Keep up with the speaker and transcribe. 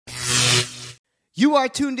You are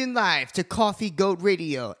tuned in live to Coffee Goat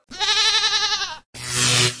Radio.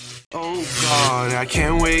 Oh God, I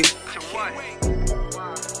can't wait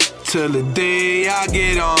till the day I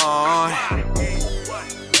get on.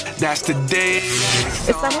 That's the day.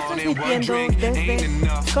 Estamos transmitiendo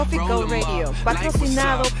desde Coffee Go Radio,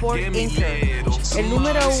 patrocinado por Anchor, el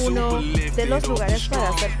número uno de los lugares para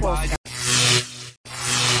hacer podcast.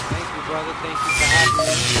 Thank you, brother. Thank you for having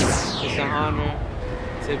me. It's an honor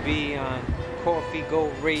to be on Coffee Go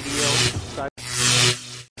Radio.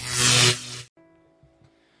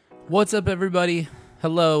 What's up, everybody?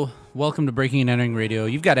 Hello. Welcome to Breaking and Entering Radio.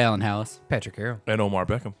 You've got Alan Hallis, Patrick Harrell, and Omar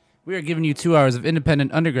Beckham. We are giving you 2 hours of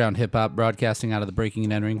independent underground hip-hop broadcasting out of the Breaking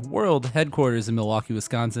and Entering world headquarters in Milwaukee,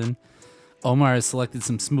 Wisconsin. Omar has selected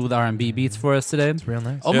some smooth R&B beats for us today. It's real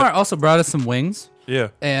nice. Omar also brought us some wings. Yeah.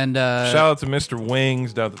 And shout out to Mr.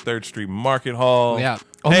 Wings down at the 3rd Street Market Hall. Yeah.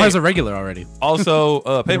 Omar's a regular already.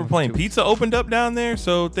 Also, Paper Plane Pizza opened up down there,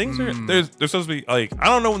 so things are there's supposed to be like, I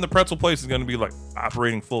don't know when the pretzel place is going to be like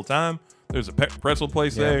operating full time. There's a pretzel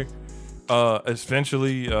place there.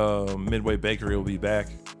 Eventually, Midway Bakery will be back.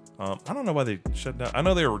 I don't know why they shut down. I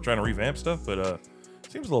know they were trying to revamp stuff, but it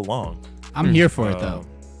seems a little long. I'm here for it though.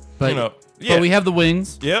 But but we have the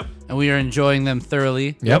wings. Yep. And we are enjoying them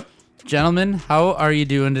thoroughly. Yep. Gentlemen, how are you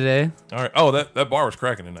doing today? All right. Oh, that bar was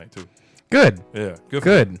cracking tonight too. Good. Yeah. Good.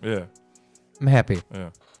 Good. Yeah. I'm happy.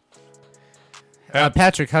 Yeah.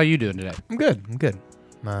 Patrick, how are you doing today? I'm good.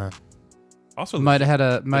 Also, Might have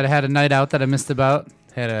had a night out that I missed about.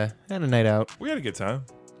 Had a night out. we had a good time.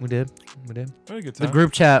 We did. We had a good The time.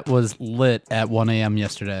 group chat was lit at 1 a.m.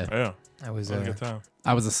 yesterday. Yeah. I was We had a good time.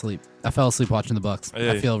 I was asleep. I fell asleep watching the Bucks.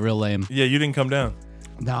 Yeah. I feel real lame. Yeah, you didn't come down.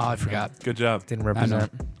 No, I forgot. Good job. didn't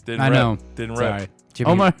represent. Didn't I rep. know. Didn't Sorry. rep.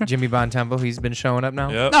 Omar. Jimmy Bontempo, he's been showing up now.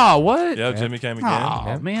 Yep. No, what? Yep. Jimmy came again. Oh,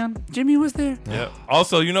 Yeah. man. Jimmy was there. Yeah.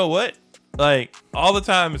 Also, you know what? Like all the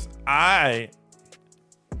times I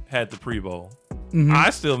had the pre-bowl, I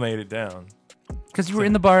still made it down, Because you were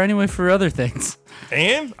in the bar anyway for other things.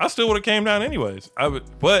 and I still would have came down anyways.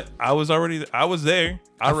 But I was there.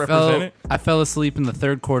 I represented. I fell asleep in the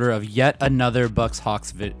third quarter of yet another Bucks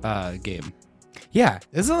Hawks game. Yeah.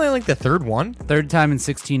 This is only like the third one. Third time in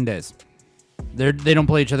 16 days. They don't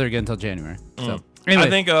play each other again until January. So anyway, I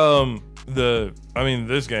think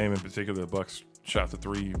this game in particular, the Bucks shot the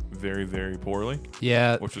three very, very poorly,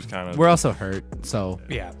 yeah, which was kind of we're also hurt. So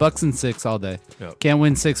Yeah. Bucks in 6 all day. Yep. Can't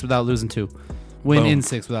win 6 without losing 2. Win Boom. in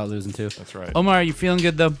 6 without losing 2. That's right. Omar, are you feeling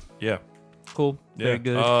good though? Yeah. Cool. Yeah. Very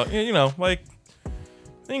good. Like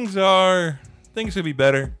things could be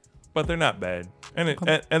better, but they're not bad, and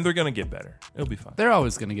they're gonna get better. It'll be fine. They're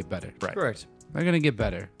always gonna get better. Right. Correct. They're gonna get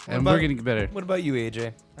better, and about- we're gonna get better. What about you,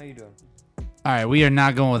 AJ? How you doing? All right, we are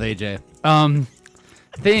not going with AJ.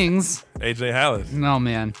 Things. AJ Hallis. No,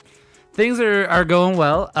 man. Things are going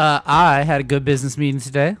well. I had a good business meeting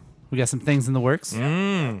today. We got some things in the works.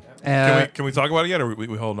 Can we talk about it yet, or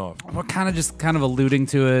we holding off? We're kind of alluding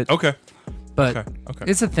to it, Okay. but Okay.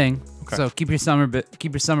 it's a thing. Okay. So keep your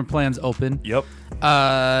summer plans open. Yep.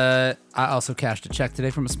 I also cashed a check today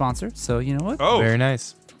from a sponsor. So you know what? Oh, Very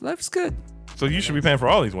nice. Life's good. so you should be paying for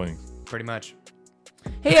all these wings. Pretty much.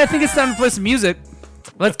 Hey, I think it's time to play some music.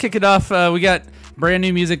 Let's kick it off. We got brand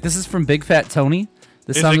new music. This is from Big Fat Tony.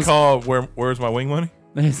 This Is song it called "Where's My Wing Money"?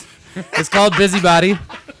 It's called Busybody.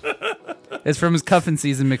 It's from his Cuffin'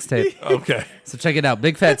 Season mixtape. Okay. So check it out.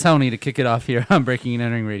 Big Fat Tony to kick it off here on Breaking and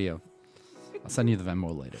Entering Radio. I'll send you the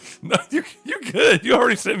Venmo later. No, you're good. You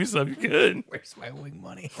already sent me some. You're good. Where's my wing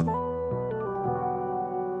money?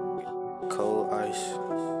 Cold ice.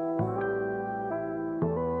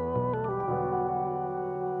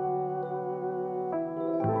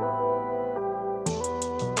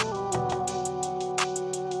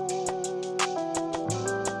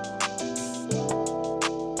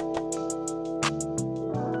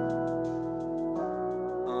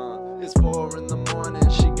 It's 4 in the morning,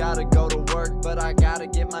 she gotta go to work, but I gotta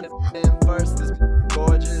get my in first. This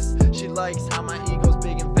gorgeous, she likes how my ego's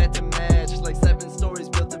big and fat to match. Like 7 stories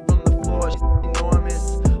built it from the floor, she's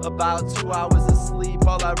enormous. About 2 hours of sleep,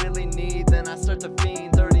 all I really need. Then I start to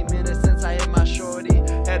fiend, 30 minutes since I hit my shorty.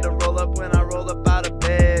 Had to roll up when I roll up out of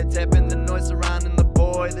bed, tapping the noise surrounding the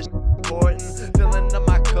boy. This important, filling up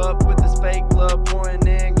my cup with this fake blood pouring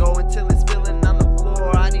in, going till it's spilling on the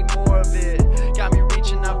floor. I need more of it, got me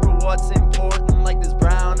reaching out for what's important, like this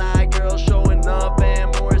brown-eyed girl showing up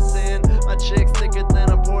and Morrison. My chick's thicker than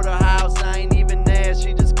a porterhouse, I ain't even asked,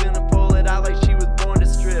 she just gonna pull it out like she was born to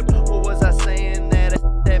strip. What was I saying? That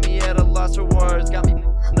had me at a loss for words, got me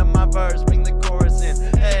up my verse, bring the chorus in.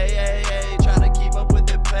 Hey, hey, hey, try to keep up with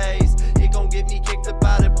the pace, it gon' get me kicked up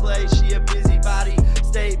out of place. She a busybody,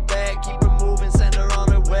 stay back, keep it moving, send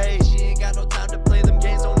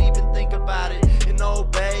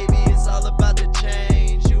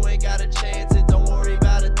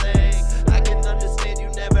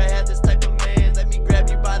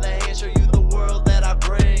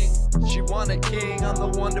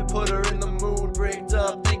one to put her in the mood. Bricked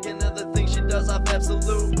up, thinking of the things she does off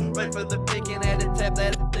absolute. Right for the picking, had to tap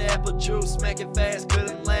that apple juice. Smack it fast,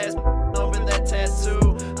 couldn't last over that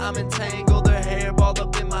tattoo. I'm entangled, her hair balled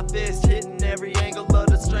up in my fist, hitting every angle of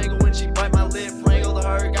the strangle when she bite my lip. Wrangled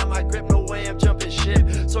her, got my grip, no way I'm jumping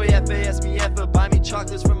ship. So yeah, asked me ever, buy me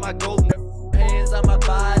chocolates from my golden hands on my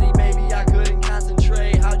body, baby, I couldn't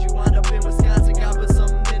concentrate. How'd you wind up in Wisconsin? Got put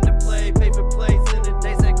something into play. Pay for plates in the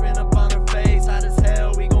days, that grin up on her face. Hot as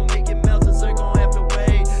hell, we gon' make it melt, dessert gon' have to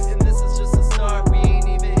wait. And this is just a start, we ain't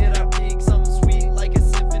even hit our peak. Something sweet like a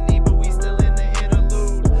symphony, but we still in the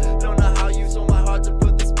interlude. Don't know how you told my heart to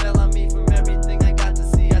put the spell on me. From everything I got to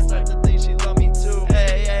see, I start to think she love me too.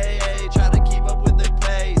 Hey, hey, hey, try to keep up with her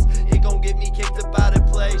pace. It gon' get me kicked up out of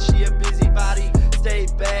place. She a busybody, stay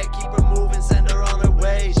back, keep her moving, send her on her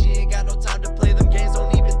way. She ain't got no time to play them games,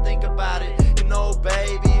 don't even think about it. You know,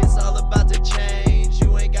 baby, it's all about to change.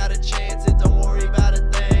 You ain't got a chance, and don't worry about a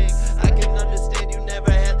thing. I can understand you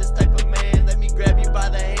never had this type of man. Let me grab you by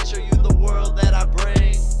the hand, show you the world that I bring.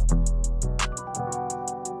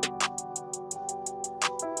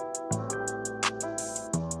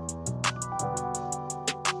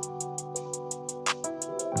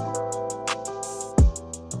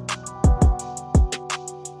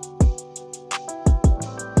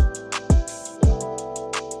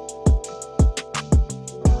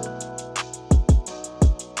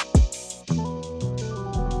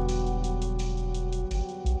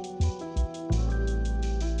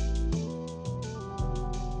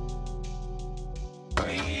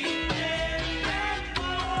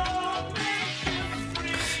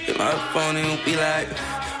 My phone and be like,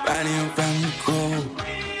 riding around the globe.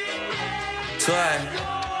 Twice,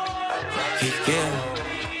 yeah,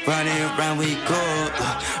 running around we go,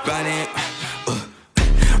 running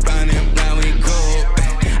around we go.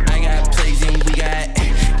 I got plays and we got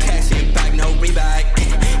cash and back, no Reebok.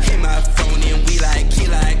 Hit my phone and we like, key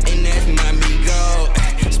like, and that's my me go.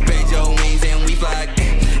 Spread your wings and we fly.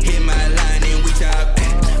 Hit my line and we chop.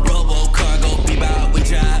 Robo cargo, bebop, we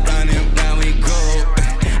chop. Running around we go.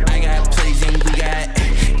 We got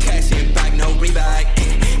cash and back, no Reebok.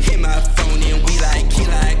 Hit my phone and we like, key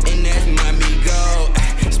like, and that's my me go.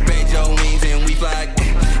 Spread your wings and we fly.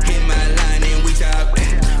 Hit my line and we chop.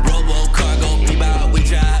 Robo cargo, bebop, we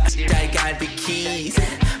chop. I got the keys,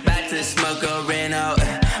 back to smoke a Renault.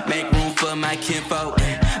 Make room for my kinfolk.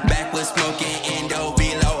 Back with smoking endo,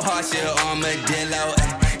 reload, harsher armadillo.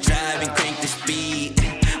 Drive and crank the speed.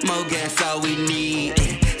 More gas, all we need.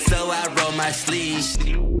 So I roll my sleeves.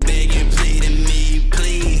 Begging, pleading me,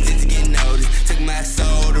 please, just to get noticed. Took my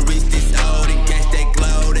soul to reach this old and catch that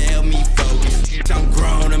glow to help me focus. I'm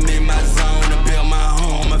grown, I'm in my zone. I built my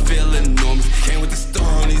home, I feel enormous. Came with the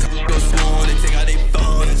storm, these go sworn. They take out their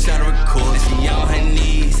phone and try to record. She on her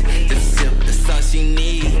knees, just sip, that's all she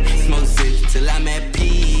needs. Smoke sip till I'm at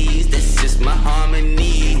peace. That's just my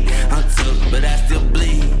harmony. I'm tough, but I still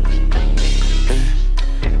bleed.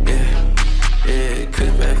 Yeah,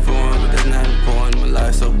 could be form, but that's not important. My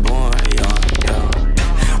life's so boring, yo.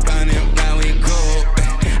 Round and round we go.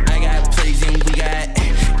 I got plays and we got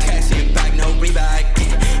cash and back, no Reebok.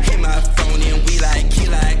 Hit my phone and we like, key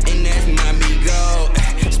like, and that's my me go.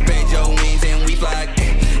 Spread your wings and we fly.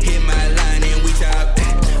 Hit my line and we chop.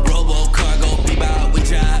 Robo cargo, bebop, we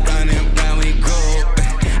chop. Round and round we go.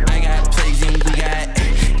 I got plays and we got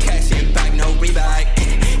cash and back, no Reebok.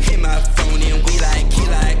 Hit my phone and we like, key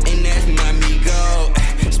like, and that's my me go.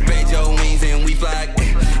 Spread your wings and we fly.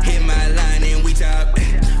 Hit my line and we chop.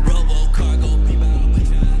 Robo cargo, bebop,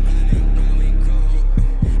 we chop. Round we go. I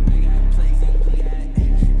got plays and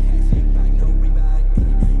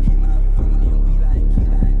we got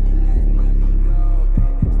cash and back, no Reebok.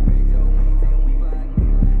 Hit my phone and we like,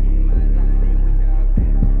 key like, and that's my me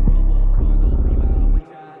go. Spread your wings and we fly.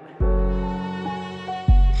 Hit my line and we chop. Robo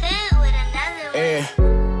cargo, bebop, we chop. Food with another one. Yeah.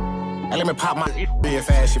 Hey, let me pop my real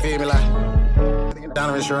fast, you feel me? Like,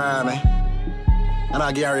 Donovan Sherrod, man. And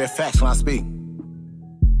I'll give you real facts when I speak.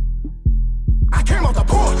 I came off the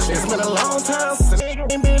porch. It's been a long time since a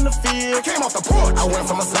nigga ain't been in the field. I came off the porch. I went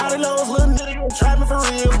from a side of those little nigga trapping for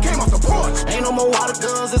real. I came off the porch. Ain't no more water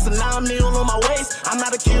guns, it's a 9 mil on my waist. I'm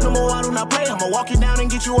not a kid no more, I do not play. I'ma walk you down and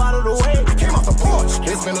get you out of the way. I came off the porch.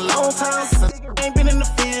 It's been a long time since a nigga ain't been in the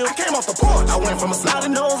field. I came off the porch. I went from a side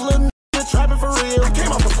of those little trapping for real. I came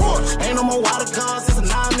off the porch. Ain't no more water guns, it's a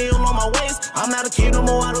 9 mil on my waist. I'm not a kid no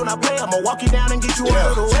more, I do not play. I'ma walk you down and get you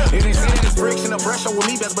out of the way. It ain't saying this friction or pressure with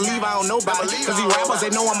me, best believe I don't know about it. Cause these rappers,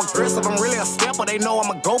 they know I'm aggressive, I'm really a stepper, they know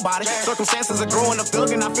I'm a go body. Circumstances are growing up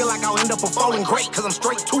thug and I feel like I'll end up falling great. Cause I'm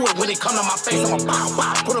straight to it when it come to my face, I'ma bow,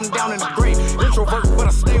 bow, put them down in the grave. Introvert, but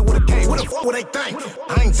I stay with a K. With a fuck would they think?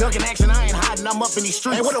 I ain't ducking action, I ain't hiding, I'm up in these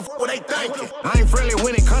streets. Hey, what the fuck would they think? I ain't friendly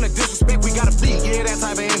when it comes to disrespect, we gotta beat. Yeah, that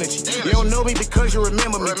type of energy. You don't know me because you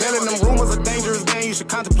remember me. Telling them rumors a dangerous game, you should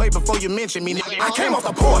contemplate before you mention me. I came off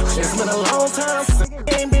the porch. It's been a long time since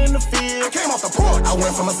I ain't been in the field. I came off the porch. I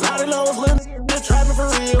went from a slotty lows, little nigga, trapping for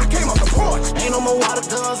real. Came off the porch. Ain't no more water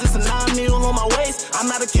guns, it's a 9 mil on my waist. I'm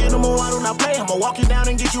not a kid no more, I do not play. I'ma walk you down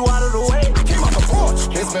and get you out of the way. I came off the porch.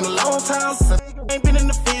 It's been a long time since I ain't been in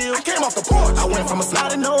the field. I came off the porch. I went from a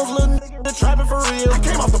slotty nose, little nigga, trapping for real. I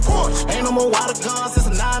came off the porch. Ain't no more water guns, it's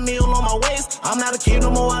a 9 mil on my waist. I'm not a kid no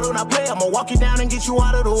more, I do not play. I'ma walk you down and get you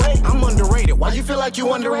out of the way. I'm underrated. Why you feel like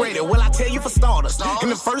you underrated? Well, I tell you for starters. In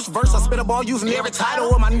the first verse, I spit a ball using every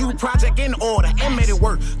title of my new project in order and made it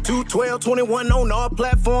work. 212-21 on all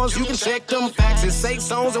platforms. You can check them facts. It's safe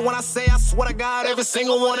zones, and when I say, I swear to God, every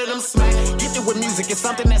single one of them smack. Gifted with music, it's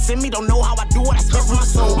something that's in me. Don't know how I do it. I spit from my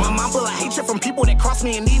soul. My mind full of hatred from people that cross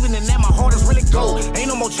me, and even in that, my heart is really gold. Ain't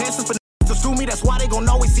no more chances for to sue me. That's why they gon'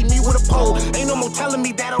 always see me with a pole. Ain't no more telling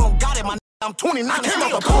me that I don't got it. I'm 29, I came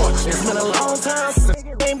off the porch. It's been a long time since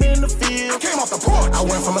I ain't been in the field. Came off the porch. I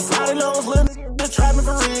went from a slotty lows, little nigga, trapping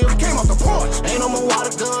for real. Came off the porch. Ain't no more water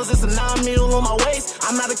guns, it's a 9 mil on my waist.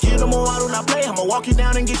 I'm not a kid no more, I do not play. I'ma walk you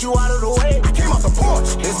down and get you out of the way. Came off the porch.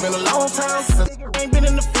 It's been a long time since I ain't been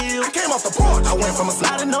in the field. Came off the porch. I went from a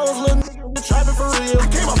slotty nose, little nigga, trapping for real.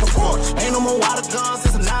 Came off the porch. Ain't no more water guns,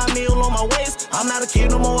 it's a 9 mil on my waist. I'm not a kid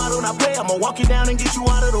no more, I do not play. I'ma walk you down and get you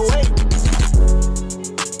out of the way.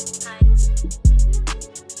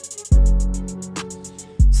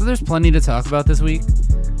 So there's plenty to talk about this week.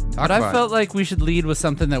 But I felt like we should lead with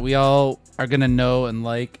something that we all are going to know and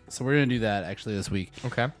like. So we're going to do that actually this week.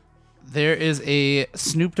 Okay. There is a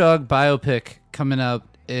Snoop Dogg biopic coming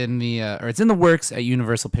up in the, or it's in the works at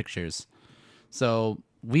Universal Pictures. So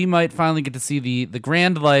we might finally get to see the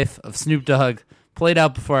grand life of Snoop Dogg played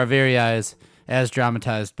out before our very eyes as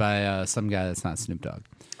dramatized by some guy that's not Snoop Dogg.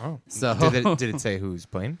 Oh. So Did it say who's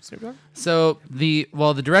playing Snoop Dogg? So the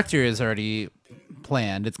director is already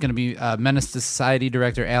planned. It's going to be Menace to Society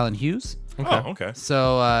director Alan Hughes. Okay. Oh, okay.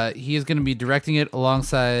 So he is going to be directing it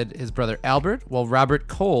alongside his brother Albert, while Robert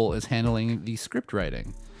Cole is handling the script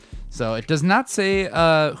writing. So it does not say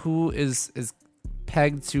who is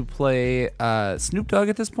pegged to play Snoop Dogg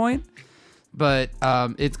at this point, but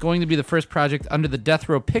it's going to be the first project under the Death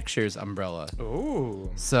Row Pictures umbrella.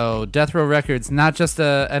 Ooh. So Death Row Records, not just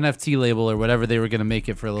a NFT label or whatever they were going to make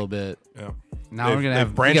it for a little bit. Yeah. Now we're going to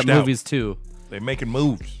have branched get out. movies too. They're making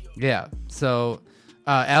moves. Yeah. So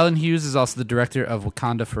Alan Hughes is also the director of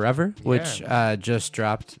Wakanda Forever, which just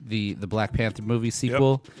dropped the Black Panther movie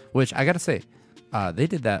sequel, which I got to say, they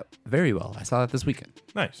did that very well. I saw that this weekend.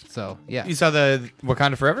 Nice. So, yeah. You saw the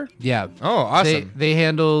Wakanda Forever? Yeah. Oh, awesome. They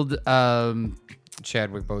handled...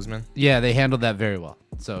 Chadwick Boseman. Yeah, they handled that very well.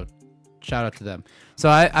 So, shout out to them. So,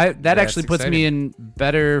 that actually puts me in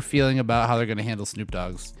better feeling about how they're going to handle Snoop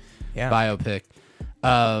Dogg's biopic.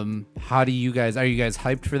 How do you guys... Are you guys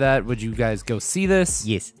hyped for that? Would you guys go see this?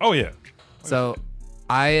 Yes. Oh, yeah. So...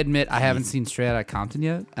 I admit I haven't seen Straight Outta Compton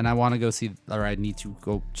yet, and I want to go see, or I need to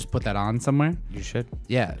go just put that on somewhere. You should.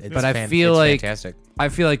 Yeah, but I feel it's like fantastic. I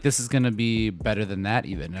feel like this is gonna be better than that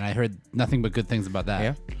even, and I heard nothing but good things about that.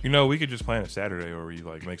 Yeah. You know, we could just plan a Saturday where we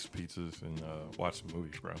like make some pizzas and watch some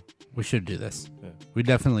movies, bro. We should do this. Yeah. We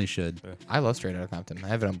definitely should. Yeah. I love Straight Outta Compton. I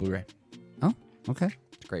have it on Blu-ray. Oh, okay.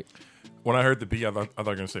 It's great. When I heard the beat, I thought you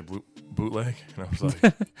were gonna say bootleg, and I was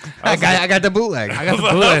like, I got the bootleg. I got the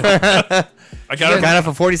bootleg. I got it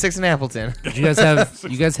for 46 in Appleton. Did you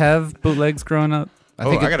guys have bootlegs growing up? I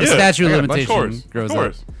think I got the a statute I of got a bunch. limitation grows Of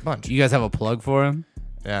course. up. Bunch. You guys have a plug for them?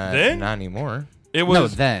 Then? Not anymore. It was No,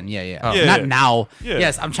 then, yeah. Oh. Yeah, Not yeah. now. Yeah.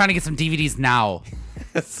 Yes, I'm trying to get some DVDs now.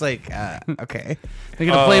 It's like, okay. They're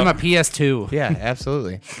gonna play my PS2. Yeah,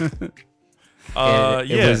 absolutely.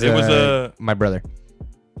 it was my brother.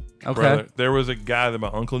 Okay. brother. There was a guy that my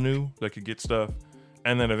uncle knew that could get stuff,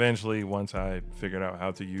 and then eventually, once I figured out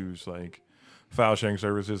how to use like file sharing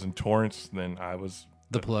services and torrents, then I was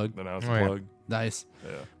The plug. Then I was Oh, the yeah. plug. Nice.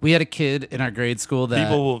 Yeah. We had a kid in our grade school that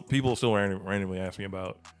People still randomly ask me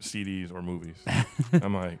about CDs or movies.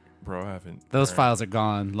 I'm like, bro, I haven't. those burned- files are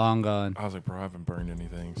gone, long gone. I was like, bro, I haven't burned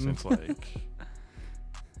anything since like.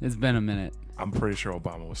 It's been a minute. I'm pretty sure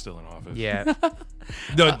Obama was still in office. Yeah.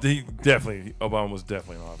 No, Obama was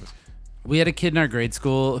definitely in office. We had a kid in our grade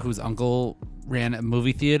school whose uncle ran a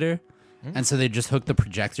movie theater, and so they just hooked the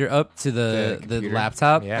projector up to the computer.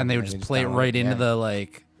 laptop, Yeah, and they would and just they play it just right download it, into yeah. the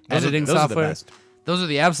like Those are editing the software. best. Those are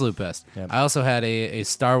the absolute best. Yep. I also had a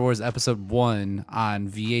Star Wars Episode 1 on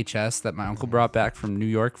VHS that my uncle brought back from New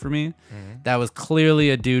York for me. That was clearly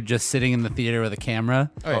a dude just sitting in the theater with a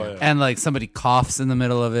camera. yeah. And like somebody coughs in the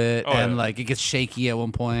middle of it, and yeah. like it gets shaky at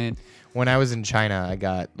one point. When I was in China, I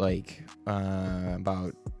got like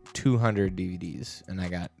about 200 DVDs, and I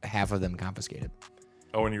got half of them confiscated.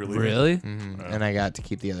 Oh, when you were leaving? Really? And I got to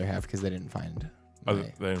keep the other half because they didn't find. Oh,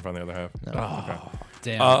 they didn't find the other half? No.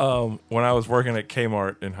 Okay. Damn. When I was working at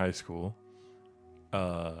Kmart in high school,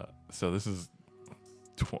 so this is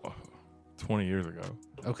 20 years ago.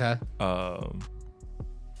 Okay.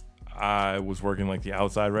 I was working like the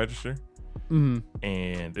outside register, Mhm.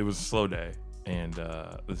 and it was a slow day. And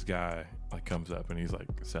this guy like comes up and he's like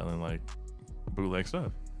selling like bootleg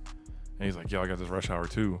stuff. And he's like, "Yo, I got this Rush Hour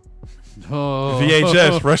 2 Oh.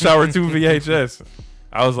 VHS, Rush Hour 2 VHS."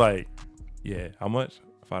 I was like, "Yeah, how much?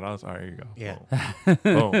 $5? All right, here you go." Yeah.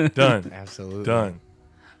 Boom, done. Absolutely. Done.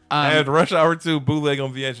 I had Rush Hour 2 bootleg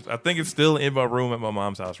on VHS. I think it's still in my room at my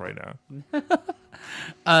mom's house right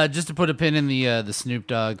now. Just to put a pin in the Snoop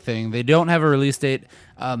Dogg thing, they don't have a release date.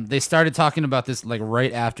 They started talking about this like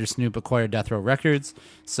right after Snoop acquired Death Row Records,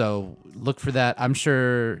 so look for that. I'm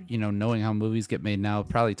sure, you know, knowing how movies get made now,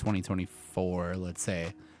 probably 2024, let's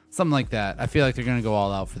say, something like that. I feel like they're gonna go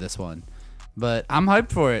all out for this one, but I'm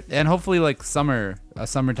hyped for it, and hopefully like a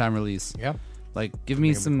summertime release. Yeah. Like give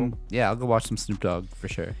me That'd be some. cool. Yeah, I'll go watch some Snoop Dogg for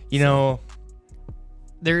sure. You know,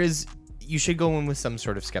 you should go in with some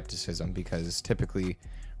sort of skepticism because typically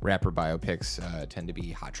rapper biopics tend to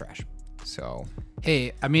be hot trash. So,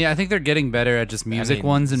 Hey, I mean, I think they're getting better at just music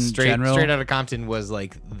ones in general. Straight Outta Compton was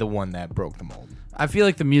like the one that broke the mold. I feel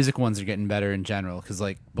like the music ones are getting better in general because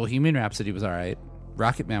like Bohemian Rhapsody was all right,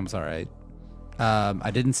 Rocket Man was all right.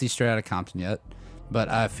 I didn't see Straight Outta Compton yet, but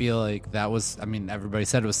I feel like that was. I mean, everybody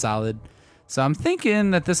said it was solid, so I'm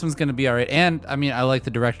thinking that this one's gonna be all right. And I mean, I like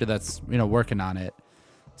the director that's working on it,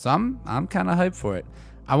 so I'm kind of hyped for it.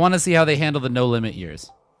 I want to see how they handle the No Limit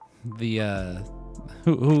years. The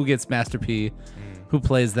who gets Master P, who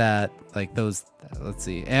plays that, like those. Let's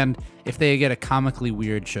see, and if they get a comically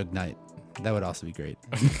weird Suge Knight, that would also be great.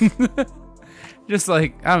 Just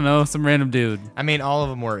like, I don't know, some random dude. I mean, all of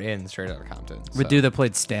them were in Straight Outta Compton. The dude that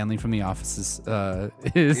played Stanley from The Office is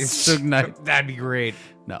Suge Knight. That'd be great.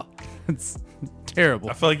 No, it's terrible.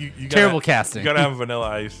 I feel like you terrible casting. You gotta have Vanilla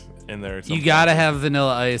Ice in there. You gotta have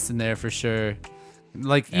Vanilla Ice in there for sure.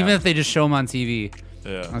 Like even if they just show him on TV,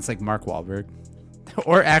 it's like Mark Wahlberg,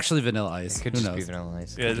 or actually Vanilla Ice. It could Who just knows? be Vanilla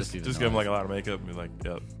Ice. Yeah, just give him like a lot of makeup and be like,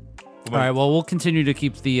 yep. All right, well, we'll continue to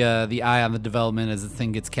keep the eye on the development as the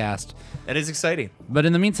thing gets cast. That is exciting. But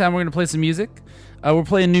in the meantime, we're going to play some music. We're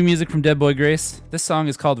playing new music from Dead Boy Grace. This song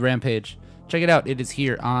is called Rampage. Check it out. It is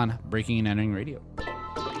here on Breaking and Entering Radio.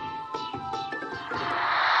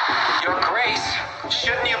 Your Grace,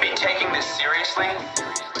 shouldn't you be taking this seriously?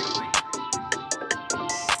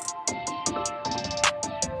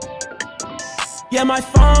 Yeah, my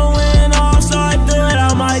phone went off, so I threw it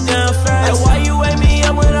out my damn face. Like, why you wake me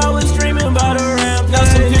up when I was dreaming about a rampage? Now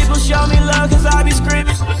some people show me love, cause I be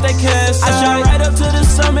screaming, they can't say. I shot right up to the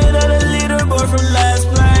summit of the leaderboard from last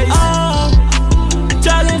place. Oh,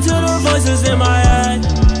 talking to the voices in my head.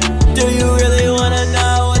 Do you really wanna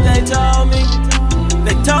know what they told me?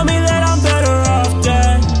 They told me that I'm better off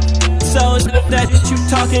dead. So it's not that you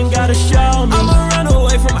talking, gotta show me. I'ma run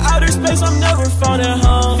away from outer space, I'm never found at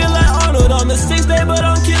home. Feel like Arnold on the 6th day, but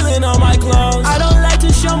I'm killing all my clones. I don't like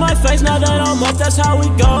to show my face, now that I'm up, that's how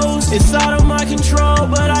it goes. It's out of my control,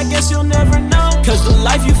 but I guess you'll never know. Cause the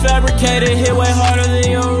life you fabricated hit way harder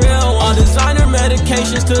than your real one. All designer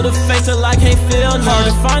medications to the face till I can't feel none.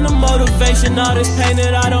 Hard to find the motivation, all this pain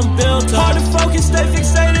that I done built up. Hard to focus, stay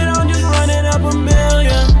fixated on just running up a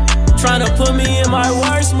million. Trying to put me in my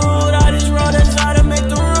worst mood, I just roll and try to make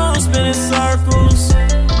the room spin in circles.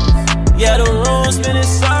 Yeah, the room spin in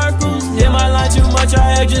circles. Hit my line too much,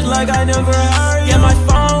 I act just like I never heard you. Yeah, my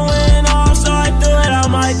phone went off, so I threw it out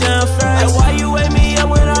my damn face. Like, why you wake me up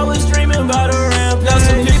when I was dreaming about a rampage? Now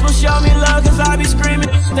some people show me love, cause I be screaming,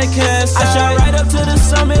 they can't say. I shot right up to the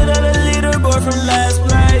summit of the leaderboard from last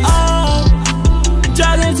place. Oh,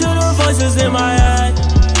 talking to the voices in my head.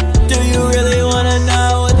 Do you really wanna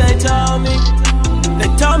know what they told me? They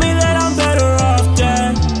told me that I'm better off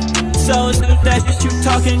dead. So it's not that you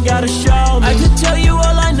talking, gotta show me. I could tell you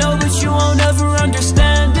all I know, but you won't ever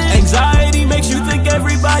understand it. Anxiety makes you think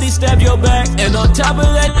everybody stabbed your back. And on top of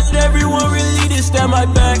that, everyone really did stab my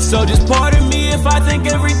back. So just pardon me if I think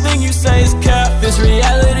everything you say is cap. This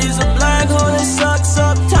reality's a black hole that sucks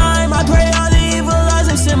up time. I pray all the evil lies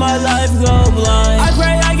that's in my life go blind. I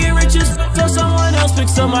pray I get rich as till someone else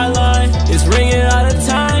picks up my line. It's ringing out of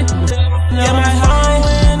time. Yeah, my heart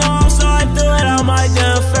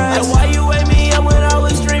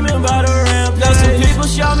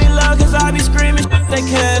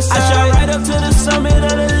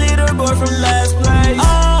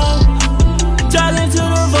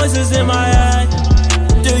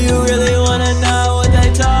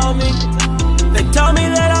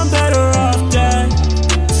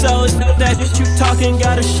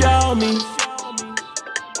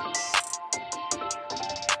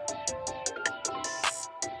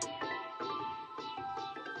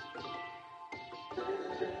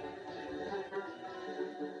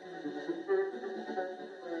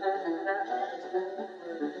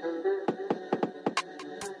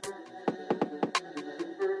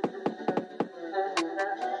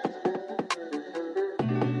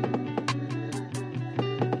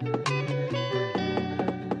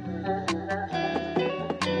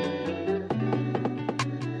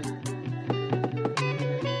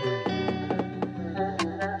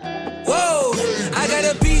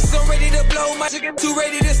ready to blow. My chicken too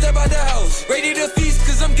ready to step out the house. Ready to feast,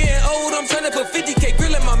 cause I'm getting old. I'm trying to put 50K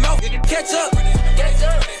grill in my mouth. Catch up. Catch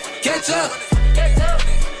up. Catch up.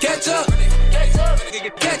 Catch up.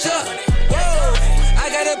 Catch up. Whoa. I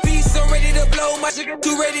got a piece, I'm ready to blow. My chicken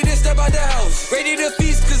too ready to step out the house. Ready to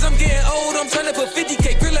feast, cause I'm getting old. I'm trying to put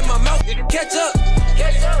 50K grill in my mouth. Catch up.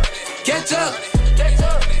 Catch up. Catch up.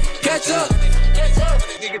 Catch up.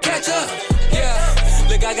 Catch up. Yeah.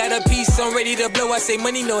 Look, I got a piece, I'm ready to blow. I say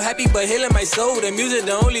money no happy, but healing my soul. The music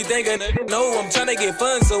the only thing I know. I'm trying to get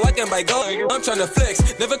fun so I can buy gold. I'm trying to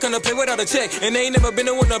flex, never gonna play without a check. And they ain't never been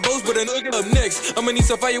the one to boast, but a nigga up next. I'ma need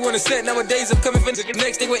some fire on a set. Nowadays I'm coming for the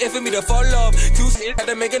next. They waiting for me to fall off. Too sick, had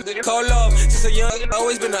to make a call off. Since a young,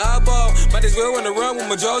 always been an eyeball. Might as well run the run with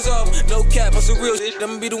my jaws off. No cap, I'm some real shit.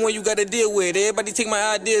 I'ma be the one you gotta deal with. Everybody take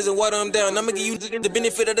my ideas and water them down. I'ma give you the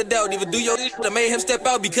benefit of the doubt. Even do your shit, I made him step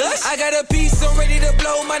out because I got a piece, I'm ready to blow.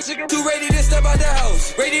 My chicken too ready to step out the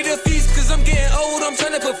house. Ready to feast, cause I'm getting old. I'm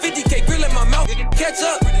trying to put 50K grill in my mouth. Catch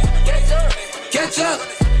up. Catch up. Catch up.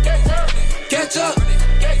 Catch up.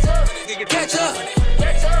 Catch up.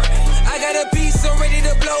 I got a piece, I'm ready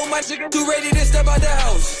to blow. My chicken too ready to step out the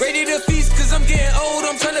house. Ready to feast, cause I'm getting old.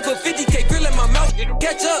 I'm trying to put 50K grill in my mouth.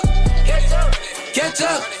 Catch up. Catch up. Catch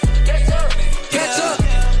up. Catch up.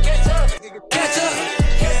 Catch up.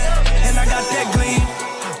 And I got that gleam,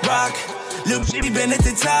 rock. Lil' baby been at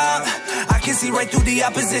the top. I can see right through the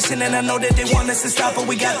opposition, and I know that they want us to stop, but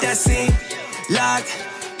we got that scene locked.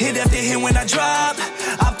 Hit after hit when I drop.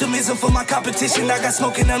 Optimism for my competition. I got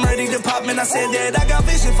smoke and I'm ready to pop. Man, I said that I got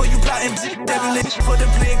vision for you plotting. Devil for the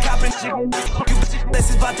play copping. This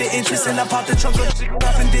is about the interest, and I pop the trunk of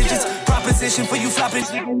dropping digits. Proposition for you flopping.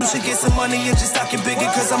 You should get some money and just stock it bigger,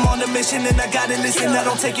 cause I'm on a mission and I gotta listen. I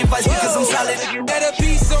don't take advice because I'm solid. Got a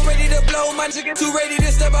piece, I'm ready to blow. My chicken too ready to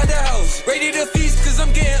step out the house. Ready to feast, cause I'm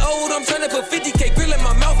getting old. I'm trying to put 50K grill in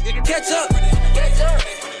my mouth. Catch up. Catch up.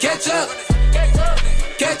 Catch up.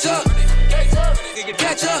 Catch up.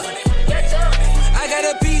 Catch up. I got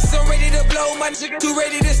a piece, I'm ready to blow. My chicken too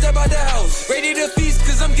ready to step out the house. Ready to feast,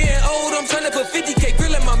 cause I'm getting old. I'm trying to put 50K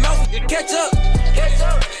grill in my mouth. Catch up. Catch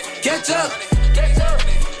up. Catch up.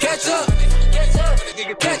 Catch up.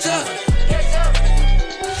 Catch up.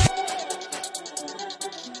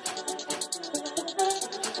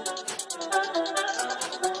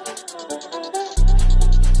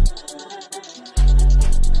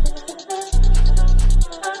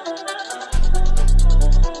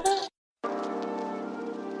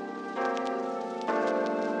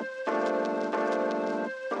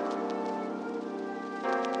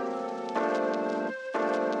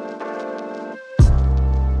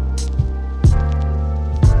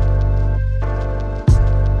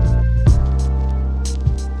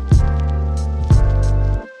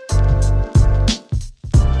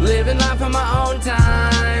 Living life on my own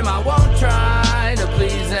time, I won't try to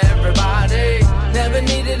please everybody. Never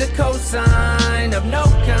needed a cosign of no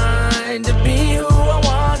kind to be who I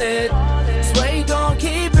wanted. Swear you gon'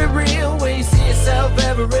 keep it real when you see yourself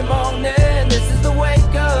every morning. This is the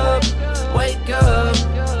wake up, wake up,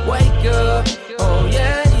 wake up. Oh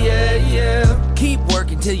yeah, yeah, yeah. Keep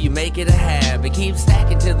working till you make it a habit. Keep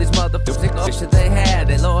stacking till these motherfuckers wish that they had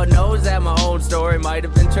it. Lord knows that my own story might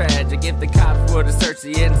have been tragic if the cops were to search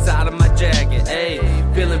the inside of my jacket. Hey,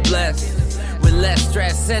 feeling blessed with less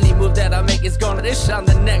stress. Any move that I make is gonna dish on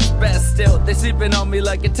the next best. Still, they sleeping on me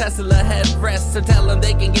like a Tesla headrest. So tell them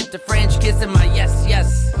they can get the French kissing my yes,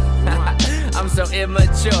 yes. I'm so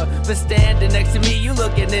immature, but standing next to me, you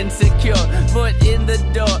looking insecure. Foot in the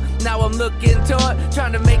door, now I'm looking toward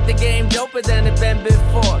trying to make the game doper than it been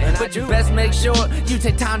before. But you best make sure you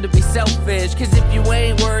take time to be selfish, cause if you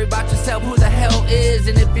ain't worried about yourself, who the hell is?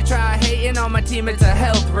 And if you try hating on my team, it's a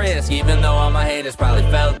health risk. Even though all my haters probably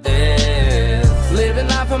felt this. Living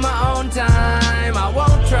life on my own time, I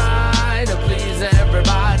won't try to please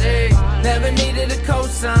everybody. Never needed a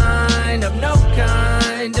cosign of no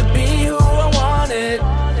kind to be who I wanted.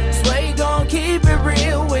 Swear you gon' keep it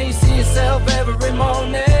real when you see yourself every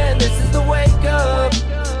morning. This is the wake up,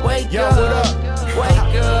 wake up,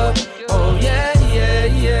 wake up. Oh yeah, yeah,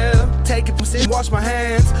 yeah. Take it from sit, wash my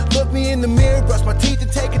hands. Look me in the mirror, brush my teeth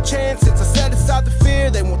and take a chance. Since I set aside the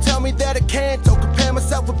fear, they won't tell me that I can't. Don't compare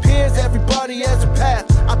myself with peers, everybody has a path.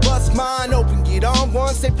 I bust mine open, get on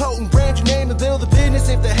one, stay potent. Brand your name to build the business.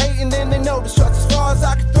 If they're hating, then they know the trust as far as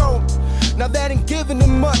I can throw them. Now that ain't giving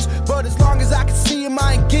them much, but as long as I can see them,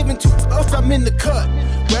 I ain't giving two fucks. I'm in the cut,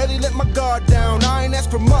 rarely let my guard down. I ain't ask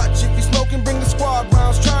for much. If you smoking, bring the squad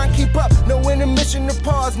rounds. Try and keep up, no intermission or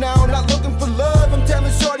pause now. Not looking for love, I'm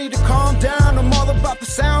telling shorty to calm down. I'm all about the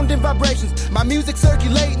sound and vibrations. My music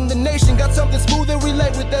circulating the nation. Got something smooth and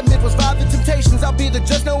relate with that Midwest vibe, the temptations. I'll be the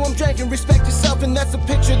just know I'm drinking. Respect yourself, and that's a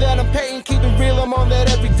picture that I'm painting. Keep it real, I'm on that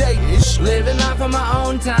every day. Living life on my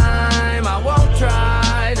own time. I won't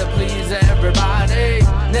try to please everybody.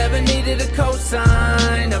 Never needed a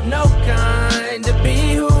cosign of no kind to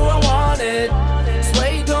be who I wanted.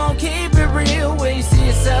 Swear you gon' keep it real when you see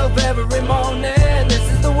yourself every morning. This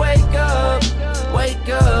is the wake up, wake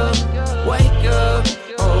up, wake up.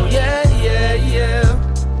 Oh yeah, yeah,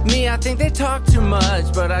 yeah. Me, I think they talk too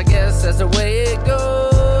much, but I guess that's the way it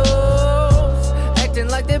goes. Acting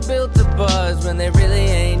like they're built to buzz when they really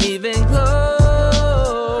ain't even close.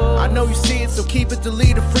 I know you see it, so keep it,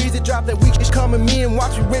 delete or freeze it. Drop that weak shit, come at me and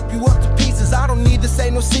watch me rip you up to pieces. I don't need this,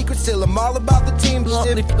 ain't no secret, still I'm all about the team.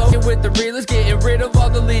 Only fucking with the realest, getting rid of all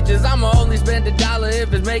the leeches. I'ma only spend $1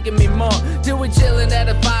 if it's making me more. Till we chillin' at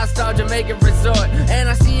a 5-star Jamaican resort. And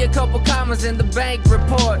I see a couple commas in the bank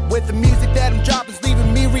report. With the music that I'm dropping's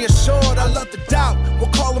leaving me reassured. I love the doubt,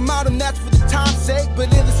 we'll call them out and that's for the time's sake.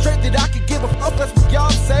 But illustrate that I could give a fuck, that's what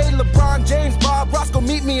y'all say. LeBron James, Bob Roscoe,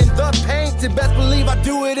 meet me in the paint. And best believe I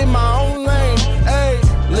do it in my own lane. Hey.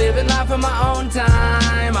 Living life on my own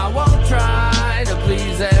time. I won't try to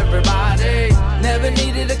please everybody. Never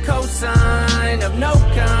needed a cosign of no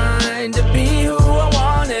kind to be who I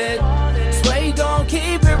wanted. Swear you gon'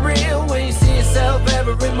 keep it real when you see yourself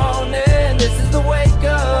every morning. This is the wake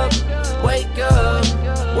up, wake up,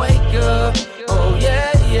 wake up. Oh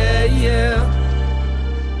yeah, yeah, yeah.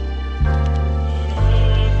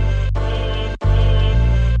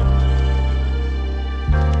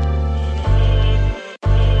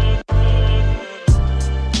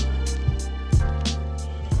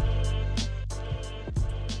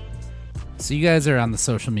 So you guys are on the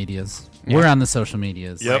social medias. Yeah. We're on the social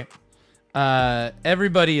medias. Yep.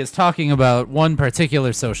 Everybody is talking about one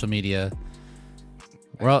particular social media.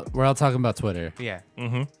 We're all talking about Twitter. Yeah.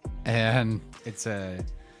 Mm-hmm. And it's a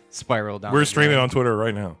spiral down. We're streaming on Twitter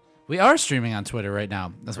right now. We are streaming on Twitter right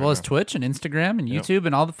now, as well as Twitch and Instagram and YouTube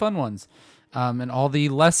and all the fun ones, and all the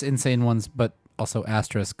less insane ones, but also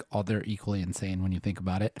asterisk, all they're equally insane when you think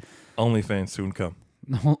about it. OnlyFans soon come.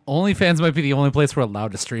 OnlyFans might be the only place we're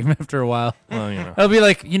allowed to stream after a while. Well, you know. It'll be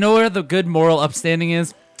like, you know where the good moral upstanding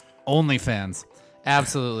is? OnlyFans.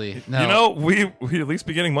 Absolutely. No. You know, we at least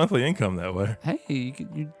be getting monthly income that way. Hey,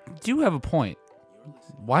 you do have a point.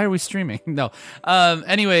 Why are we streaming? No.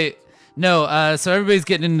 Anyway, no. So everybody's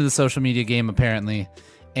getting into the social media game apparently,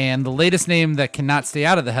 and the latest name that cannot stay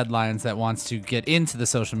out of the headlines that wants to get into the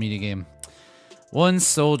social media game, one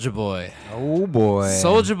Soulja Boy. Oh boy.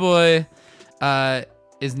 Soulja Boy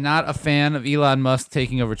is not a fan of Elon Musk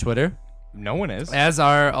taking over Twitter. No one is. As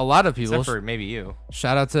are a lot of people. Except for maybe you.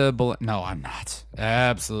 Shout out to... No, I'm not.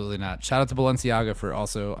 Absolutely not. Shout out to Balenciaga for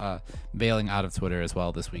also bailing out of Twitter as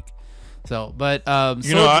well this week. So, but...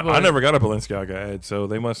 you know, I never got a Balenciaga ad, so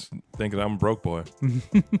they must think that I'm a broke boy.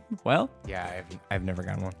 Well... Yeah, I've never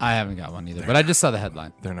gotten one. I haven't got one either, but I just saw the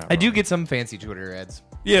headline. They're not I do get some fancy Twitter ads.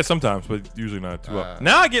 Yeah, sometimes, but usually not too often.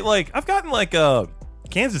 Now I get like... I've gotten like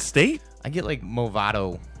Kansas State. I get like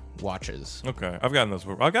Movado watches. Okay, I've gotten those.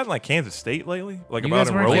 I've gotten like Kansas State lately, like you about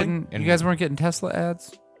guys weren't enrolling. getting, you guys weren't getting Tesla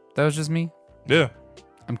ads? That was just me? Yeah.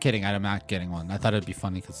 I'm kidding. I'm not getting one. I thought it'd be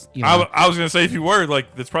funny because I was gonna say if you were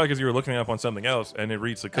like, that's probably because you were looking it up on something else, and it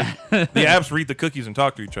reads the cookie. The apps read the cookies and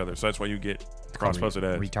talk to each other, so that's why you get cross-posted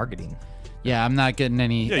ads. Retargeting. Yeah, I'm not getting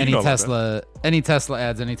any Tesla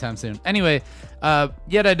ads anytime soon. Anyway,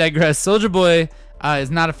 yet I digress. Soulja Boy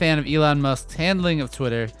is not a fan of Elon Musk's handling of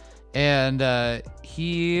Twitter, and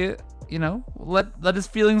he, you know, let his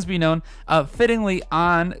feelings be known, fittingly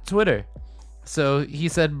on Twitter. So he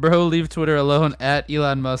said, "Bro, leave Twitter alone." At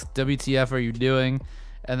Elon Musk, WTF are you doing?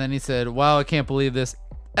 And then he said, "Wow, I can't believe this.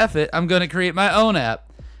 F it, I'm gonna create my own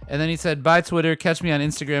app." And then he said, "Bye Twitter, catch me on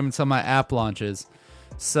Instagram until my app launches."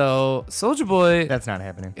 So Soulja Boy, that's not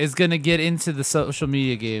happening, is gonna get into the social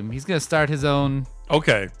media game. He's gonna start his own.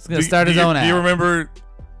 Okay, he's gonna start his own app. Do you remember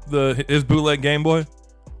his bootleg Game Boy?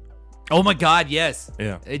 Oh my God, yes.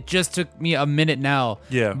 Yeah. It just took me a minute now.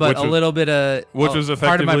 Yeah, but a little bit of which was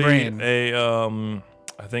part of my brain.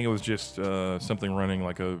 I think it was just something running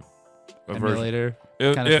like a emulator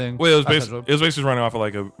version. kind of thing. Well, it was basically running off of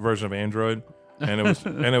like a version of Android, and it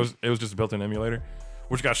was just a built-in emulator,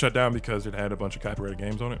 which got shut down because it had a bunch of copyrighted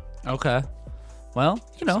games on it. Okay. Well,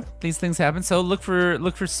 you know, these things happen. So look for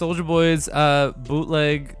Soulja Boy's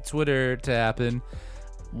bootleg Twitter to happen.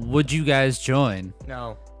 Would you guys join?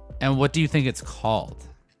 No. And what do you think it's called?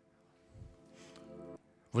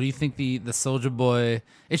 What do you think the Soldier Boy?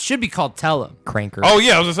 It should be called Tell 'em. Cranker. Oh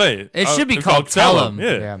yeah, I was gonna say It should be it's called Tell 'em.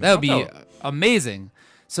 Yeah. That would be amazing.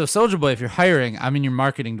 So Soldier Boy, if you're hiring, I'm in your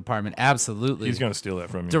marketing department. Absolutely. He's gonna steal that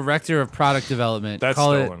from you. Director of product development. That's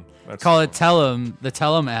call stolen. Call it Tell 'em, the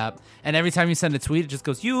Tell 'em app. And every time you send a tweet, it just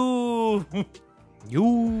goes you.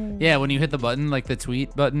 Yeah, when you hit the button, like the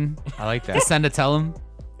tweet button. I like that. To send a Tell 'em.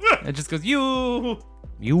 It just goes you.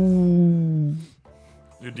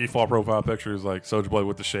 Your default profile picture is like Soulja Boy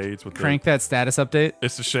with the shades. With Crank that status update.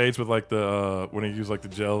 It's the shades with like the when he used like the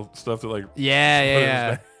gel stuff to like.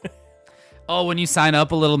 Yeah. Oh, when you sign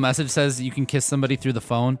up, a little message says you can kiss somebody through the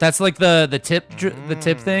phone. That's like the tip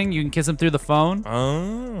thing. You can kiss them through the phone.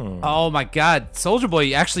 Oh my God, Soulja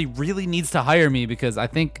Boy actually really needs to hire me because I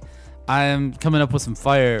think I'm coming up with some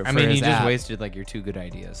fire. I for mean, his you just app. wasted like your 2 good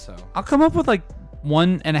ideas. So I'll come up with like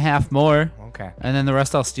 1.5 more. Okay. And then the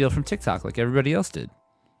rest I'll steal from TikTok, like everybody else did.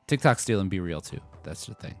 TikTok steal and be real too. That's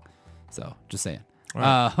the thing. So just saying.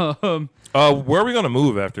 Right. Where are we gonna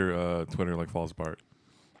move after Twitter like falls apart?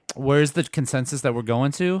 Where's the consensus that we're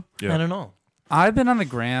going to? Yeah. I don't know. I've been on the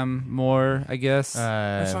gram more, I guess.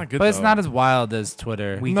 That's not good, but it's though. not as wild as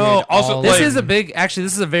Twitter. This is a big. Actually,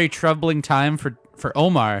 this is a very troubling time for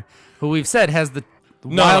Omar, who we've said has the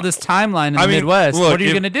wildest timeline in the Midwest. Look, what are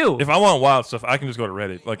you gonna do? If I want wild stuff, I can just go to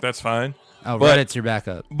Reddit. Like that's fine. Oh, Reddit's your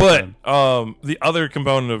backup. But the other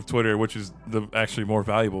component of Twitter, which is the actually more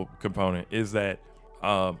valuable component, is that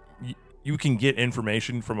you can get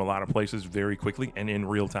information from a lot of places very quickly and in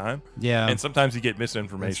real time. Yeah. And sometimes you get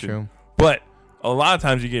misinformation. That's true. But a lot of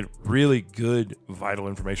times you get really good, vital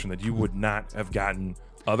information that you would not have gotten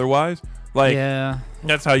otherwise. Like,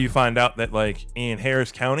 that's how you find out that, like, in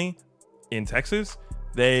Harris County in Texas,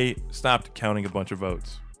 they stopped counting a bunch of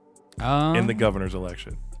votes in the governor's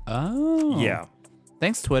election. Oh. Yeah.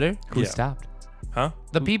 Thanks, Twitter. Who stopped? Huh?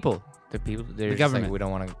 The people. The people. They're The just government. like, we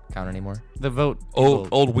don't want to count anymore. The vote.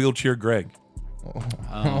 Old wheelchair Greg.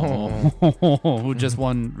 Who just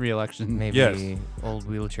won re-election. Maybe old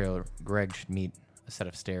wheelchair Greg should meet a set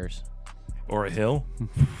of stairs. Or a hill.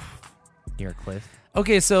 Near a cliff.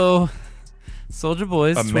 Okay, so Soldier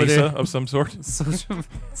Boy's A Twitter. mesa of some sort. Soldier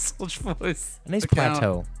Boy's A nice account.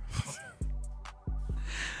 plateau.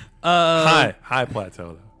 High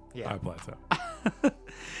plateau, though. Yeah. High plateau.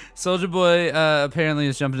 Soldier Boy apparently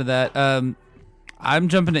is jumping to that. I'm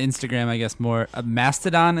jumping to Instagram, I guess, more.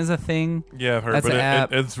 Mastodon is a thing. Yeah, I've heard, That's but an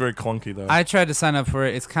app. it's very clunky, though. I tried to sign up for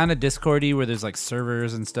it. It's kind of Discordy where there's like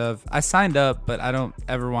servers and stuff. I signed up, but I don't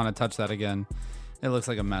ever want to touch that again. It looks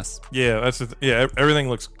like a mess. Yeah, everything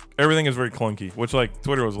is very clunky, which like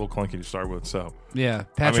Twitter was a little clunky to start with. So Yeah,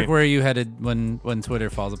 Patrick, where are you headed when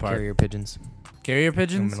Twitter falls apart? Carrier pigeons. Carrier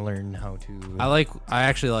pigeons. I'm gonna learn how to. I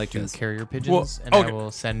actually like do this. carrier pigeons, and I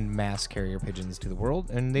will send mass carrier pigeons to the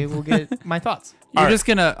world, and they will get my thoughts. You're just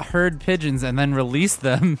gonna herd pigeons and then release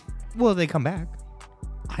them. Well, they come back.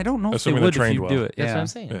 I don't know Assuming if they're they would if trained you well. do it. That's Yeah. what I'm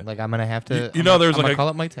saying. Like I'm gonna have to. You know, there's I'm like call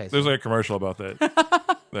up Mike Tyson. There's like a commercial about that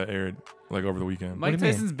that aired like over the weekend. Mike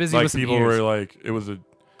Tyson's busy like with some people ears. were like, it was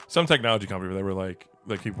some technology company where they were like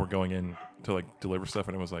people were going in to like deliver stuff,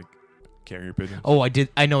 and it was like carrier pigeons. Oh, I did.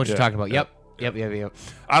 I know what you're Yeah, talking about. yeah. Yep.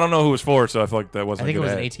 I don't know who it was for, so I feel like that wasn't. I think a it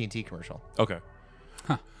good was an ad. AT&T commercial. Okay.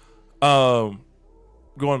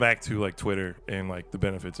 Going back to like Twitter and like the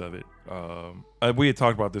benefits of it. We had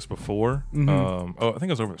talked about this before. Mhm. I think it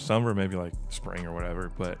was over the summer, maybe like spring or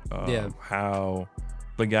whatever. But Yeah. how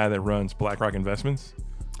the guy that runs BlackRock Investments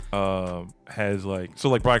has like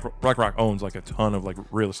BlackRock owns like a ton of like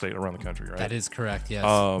real estate around the country, right? That is correct. Yes.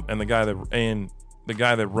 And the guy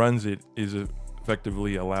that runs it is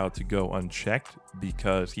effectively allowed to go unchecked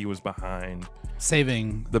because he was behind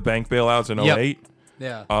saving the bank bailouts in Yep. 08.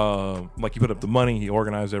 Yeah. Like he put up the money, he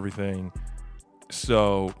organized everything.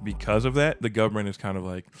 So because of that, the government is kind of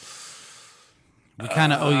like, we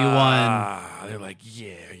kind of owe you one. They're like,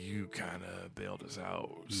 yeah, you kind of bailed us out.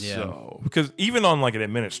 Yeah. So because even on like an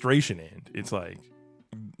administration end, it's like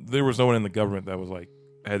there was no one in the government that was like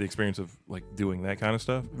had the experience of like doing that kind of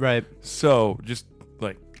stuff. Right. So just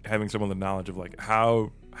like having someone the knowledge of like how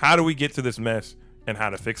do we get to this mess and how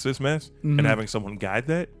to fix this mess, Mhm. and having someone guide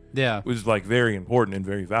that, Yeah. was like very important and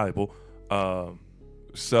very valuable.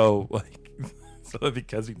 So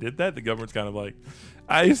because he did that, the government's kind of like,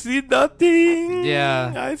 I see nothing.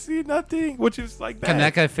 Yeah. I see nothing, which is like bad. Can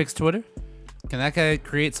that guy fix Twitter? Can that guy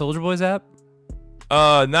create Soldier Boy's app?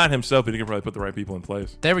 Not himself, but he can probably put the right people in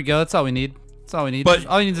place. There we go. That's all we need. That's all we need. But-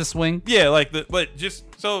 all you need is a swing. Yeah, like but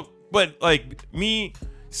like me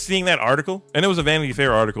seeing that article, and it was a Vanity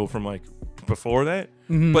Fair article from like before that,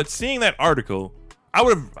 Mhm. but seeing that article, I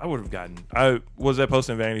would have gotten. Was that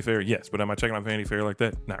posted in Vanity Fair? Yes, but am I checking out Vanity Fair like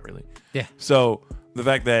that? Not really. Yeah. So the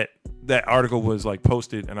fact that that article was like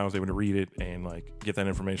posted and I was able to read it and like get that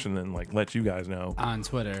information and like let you guys know on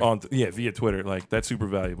Twitter. Via Twitter. Like that's super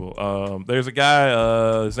valuable. There's a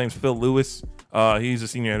guy, his name's Phil Lewis. He's a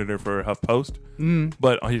senior editor for HuffPost,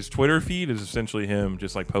 but his Twitter feed is essentially him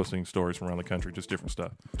just like posting stories from around the country, just different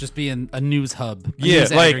stuff. Just being a news hub,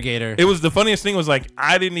 news like, aggregator. It was the funniest thing was like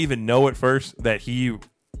I didn't even know at first that he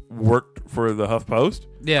worked for the HuffPost.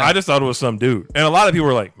 Yeah, I just thought it was some dude, and a lot of people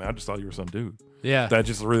were like, "Man, I just thought you were some dude." Yeah, that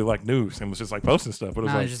just really liked news and was just like posting stuff. But it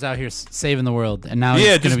was like he's just out here saving the world, and now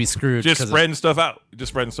he's gonna be screwed. Just spreading stuff out.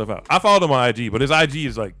 I followed him on IG, but his IG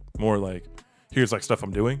is like more like here's like stuff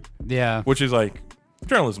I'm doing. Yeah, which is like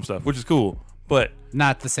journalism stuff, which is cool, but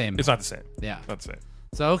not the same. It's not the same. Yeah, not the same.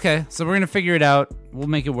 So okay, so we're gonna figure it out. We'll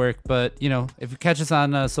make it work. But you know, if you catch us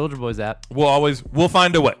on Soldier Boy's app, we'll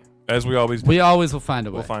find a way, as we always do. We always will find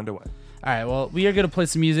a way. We'll find a way. All right. Well, we are gonna play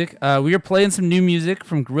some music. We are playing some new music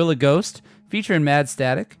from Gorilla Ghost, featuring Mad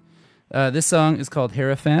Static. This song is called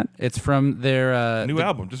Hierophant. It's from their new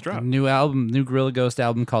album, just dropped. New Gorilla Ghost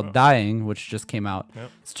album called Dying, which just came out.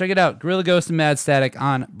 Yep. So check it out. Gorilla Ghost and Mad Static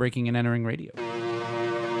on Breaking and Entering Radio.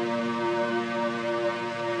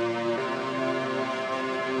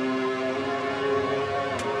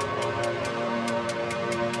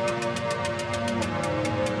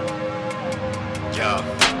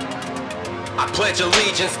 I pledge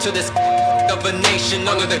allegiance to this of a nation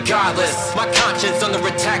under the godless. My conscience under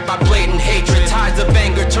attack by blatant hatred. Tides of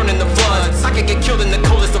anger turning the floods. I could get killed in the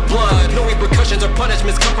coldest of blood. No repercussions or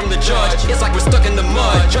punishments come from the judge. It's like we're stuck in the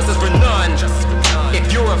mud. Justice for none.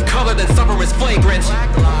 If you're of color, then suffering's flagrant.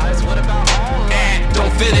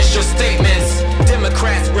 Don't finish your statements.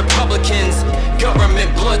 Democrats, Republicans,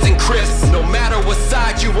 government, Bloods and Crips. No matter what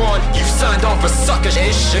side you on, you signed on for suckers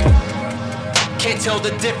and shit. Can't tell the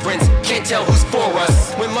difference, can't tell who's for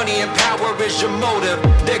us. When money and power is your motive,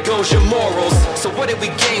 there goes your morals. So what did we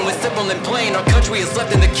gain when simple and plain our country is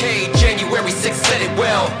left in the cage? January 6th said it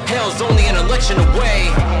well, hell's only an election away.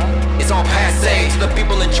 It's all passe, to the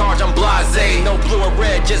people in charge I'm blasé. No blue or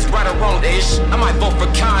red, just right or wrong-ish. I might vote for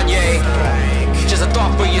Kanye. Just a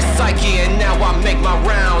thought for your psyche, and now I make my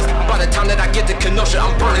rounds. By the time that I get to Kenosha,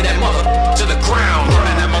 I'm burning that mother to the ground.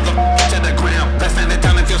 Burning that mother to the ground. That's not the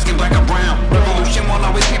time if your skin black or brown. Revolution won't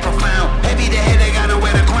always be profound. Heavy to head, they gotta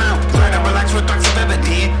wear the crown. Try to relax with thoughts of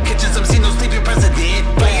evidence. Kitchens of no sleeping president.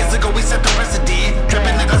 2 years ago we set the precedent.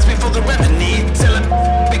 Dripping the glass before the revenant. Selling,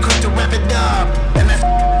 be quick to wrap it up. And that's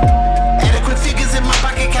adequate figures in my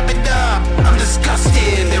pocket, cap it up. I'm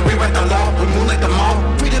disgusted. They rewrite the law, we moonlight the mall.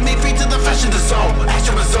 Freedom made free to the fashion dissolve.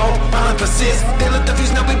 Action result, violent persist. They let the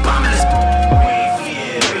views, now we bombing this.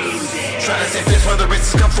 Try to say this for the rich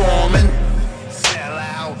is conforming.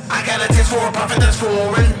 I got a taste for a profit that's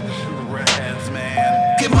foreign.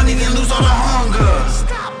 Get money then lose all the hunger.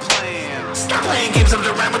 Stop playing games of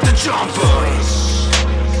the rap with the jumpers.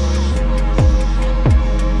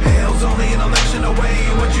 Hell's only an election away.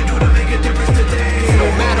 What you do to make a difference today? No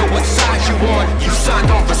matter what side you on, you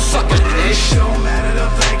signed on for sucker-ish. No matter the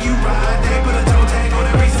flag you ride, they put a toe tag on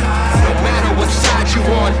every side. No matter what side you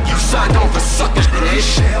on, you signed on for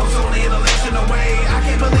sucker-ish. Hell's only an election away. I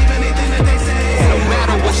can't believe anything that they say. No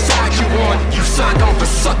matter what side you on, you signed on for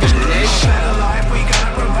suckers, ish. No matter life we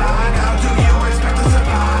gotta provide. How do you expect to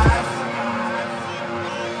survive?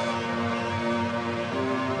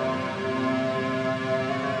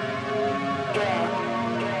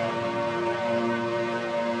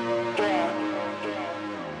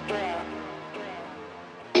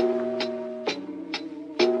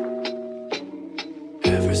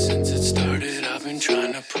 Ever since it started, I've been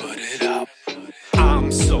trying to put it out.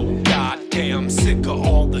 I'm so goddamn sick of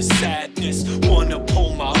all the sadness. Wanna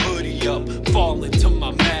pull my hoodie up, fall into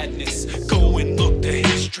my madness. Go and look the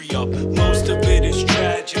history up, most of it is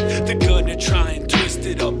tragic. They're gonna try and twist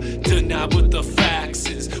it up, deny what the facts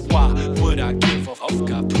is. Why would I give a fuck?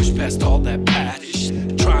 Got pushed past all that paddish,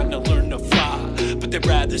 trying to learn to fly, but they'd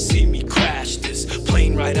rather see me crash this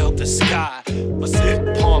plane right out the sky. But sit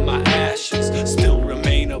upon my ashes, still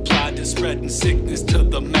remain applied to spreading sickness to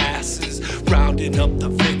the masses, rounding up the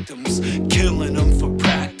victims, killing them for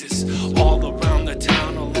practice. All around the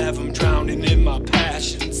town, I'll have them drowning in my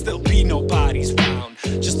passions. There'll be no bodies round,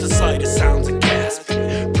 just the slightest sounds of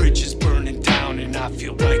gasping. Bridges burning down, and I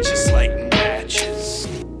feel righteous lighting matches.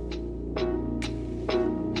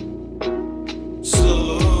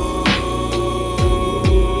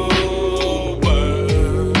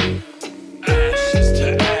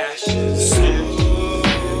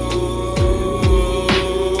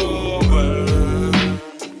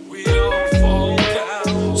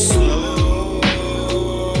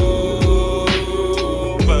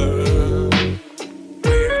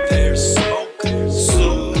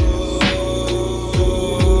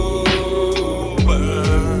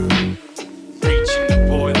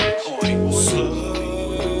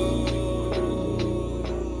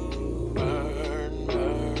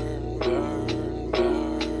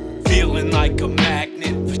 feeling like a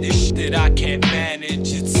magnet for this shit that I can't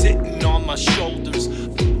manage. It's sitting on my shoulders,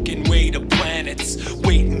 fucking weight of planets.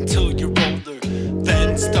 Wait until you're older,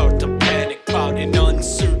 then start to panic about an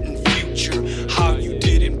uncertain future. How you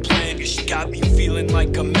didn't plan it, she got me feeling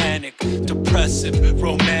like a manic, depressive,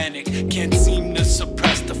 romantic. Can't seem to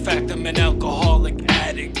suppress the fact I'm an alcoholic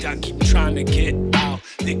addict. I keep trying to get out,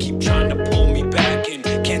 they keep trying to pull me back in.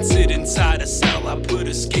 Can't sit inside a cell, I put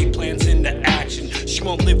escape plans into action. She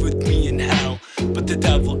won't live with me in hell, but the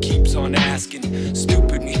devil keeps on asking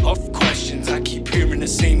stupid me off questions. I keep hearing the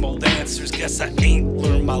same old answers, guess I ain't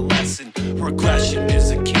learned my lesson. Regression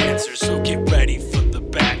is a cancer, so get ready for the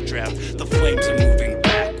backdraft. The flames are moving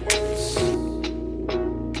backwards.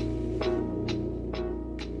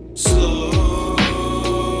 Slow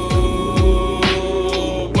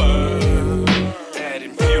burn,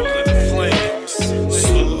 adding fuel to the flames.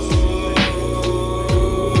 Slow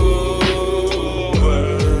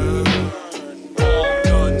burn, all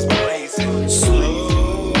guns blazing.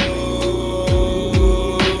 Slow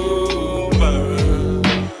burn,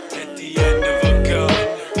 at the end of a gun.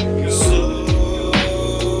 Slow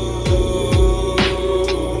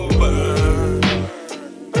burn,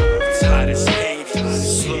 it's hot as Hades.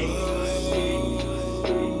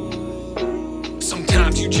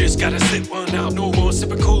 Sometimes you just gotta sit one out. No more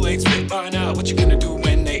sipping Kool-Aid, spit mine out. What you gonna do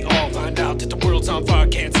when they all find out that the world's on fire?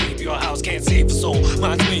 Can't save your house, can't save a soul.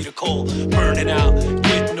 Mine's made of coal, burning out,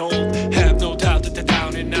 getting old. Have no doubt that the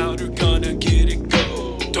down and out are gonna get it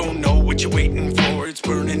go. Don't know what you're waiting for, it's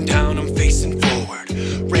burning down, I'm facing forward.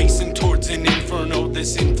 Racing towards an inferno,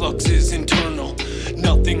 this influx is internal.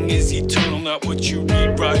 Nothing is eternal, not what you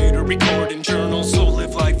read, write, or record in journals. So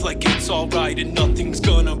live life like it's alright and nothing's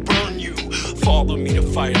gonna burn you. Follow me to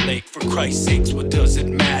Fire Lake, for Christ's sakes, what does it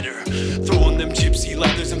matter? Throw on them gypsy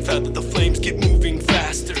leathers and feather, the flames get moving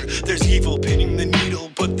faster. There's evil pinning the needle,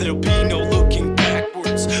 but there'll be no looking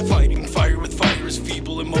backwards. Fighting fire with fire is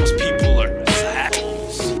feeble and most people are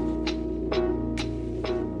assholes.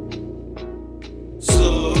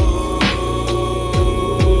 Slow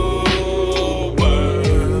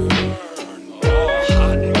burn, all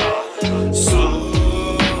hot and bothered. Slow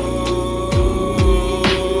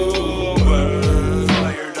burn,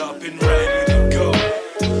 fired up and ready to go.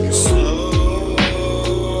 Slow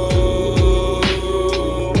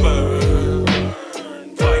burn,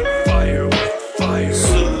 fight fire with fire.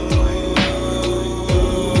 Slow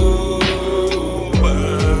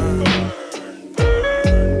burn,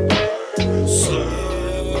 slow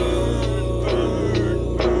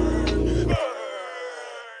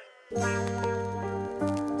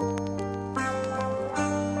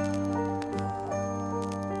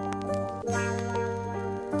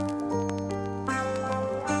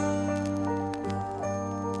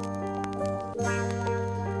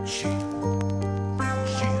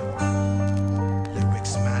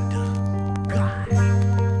Lyrics matter, God.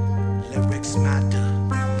 Lyrics matter,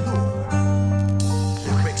 Lord.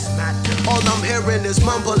 Lyrics matter. All I'm hearing is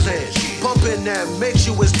mumbling, bumping that makes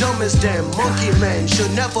you as dumb as them. Monkey men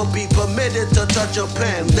should never be permitted to touch a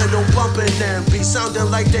pen. Little bumping them be sounding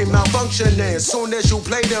like they malfunctioning. Soon as you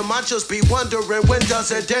play them, I just be wondering when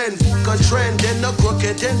does it end? A trend in the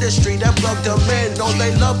crooked industry that plugged them in. All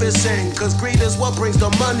they love is sin, cause greed is what brings the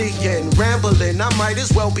money in. Rambling, I might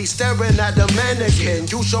as well be staring at a mannequin.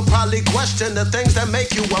 You should probably question the things that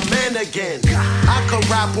make you a man again. I could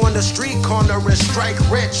rap on the street corner and strike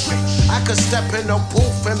rich. I could step in a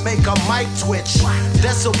booth and make a mic twitch.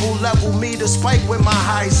 Decibel level me to spike when my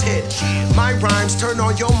highs hit. My rhymes turn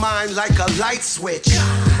on your mind like a light switch.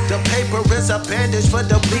 The paper is a bandage for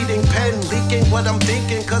the bleeding pen. Leaking what I'm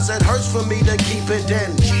thinking cause it hurts for me to keep it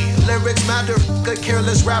in. Lyrics matter, a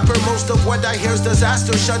careless rapper. Most of what I hear's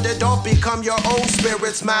disaster. Shut it off, become your own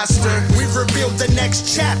spirit's master. We've revealed the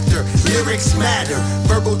next chapter. Lyrics matter,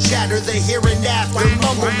 verbal chatter, the here and after.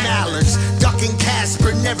 Mumble mallards, ducking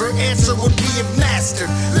Casper, never answer what we have mastered.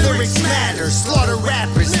 Lyrics matter, slaughter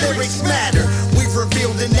rappers, lyrics matter. We've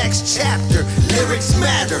revealed the next chapter. Lyrics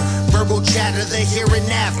matter, verbal chatter, the here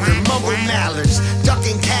and after. Mumble mallards,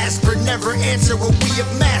 ducking Casper, never answer what we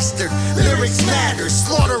have mastered. Lyrics matter,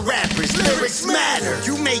 slaughter rappers, lyrics matter.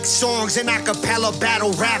 You make songs in acapella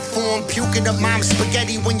battle rap form, puking up mom's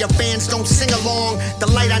spaghetti when your fans don't sing along. The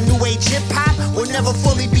light on new age hip hop will never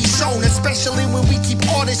fully be shown, especially when we keep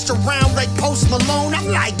artists around like Post Malone. I'm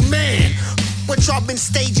like, man, what y'all been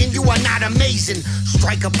staging, you are not amazing.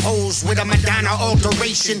 Strike a pose with a Madonna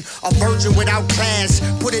alteration, a virgin without class,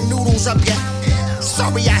 putting noodles up your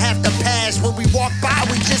Sorry I have to pass. When we walk by,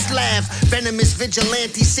 we just laugh. Venomous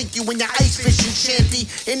vigilante, sink you in your ice fishing shanty.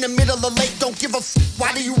 In the middle of the lake, don't give a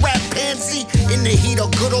why do you rap pansy? In the heat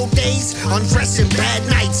of good old days, undressing bad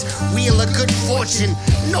nights. Wheel of good fortune,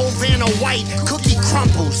 no Vanna White, cookie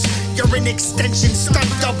crumbles. You're an extension, stunt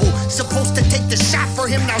double. Supposed to take the shot for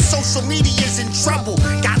him, now social media's in trouble.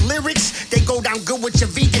 Got lyrics, they go down good with your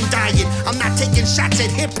vegan diet. I'm not taking shots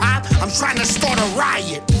at hip-hop, I'm trying to start a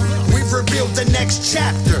riot. We've revealed the next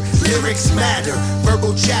chapter, lyrics matter.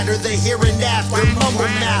 Verbal chatter, the here and after. Mumble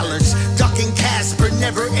mallards, ducking Casper,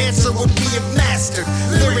 never answer what we have mastered.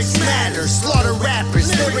 Lyrics matter, slaughter rappers,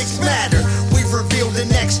 lyrics matter. We've revealed the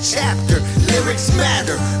next chapter, lyrics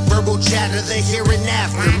matter. Verbal chatter, the here and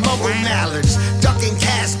after. Mumble mallards, ducking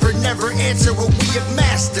Casper, never answer what we have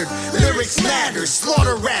mastered. Lyrics matter,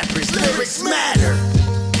 slaughter rappers, lyrics matter.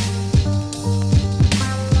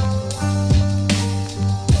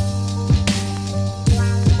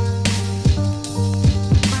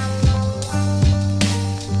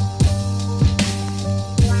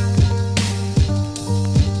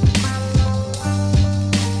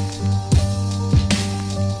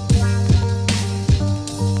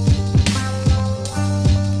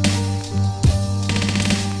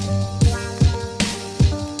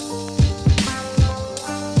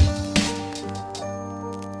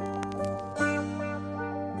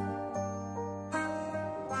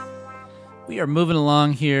 We are moving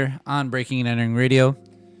along here on Breaking and Entering Radio.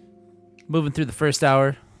 Moving through the first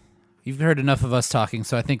hour. You've heard enough of us talking,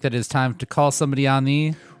 so I think that it is time to call somebody on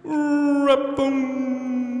the rap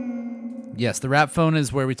phone. Yes, the rap phone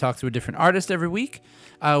is where we talk to a different artist every week.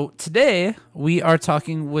 Today, we are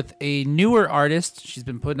talking with a newer artist. She's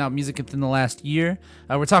been putting out music within the last year.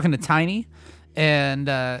 We're talking to Tiny, and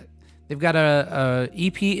they've got a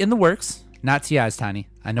EP in the works. Not T.I.'s Tiny.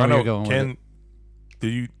 I know where you're going with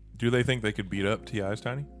it. Do they think they could beat up T.I.'s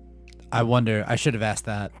Tiny? I wonder. I should have asked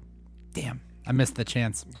that. Damn, I missed the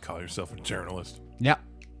chance. Call yourself a journalist. Yep.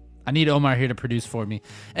 I need Omar here to produce for me.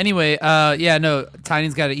 Anyway,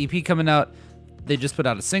 Tiny's got an EP coming out. They just put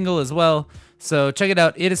out a single as well. So check it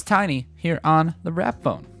out. It is Tiny here on the Rap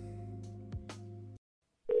Phone.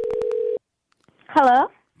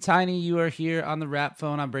 Hello? Tiny, you are here on the Rap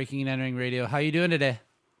Phone on Breaking and Entering Radio. How you doing today?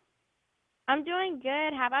 I'm doing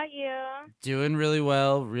good. How about you? Doing really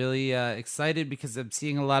well. Really excited because I'm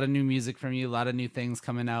seeing a lot of new music from you, a lot of new things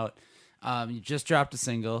coming out. You just dropped a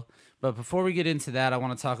single. But before we get into that, I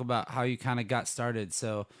want to talk about how you kind of got started.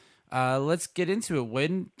 So let's get into it.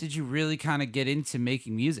 When did you really kind of get into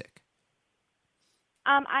making music?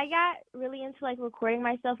 I got really into recording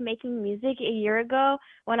myself making music a year ago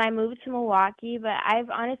when I moved to Milwaukee, but I've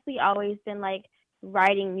honestly always been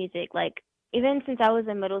writing music. Even since I was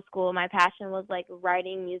in middle school, my passion was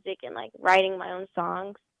writing music and writing my own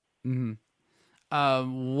songs. Mm-hmm.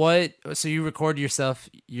 So you record yourself?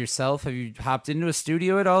 Have you hopped into a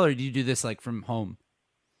studio at all, or do you do this from home?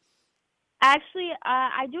 Actually,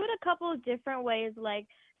 I do it a couple of different ways,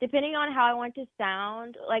 depending on how I want to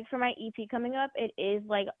sound. For my EP coming up, it is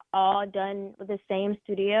all done with the same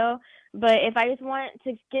studio. But if I just want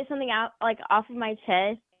to get something out off of my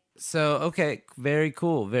chest. So, okay, very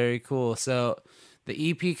cool, very cool. So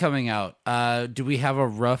the EP coming out, do we have a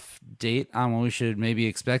rough date on when we should maybe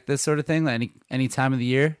expect this sort of thing? Any time of the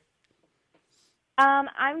year?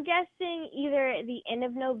 I'm guessing either the end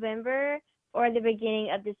of November or the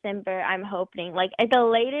beginning of December, I'm hoping. At the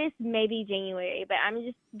latest, maybe January. But I'm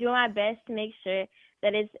just doing my best to make sure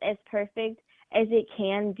that it's as perfect as it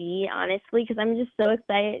can be, honestly, because I'm just so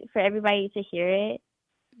excited for everybody to hear it.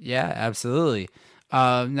 Yeah, absolutely.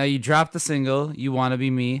 Now, you dropped the single, You Wanna Be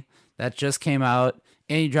Me. That just came out.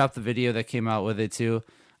 And you dropped the video that came out with it, too.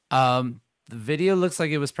 The video looks like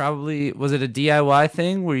it was was it a DIY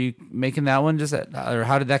thing? Were you making that one or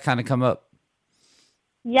how did that kind of come up?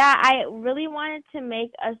 Yeah, I really wanted to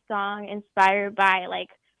make a song inspired by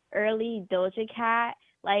early Doja Cat.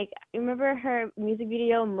 Remember her music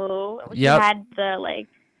video Moo? She had the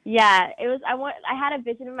it was. I had a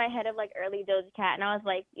vision in my head of early Doja Cat, and I was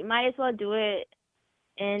like, you might as well do it.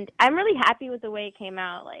 And I'm really happy with the way it came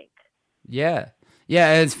out. Yeah,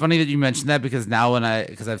 it's funny that you mentioned that because now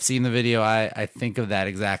because I've seen the video, I think of that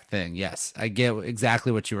exact thing. Yes, I get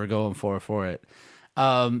exactly what you were going for it.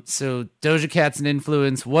 So Doja Cat's an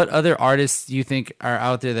influence. What other artists do you think are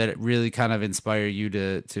out there that really kind of inspire you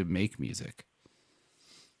to make music?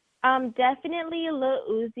 Definitely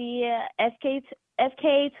Lil Uzi,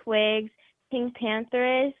 FK Twigs, Pink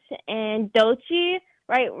Pantheress, and Doechii.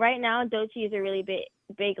 Right now, Doechii is a really big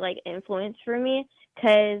influence for me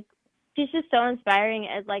because she's just so inspiring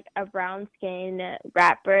as like a brown skinned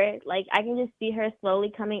rapper. Like I can just see her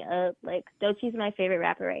slowly coming up. Like Doechie's my favorite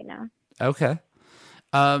rapper right now. Okay.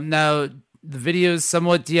 Now the video is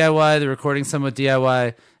somewhat DIY, the recording somewhat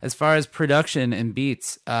DIY. As far as production and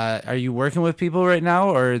beats, are you working with people right now,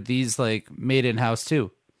 or are these like made in house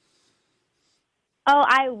too? Oh,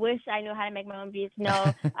 I wish I knew how to make my own beats.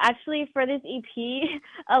 No, actually, for this EP,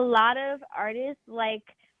 a lot of artists like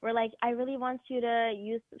were like, I really want you to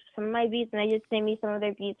use some of my beats, and they just sent me some of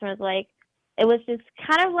their beats, and it was just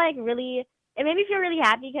kind of like really, it made me feel really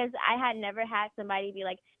happy because I had never had somebody be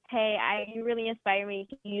like, hey, you really inspire me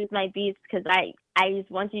to use my beats because I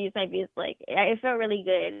just want you to use my beats. Like, it felt really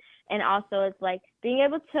good. And also, it's like being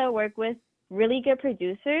able to work with really good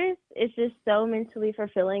producers is just so mentally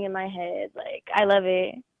fulfilling in my head. Like, I love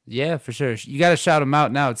it. Yeah, for sure. You got to shout them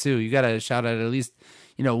out now, too. You got to shout out at least,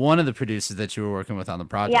 one of the producers that you were working with on the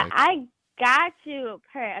project. Yeah, I got to.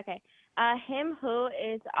 Okay. Him who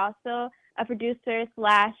is also a producer /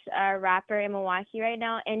 rapper in Milwaukee right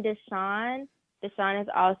now, and Deshaun is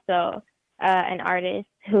also an artist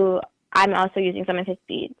who I'm also using some of his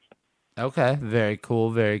beats. Okay, very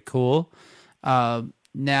cool, very cool.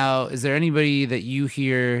 Now, is there anybody that you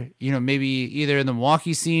hear, maybe either in the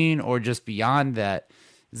Milwaukee scene or just beyond that,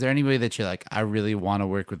 is there anybody that you're like, I really want to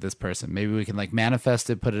work with this person? Maybe we can like manifest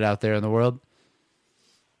it, put it out there in the world?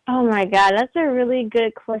 Oh my God, that's a really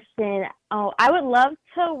good question. Oh, I would love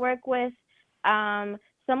to work with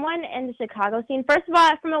someone in the Chicago scene. First of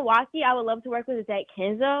all, from Milwaukee, I would love to work with Zach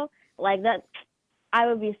Kenzo. Like that, I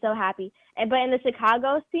would be so happy. But in the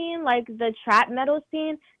Chicago scene, like the trap metal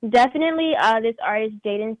scene, definitely this artist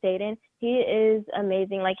Jaden Saden. He is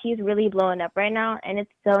amazing. Like he's really blowing up right now, and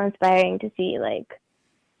it's so inspiring to see. Like,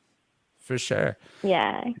 for sure.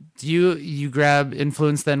 Yeah. Do you grab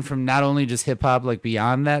influence then from not only just hip hop, like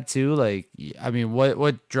beyond that too? Like, I mean,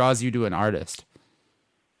 what draws you to an artist?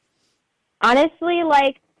 Honestly,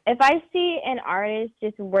 like if I see an artist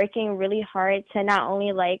just working really hard to not only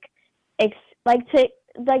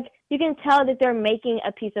you can tell that they're making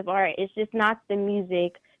a piece of art. It's just not the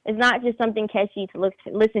music. It's not just something catchy to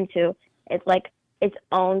listen to. It's like its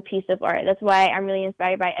own piece of art. That's why I'm really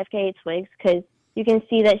inspired by FKA Twigs, because you can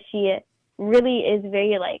see that she really is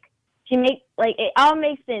very it all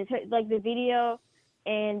makes sense. Like the video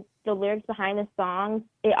and the lyrics behind the songs,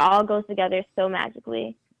 it all goes together so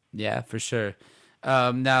magically. Yeah, for sure.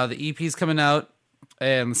 Now the EP is coming out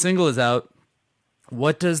and the single is out.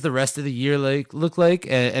 What does the rest of the year look like?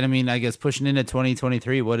 And I mean, I guess pushing into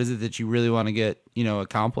 2023, what is it that you really want to get,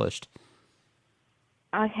 accomplished?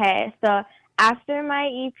 Okay, so after my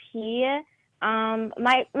EP,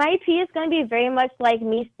 my EP is going to be very much like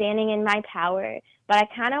me standing in my power, but I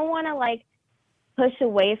kind of want to push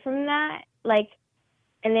away from that,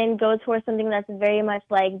 and then go towards something that's very much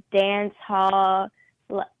like dance hall,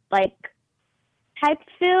 type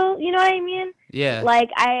feel. You know what I mean? Yeah. Like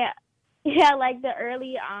the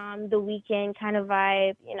early The Weeknd kind of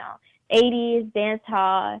vibe, 80s dance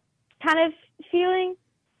hall kind of feeling.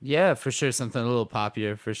 Yeah, for sure. Something a little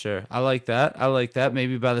poppier, for sure. I like that.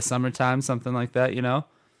 Maybe by the summertime, something like that,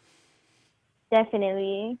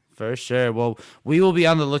 Definitely. For sure. Well, we will be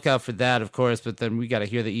on the lookout for that, of course, but then we got to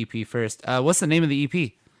hear the EP first. What's the name of the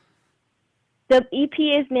EP? The EP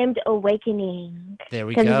is named Awakening. There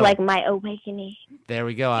we go. Because it's like my awakening. There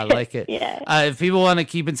we go. I like it. Yeah. If people want to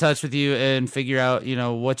keep in touch with you and figure out,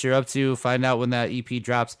 what you're up to, find out when that EP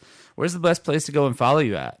drops, where's the best place to go and follow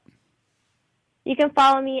you at? You can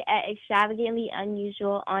follow me at Extravagantly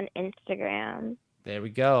Unusual on Instagram. There we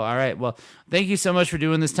go. All right. Well, thank you so much for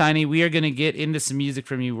doing this, Tiny. We are going to get into some music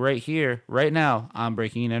from you right here, right now on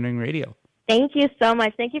Breaking and Entering Radio. Thank you so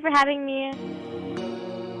much. Thank you for having me.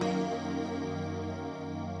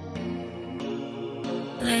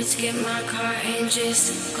 Let's get my car and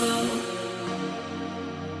just go.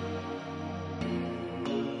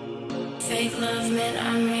 Fake love meant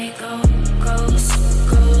I may go. Ghost,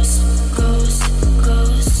 ghost, ghost,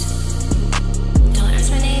 ghost. Don't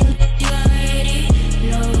ask my name, you already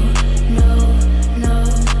know. No, no,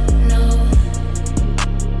 no.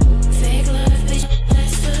 Fake love, bitch,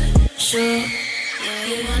 that's for sure. Yeah,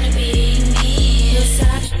 you wanna be me.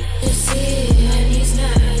 Inside, you see, my needs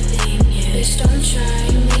nothing. Yeah, bitch, don't try.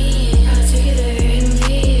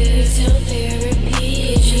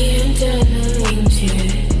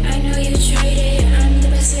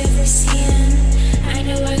 I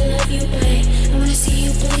know I love you, but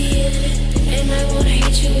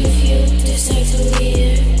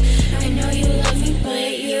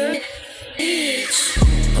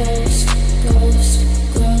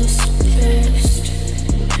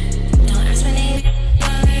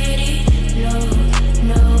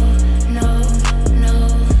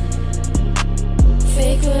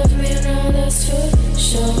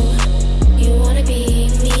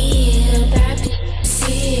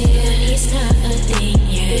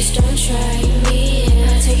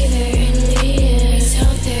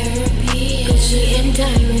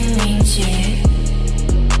reach it.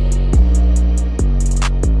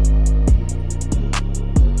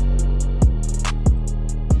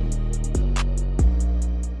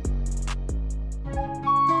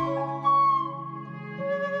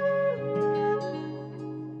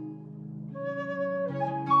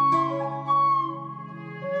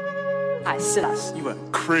 I said us. You were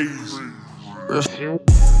crazy.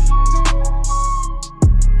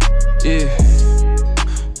 Yeah,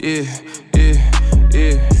 yeah, yeah,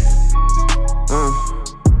 yeah.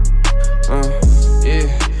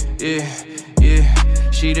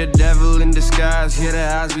 Yeah. She the devil in disguise, here the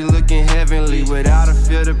eyes be looking heavenly. Without a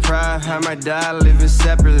feel of pride, I might die living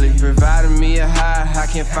separately. Providing me a high, I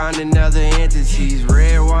can't find another entities.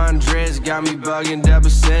 Red wine dress got me bugging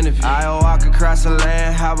double centipede. I walk across the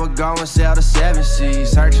land, how we go and sail the 7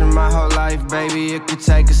 seas. Searching my whole life, baby, it could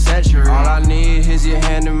take a century. All I need is your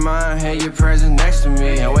hand in mine, and your presence next to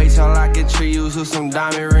me. And wait till I can treat you to some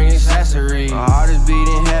diamond ring accessories. My heart is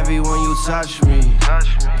beating heavy when you touch me.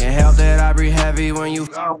 Can't help that I breathe heavy when you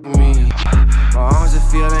fuck me. My arms are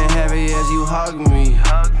feeling heavy as you hug me.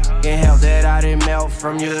 Can't help that I didn't melt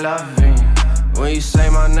from your loving. When you say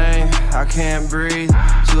my name, I can't breathe.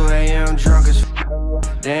 2 a.m. drunk as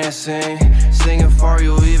dancing, singing for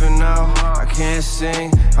you even though I can't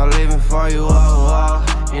sing. I'm living for you, oh,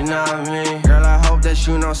 oh, you know what I mean? Girl, I hope that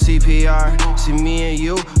you know CPR. See me and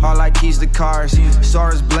you, all like keys to cars.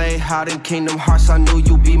 Sora's blade, hot in Kingdom Hearts. I knew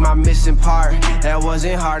you'd be my missing part. That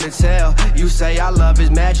wasn't hard to tell. You say our love is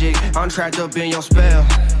magic, I'm trapped up in your spell.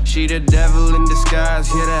 She the devil in disguise,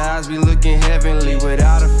 here the eyes be looking heavenly.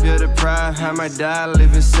 Without a feel of pride, I might die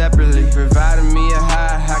living separately. Providing me a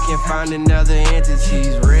high, I can't find another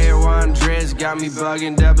entities. Red wine dress got me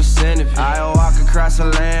bugging double centipede. I walk across the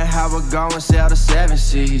land, how we go and sail the 7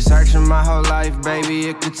 seas. Searching my whole life, baby,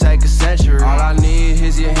 it could take a century. All I need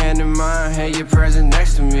is your hand in mine, and your presence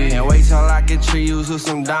next to me. And wait till I can treat you to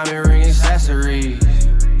some diamond ring accessories.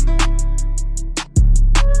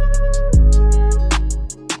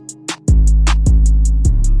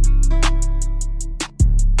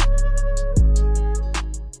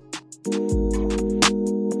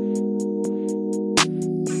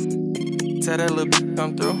 Tell that little bitch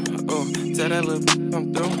come through, oh. Tell that little bitch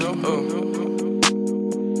come through, oh.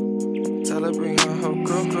 Tell her bring her whole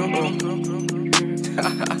crew,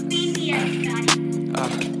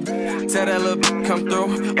 Tell that little bitch come through,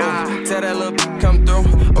 oh. Tell that little bitch come through,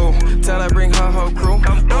 oh. Tell her bring her whole crew,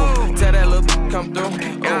 oh. Tell that little bitch come through,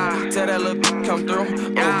 oh. Tell that little bitch come through,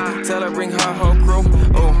 oh. Tell her bring her whole crew,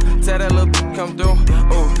 oh. Tell that little bitch come through,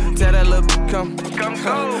 oh. Tell that little bitch come.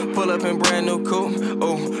 Pull up in brand new coupe,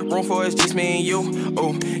 oh. Room for it's just me and you,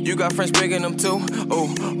 oh. You got friends bringing them too,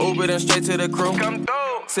 oh. Uber them straight to the crew.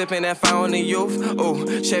 Sipping that fountain of youth, oh.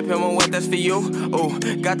 Shape him on what that's for you, oh.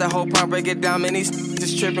 Got the whole pop, break it down, man. These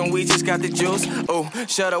just tripping, we just got the juice, oh.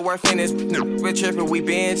 Shutterworth in this, we're tripping, we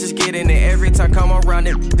been just getting it every time. Come around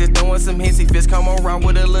it, just doing some hissy fist. Come around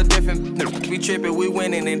with a little different, we tripping, we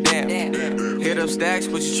winning and damn. Hit up Stacks,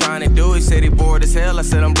 what you trying to do? He said he bored as hell, I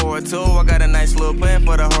said I'm bored too. I got a nice little plan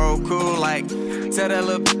for the whole crew, like. Tell that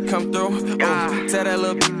little come through, oh. Tell that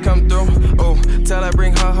little come through, oh. Tell her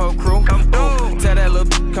bring her whole crew, oh. Tell that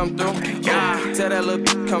little come through, oh. Tell that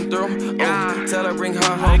little come through, oh. Tell her bring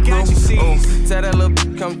her whole crew, oh. Tell that little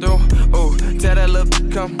come through, oh. Tell that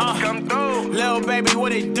little come through. Lil' baby,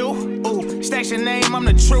 what it do? Ooh, Stacks your name, I'm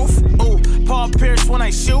the truth. Ooh, Paul Pierce when I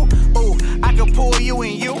shoot. Ooh, I can pull you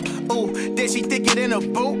and you. Ooh, then she thicker than a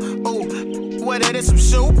boot. Ooh, whether it's some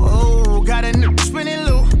soup. Ooh, got a new spinning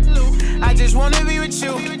loop. I just wanna be with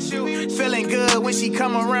you. Feeling good when she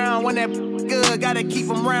come around. When that good, gotta keep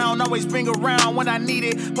them round. Always bring around when I need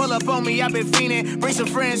it. Pull up on me, I've been fiending. Bring some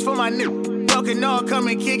friends for my new. Y'all can all come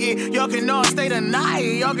and kick it. Y'all can all stay the night.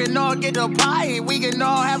 Y'all can all get the pie. We can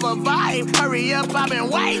all have a vibe. Hurry up, I've been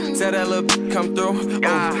waiting. Tell that little come through,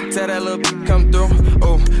 oh. Tell that little come through,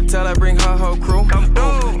 oh. Tell her bring her whole crew,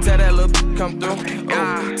 oh. Tell that little come through,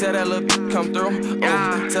 oh. Tell that little come through,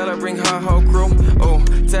 oh. Tell her bring her whole crew, oh.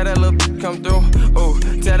 Tell that little come through, oh.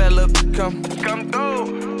 Tell that little come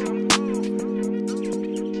through.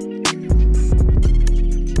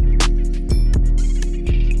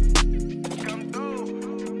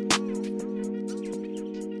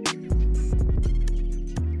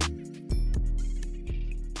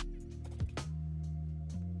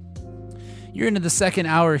 You're into the second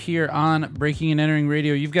hour here on Breaking and Entering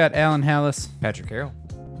Radio. You've got Alan Hallis, Patrick Carroll,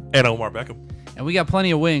 and Omar Beckham. And we got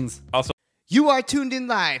plenty of wings. Also, you are tuned in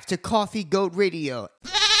live to Coffee Goat Radio.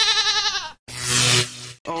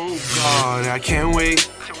 Oh God, I can't wait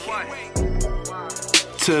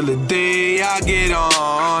till the day I get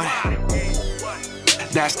on.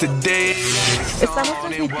 That's the day. Estamos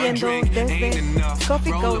transmitiendo desde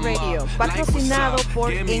Coffee Go Radio, patrocinado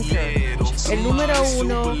por Anchor, el número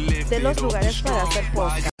 1 de los lugares para hacer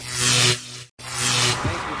podcast.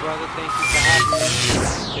 Thank you, brother. Thank you for having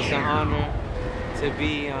me. It's an honor to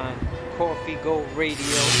be on Coffee Go Radio.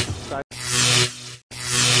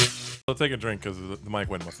 I'll take a drink because the mic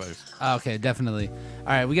went in my face. Okay, definitely. All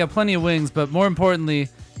right, we got plenty of wings, but more importantly,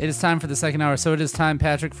 it is time for the second hour. So it is time,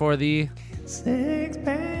 Patrick, for the six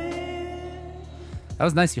pack. That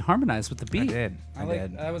was nice. You harmonized with the beat. I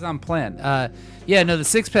did. That was on plan. The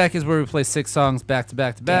six pack is where we play 6 songs back to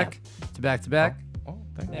back to back to back to back. Oh,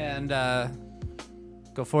 thank you. And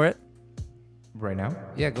go for it. Right now?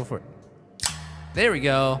 Yeah, go for it. There we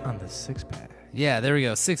go. On the 6-pack. Yeah, there we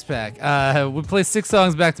go. 6-pack. We play 6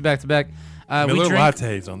 songs back to back to back. Miller we drink,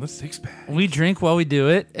 lattes on the 6-pack. We drink while we do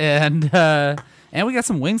it, and we got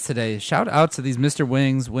some wings today. Shout out to these Mr.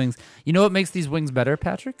 Wings. You know what makes these wings better,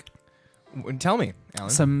 Patrick? Tell me, Alan.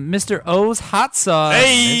 Some Mr. O's hot sauce.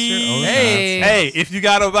 Hey, if you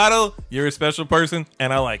got a bottle, you're a special person,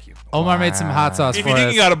 and I like you. Omar made some hot sauce If for you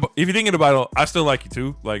us. didn't get a bottle, I still like you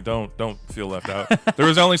too. Like, don't feel left out. There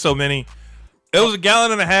was only so many. It was 1.5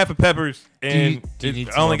 gallons of peppers, and do you need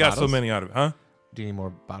I some only more got so bottles? many out of it, huh? Do you need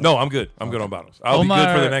more bottles? No, I'm good. I'm good on bottles. I'll be good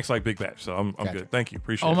for the next big batch, so I'm Gotcha. good. Thank you.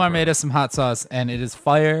 Appreciate it. Omar made us some hot sauce, and it is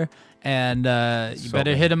fire. And you So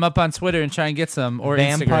better good. hit him up on Twitter and try and get some, or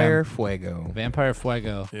Vampire Instagram. Fuego. Vampire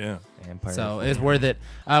Fuego. Yeah. Vampire So Fuego. it's worth it.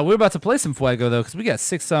 We're about to play some Fuego, though, because we got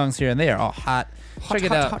 6 songs here, and they are all hot. Check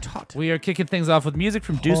it out. hot. We are kicking things off with music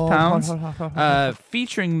from Deuce Hot, Pounds, hot.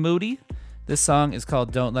 featuring Moody. This song is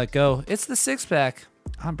called Don't Let Go. It's the 6-pack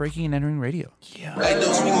on Breaking and Entering Radio. Hey,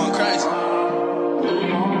 Deuce, we going crazy.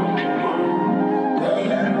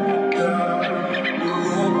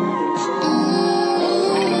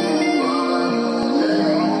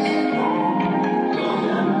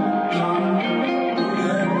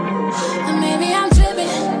 Maybe I'm tripping,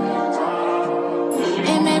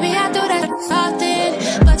 and maybe I do that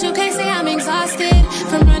often, but you can't see I'm exhausted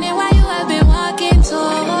from running while you have been walking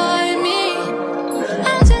toward me.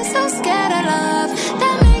 I'm just so scared of love,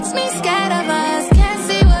 that makes me scared of us. Can't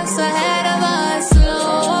see what's ahead of us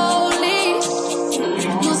slowly.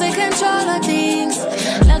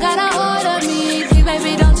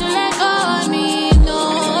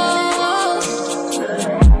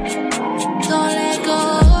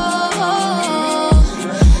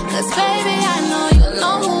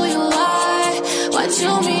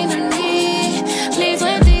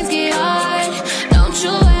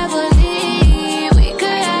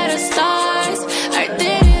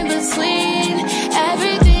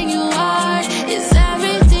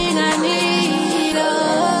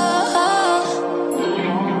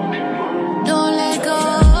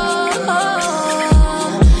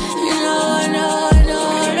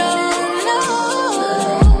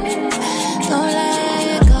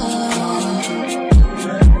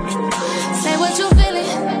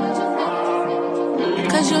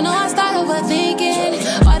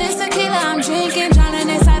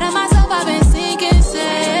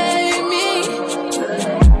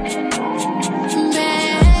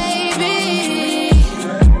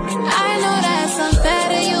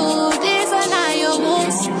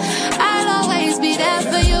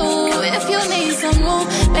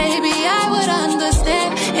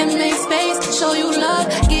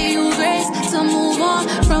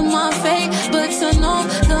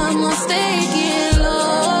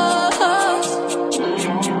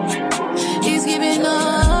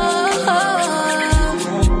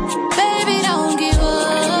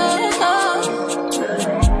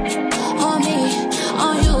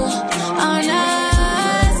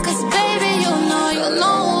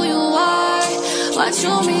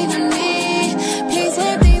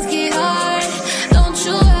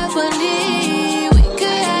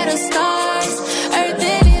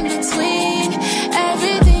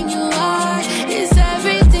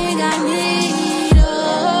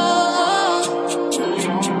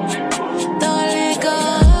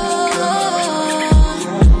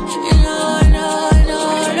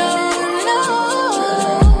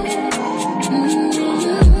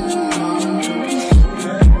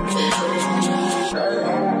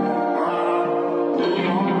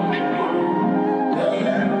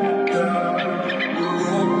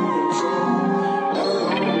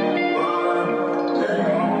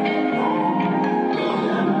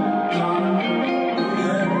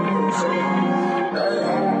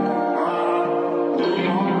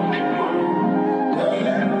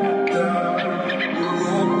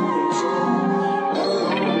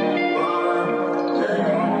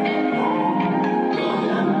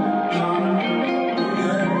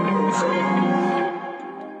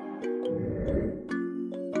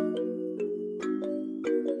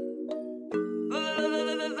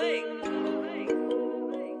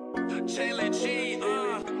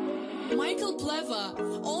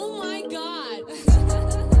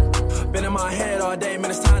 in my head all day, man,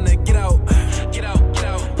 it's time to get out. Get out, get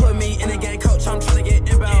out. Put me in the game, coach, I'm trying to get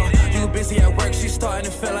inbound. You busy at work, she starting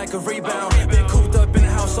to feel like a rebound. Been cooped up in the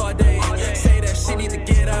house all day, say that she need to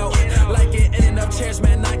get out. Like it in enough chairs,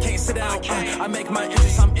 man, I can't sit out. I make my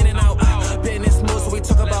entrance, I'm in and out. Business moves, what we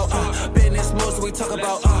talk about. Business moves, what we talk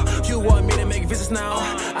about. You want me to make visits now?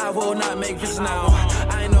 I will not make visits now.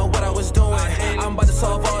 I know what I was doing. I'm about to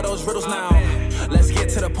solve all those riddles now. Let's get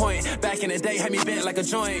to the point. Back in the day, had me bent like a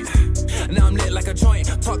joint. Now I'm lit like a joint.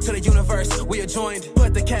 Talk to the universe, we are joined.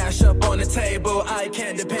 Put the cash up on the table. I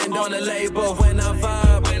can't depend on the label. When I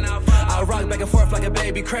vibe, I rock back and forth like a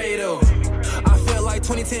baby cradle. I feel like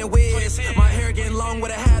 2010 Wiz. My hair getting long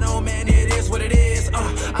with a hat on, man, it is what it is.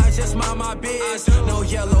 I just mind my biz. No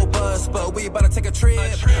yellow bus, but we about to take a trip.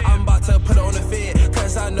 I'm about to put on a fit,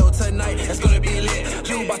 cause I know tonight it's gonna be lit.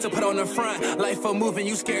 You about to put on the front. Life for moving,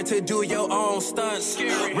 you scared to do your own stunts.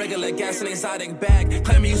 Regular gas and exotic bag,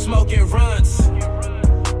 claiming you smoking runs.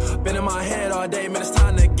 Been in my head all day, man, it's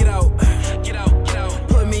time to get out. Get out, get out.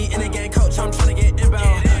 Put me in the game, coach, I'm trying to get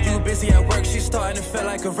inbound. You busy at work, she starting to feel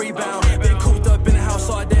like a rebound. Been cooped up in the house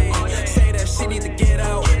all day, say that she need to get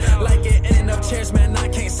out. Like it in enough chairs, man, I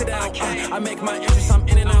can't sit out. I make my entrance, I'm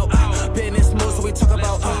in and out. Business moves, what we talk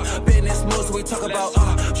about. Business moves, what we talk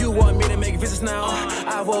about. You want me to make visits now?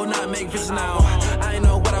 I will not make visits now. I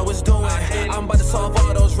know what I was doing. I'm about to solve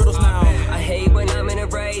all those riddles now. I hate when I'm in a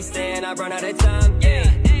race and I run out of time.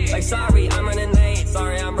 Yeah. Like sorry, I'm running late.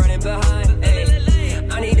 Sorry, I'm running behind. Hey.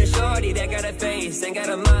 I need a shorty that got a face and got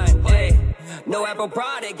a mind. Hey. No Apple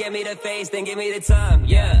product, give me the face, then give me the time.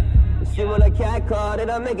 Yeah. She want a cat call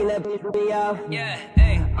and I'm making that bitch me out. Yeah,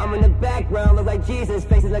 hey. I'm in the background, look like Jesus,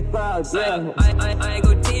 faces like clouds. Yeah. I ain't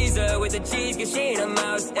go tease her with the cheese, cause she ain't a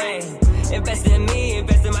mouse. Hey. Invest in me,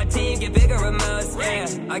 invest in my team, get bigger amounts. Yeah.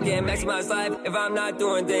 I can't maximize life if I'm not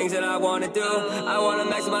doing things that I wanna do. I wanna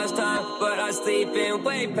maximize time, but I sleep in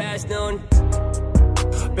way past noon.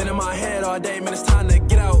 Been in my head all day, man, it's time to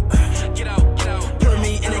get out. Get out, get out. Put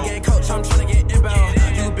me in the game, coach, I'm trying to get inbound.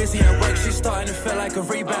 You busy at work, she starting to feel like a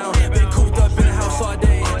rebound. Been cooped up in the house all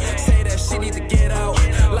day, say that she need to get out.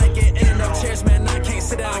 Like it in enough chairs, man, I can't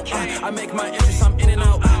sit out. I make my entrance, I'm in and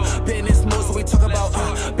out. Business moves, what we talk about.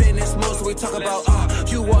 Business moves, what we talk about.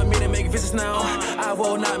 You want me to make visits now? I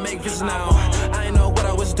will not make visits now. I know what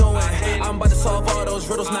I was doing. I'm about to solve all those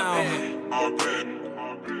riddles now.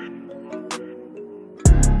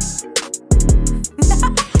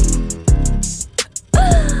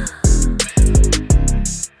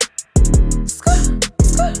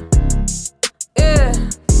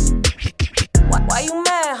 Why you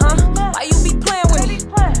mad, huh? Why you be playing with me?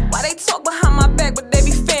 Why they talk behind my back, but they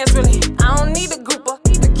be fans, really? I don't need a grouper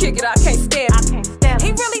to kick it, I can't stand it.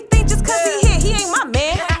 He really think just cause he here, he ain't my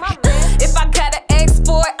man. If I gotta ask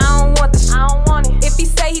for it, I don't want the shit. I don't want it. If he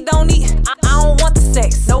say he don't eat, I don't want the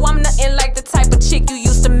sex. No, I'm nothing like the type of chick you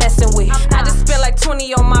used to messing with. I just spent like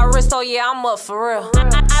 20 on my wrist, oh yeah, I'm up for real.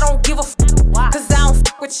 I don't give a f, cause I don't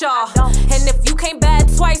f with y'all. And if you can't buy it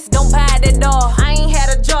twice, don't buy it at all. I ain't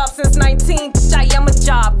had a job since 19, bitch, I am a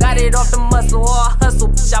job. Got it off the muscle, or I hustle,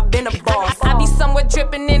 bitch, I been a boss. I be somewhere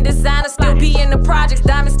dripping in designer, still be in the projects.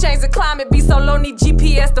 Diamonds change the climate, be so low, need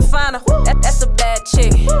GPS to find her. That's a bad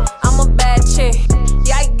chick, I'm a bad chick.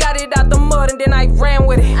 Yeah, I got it out the mud and then I ran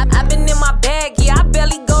with it. I been in my bag, yeah, I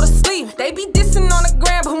barely go to sleep. They be dissing on the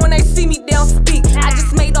gram, but when they see me, they don't speak. I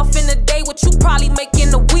just made off in a day what you probably make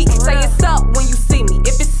in a week. Say it's up when you see me.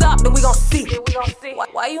 If it's up, then we gon' see.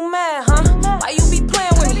 Why you mad, huh? Why you be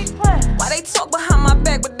playing with me? Why they talk behind my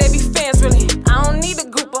back, but they be fans, really? I don't need a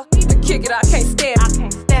grouper to kick it, I can't stand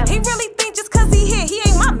it. He really think just cause he here, he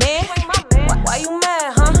ain't my man. Why you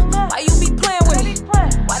mad, huh? Why you be playing with me?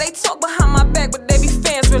 Why they talk behind my back, but they be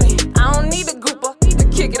fans, really? I don't need a grouper to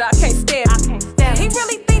kick it, I can't stand it. He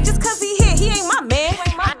really think just cause he here, he ain't my man.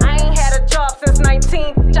 I ain't had a job since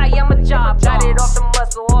 19, bitch, I am a job. Got it off the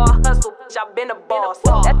muscle, or I hustle, bitch, I been a boss.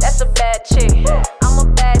 That's a bad chick, I'm a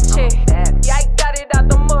bad chick. Yeah, I got it out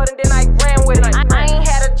the mud and then I ran with it. I ain't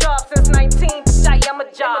had a job since 19, bitch, I am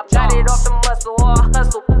a job. Got it off the muscle, or I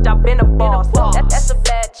hustle, bitch, I been a boss. That's a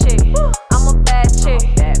bad chick, I'm a bad chick.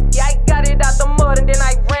 Yeah, I got it out the mud and then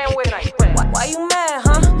I ran with it. Why you mad,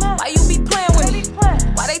 huh? Why you be playing with me?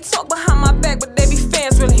 Why they talk behind my back, but they be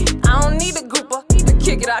fans, really? I don't need a grouper to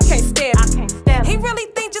kick it, I can't stand it. He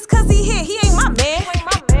really think just cause he here, he ain't my man.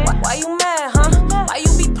 Why you mad, huh? Why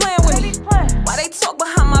you be playing with me? Why they talk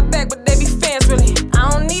behind my back, but they be fans, really?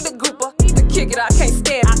 I don't need a grouper to kick it, I can't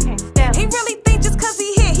stand it. He really think just cause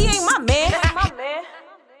he here, he ain't my man.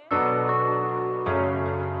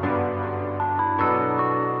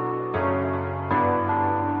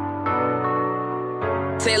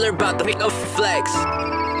 Taylor about to pick up flex.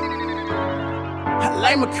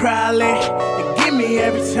 like my Crowley, they get me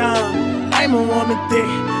every time. I'm a woman thick,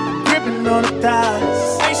 gripping on her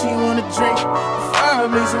thighs. Say she wanna drink,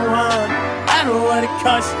 preferably some wine. I know what it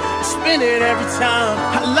costs, I spend it every time.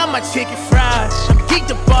 I love my chicken fries, I'm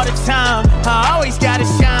geeked up all the time. I always gotta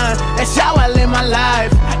shine, that's how I live my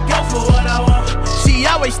life. I go for what I want, she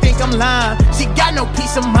always think I'm lying. She got no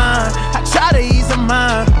peace of mind, I try to ease her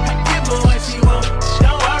mind. I give her what she want,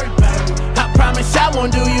 don't worry about it. I promise I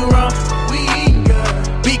won't do you wrong. We eating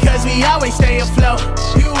good, because we always stay afloat.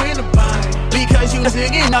 You in the bind, because you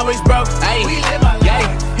again always broke. We live our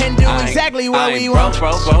life and do exactly what we want.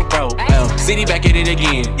 Bro. City back at it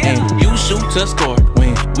again. You shoot to score,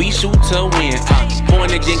 we shoot to win. Pouring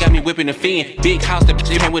the gin got me whipping the fin. Big house that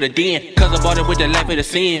bitch came with a den. Cause I bought it with the life of the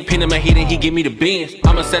sin. Pin in my head and he give me the bins.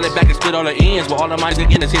 I'ma sell it back and split all the ends. While all of my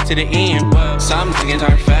niggas hit to the end. Some niggas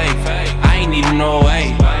turn fake. I ain't even no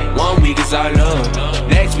way. 1 week is all love,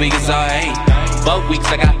 next week is all hate. Both weeks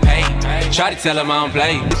I got paid. Try to tell him I don't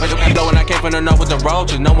play. You know when I came from the north with the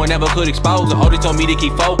roaches, no one ever could expose it. Odie told me to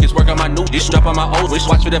keep focused, work on my new dish, drop on my old wish,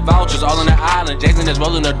 watch for the vouchers, all on the island. Jason is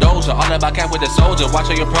rolling the dozer, all about cap with the soldier. Watch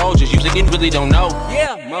how your approaches, usually you really don't know.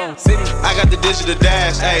 Mo City. I got the digital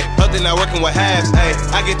dash, ayy. Hope they not working with halves, ayy.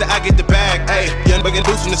 I get the bag, ayy. Young buggin'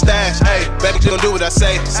 boots from the stash, ayy. Baby, you gon' do what I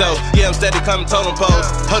say. So yeah, I'm steady coming totem poles.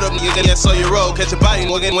 Hold up, nigga, yeah, so you roll. Catch a body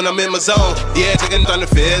when I'm in my zone. Yeah, chicken starting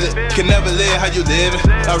to feel it. Can never live how you living.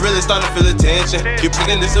 I really starting to feel attention. You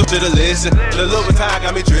bringing this up to the listen. The little time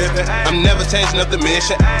got me dripping. I'm never changing up the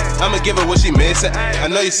mission. I'ma give her what she missing. I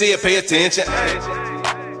know you see it, pay attention.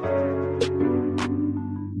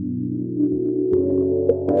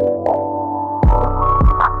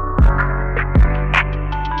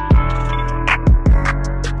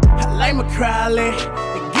 Crowley,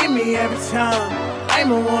 they get me every time.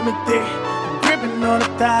 I'm a woman thick, gripping on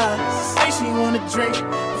her thighs. Say she wanna drink,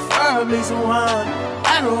 preferably some wine.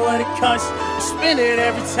 I know what it costs, I spend it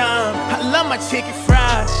every time. I love my chicken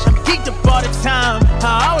fries, I'm geeked up all the time.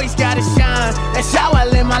 I always gotta shine, that's how I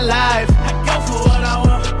live my life. I go for what I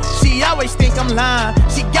want, she always think I'm lying.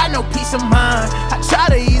 She got no peace of mind, I try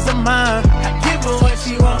to ease her mind. I give her what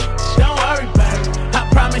she want, don't worry about it. I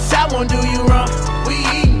promise I won't do you wrong. We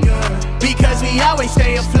eating good, because we always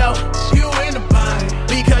stay afloat. You in the bind,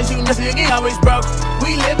 because you niggas always broke.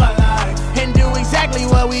 We live our life and do exactly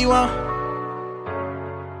what we want.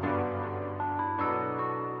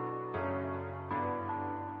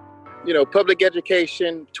 You know, public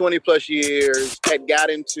education, 20 plus years, had got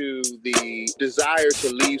into the desire to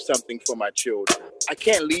leave something for my children. I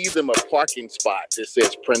can't leave them a parking spot that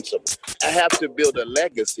says principal. I have to build a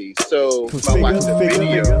legacy. So I watched a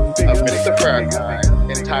video of Mr.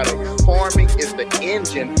 Farrakhan entitled, "Farming is the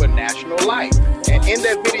engine for national life." And in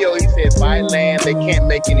that video, he said, buy land, they can't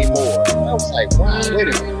make any more. I was like, wow, wait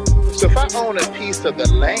a minute. So if I own a piece of the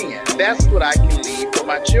land, that's what I can leave for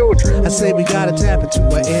my children. I say we gotta tap into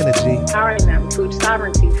our energy. Empowering them, food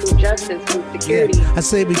sovereignty, food justice, food security. Yeah. I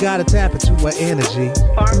say we gotta tap into our energy.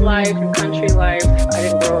 Farm life and country life. I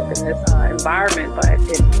didn't grow up in this environment, but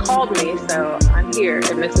it called me, so I'm here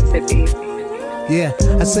in Mississippi. Yeah,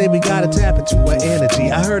 I say we gotta tap into our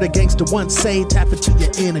energy. I heard a gangster once say, tap into your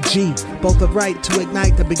energy. Both are right to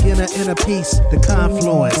ignite the beginner inner peace. The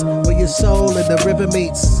confluence, where your soul and the river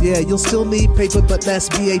meets. Yeah, you'll still need paper, but less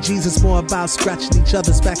BAGs. It's more about scratching each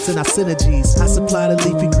other's backs and our synergies. I supply the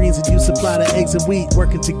leafy greens and you supply the eggs and wheat.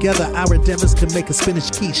 Working together, our endeavors can make a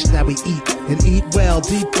spinach quiche. Now we eat, and eat well,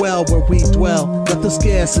 deep well, where we dwell. Nothing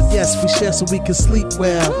scarce, and yes, we share so we can sleep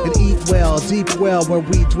well. And eat well, deep well, where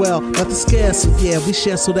we dwell. Nothing scarce, and yeah, we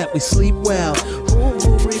share so that we sleep well.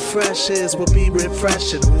 Who refreshes will be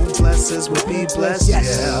refreshing. Who blesses will be blessed.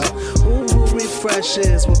 Yes. Yeah. Who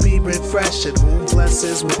refreshes will be refreshing. Who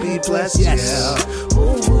blesses will be blessed. Yes. Yeah.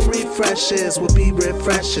 Who refreshes will be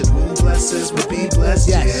refreshing. Who blesses will be blessed.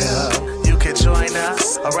 Yes. Yeah. You can join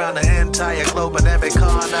us around the entire globe in every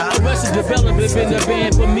corner. Arrested Development been a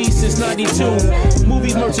band for me since 92.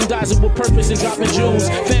 Movie merchandising with purpose and dropping jewels.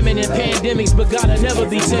 Famine and pandemics, but gotta never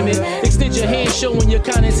be timid. Extend your hand, showing your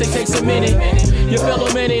kindness, it takes a minute. Your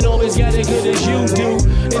fellow man ain't always got as good as you do.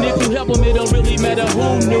 And if you help them, it don't really matter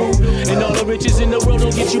who knew. And all the riches in the world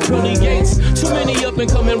don't get you pearly gates. Too many up and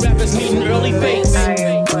coming rappers needing early fates.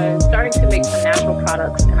 I was starting to make some natural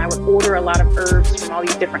products, and I would order a lot of herbs from all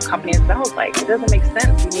these different companies. I was like, it doesn't make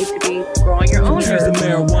sense. You need to be growing your own herbs. The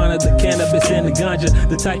marijuana, the cannabis, and the ganja.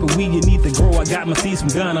 The type of weed you need to grow. I got my seeds from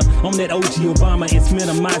Ghana. On that OG Obama, it's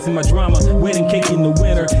minimizing my drama. Wedding cake in the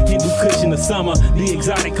winter, Hindu kush in the summer. The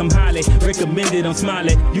exotic come highly recommended. I'm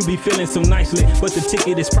smiling. You be feeling so nicely, but the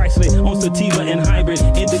ticket is priceless. On sativa and hybrid,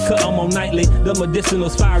 indica I'm on nightly. The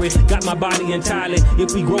medicinal's fiery, got my body entirely.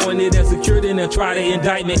 If we growing it and secured, then they'll try to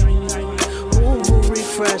indict me. Who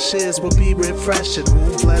refreshes will be refreshing.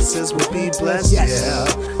 Who blesses will be blessed. Yes.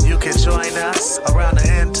 Yeah, you can join us around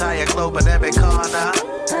the entire globe in every corner.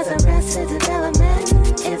 Cause Arrested Development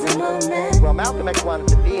is a movement. Well, Malcolm X wanted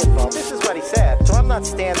to be involved. This is what he said. So I'm not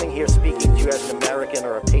standing here speaking to you as an American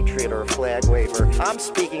or a patriot or a flag waver. I'm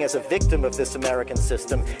speaking as a victim of this American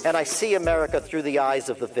system, and I see America through the eyes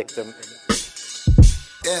of the victim.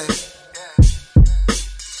 Yeah.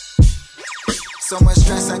 So much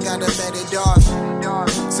stress, I gotta let it off.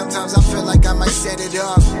 Sometimes I feel like I might set it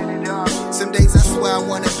off. Some days I swear I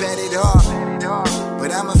wanna bet it off.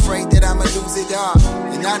 But I'm afraid that I'ma lose it all.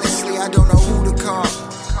 And honestly, I don't know who to call.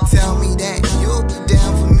 Tell me that you'll be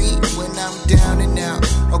down for me when I'm down and out.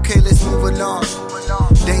 Okay, let's move along.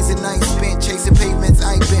 Days and nights spent chasing pavements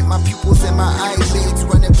I bent. My pupils and my eyelids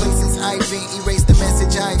running places I been. Erase the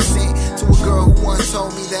message I've sent to a girl who once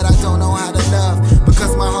told me that I don't know how to love,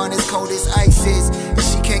 because my heart is cold as ice is, and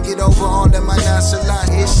she can't get over all of my nonchalant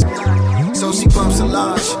ish. So she bumps a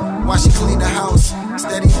lunch while she clean the house.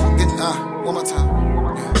 Steady, one more time.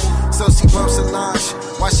 So she bumps a lunch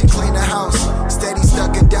while she clean the house. Steady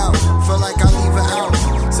stuck in doubt, feel like I leave her out.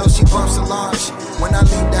 So she bumps a lunch when I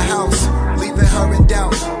leave the house, leaving her in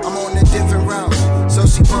doubt. I'm on a different route. So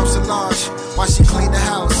she bumps a lunch while she clean the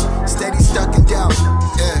house. Steady stuck in doubt.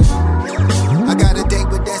 Yeah. I got a date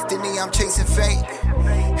with destiny, I'm chasing fate.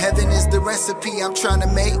 Heaven is the recipe I'm trying to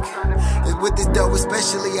make. And with this dough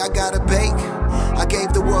especially, I gotta bake. I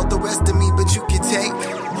gave the world the rest of me, but you can take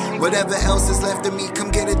whatever else is left of me.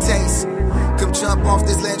 Come get a taste. Come jump off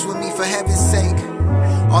this ledge with me for heaven's sake.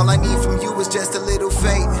 All I need from you is just a little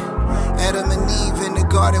faith. Adam and Eve in the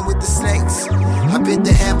garden with the snakes. I bit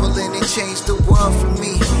the apple and it changed the world for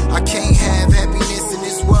me. I can't have happiness in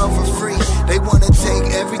this world for free. They wanna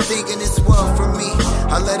take everything in this world from me.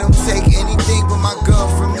 I let them take anything but my girl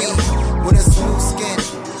from me. With a smooth skin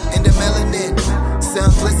and the melanin,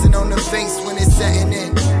 sun glisten on the face when it's setting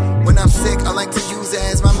in. When I'm sick, I like to use it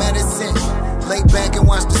as my medicine. Lay back and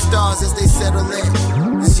watch the stars as they settle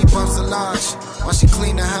in. And she bumps a lunch while she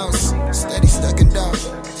clean the house. Steady stuck in doubt,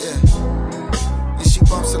 yeah. And she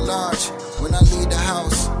bumps a lunch when I leave the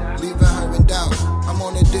house, leaving her in doubt. I'm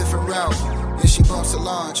on a different route. And she bumps a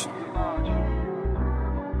lunch.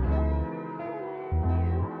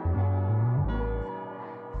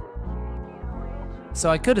 So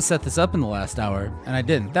I could have set this up in the last hour, and I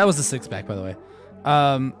didn't. That was a six-pack, by the way.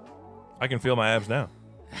 I can feel my abs now.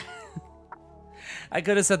 I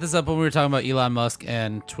could have set this up when we were talking about Elon Musk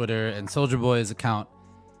and Twitter and Soulja Boy's account,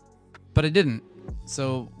 but I didn't.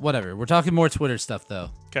 So whatever. We're talking more Twitter stuff, though.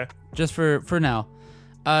 Okay. Just for now.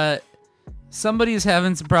 Somebody's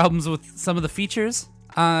having some problems with some of the features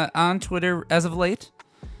on Twitter as of late.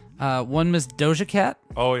 One Miss Doja Cat.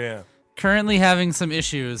 Oh, yeah. Currently having some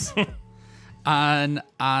issues on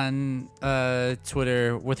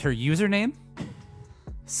Twitter with her username.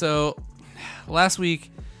 So last week,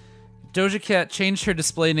 Doja Cat changed her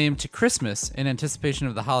display name to Christmas in anticipation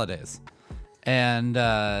of the holidays. And,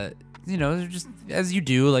 just as you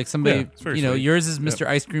do, like somebody, sweet. yours is Mr.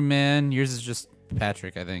 Ice Cream Man. Yours is just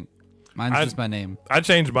Patrick, I think. Mine's just my name. I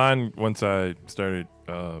changed mine once I started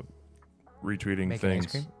retweeting Making things.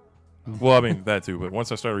 ice cream? Well, I mean, that too. But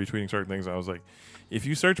once I started retweeting certain things, I was like, if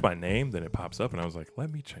you search my name, then it pops up. And I was like,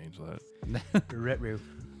 let me change that.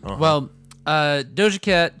 Uh-huh. Well, Doja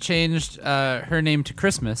Cat changed her name to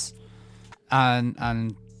Christmas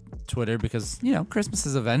on Twitter because, Christmas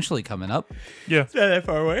is eventually coming up. Yeah. It's not that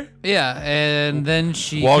far away. Yeah, and then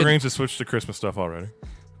she... Walgreens has switched to Christmas stuff already.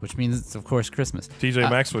 Which means it's, of course, Christmas. TJ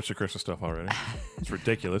Maxx switched to Christmas stuff already. It's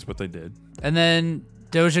ridiculous, but they did. And then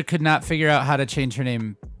Doja could not figure out how to change her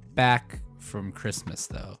name back from Christmas,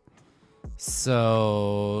 though.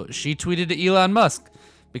 So she tweeted to Elon Musk,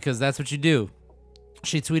 because that's what you do.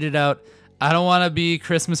 She tweeted out, "I don't want to be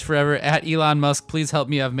Christmas forever. At Elon Musk, please help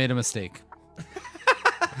me. I've made a mistake."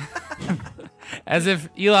 As if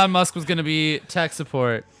Elon Musk was going to be tech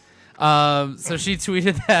support. So she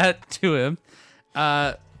tweeted that to him.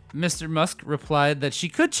 Mr. Musk replied that she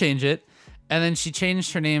could change it, and then she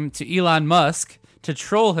changed her name to Elon Musk to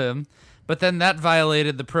troll him, but then that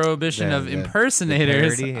violated the prohibition of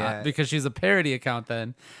impersonators because she's a parody account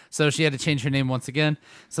then. So she had to change her name once again.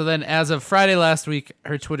 So then as of Friday last week,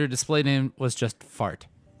 her Twitter display name was just Fart.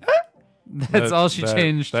 That's all she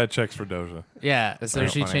changed. That checks for Doja. Yeah, so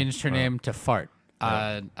she changed her name to Fart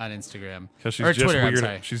on Instagram. Because she's or just Twitter, weird. I'm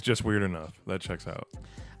sorry. She's just weird enough. That checks out.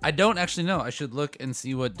 I don't actually know. I should look and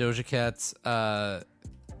see what Doja Cat's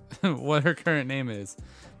what her current name is,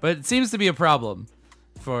 but it seems to be a problem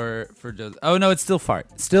for Doja. Oh no, it's still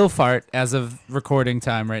Fart. Still Fart as of recording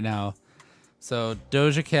time right now. So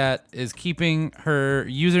Doja Cat is keeping her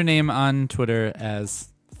username on Twitter as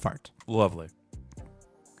Fart. Lovely.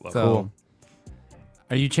 So, cool.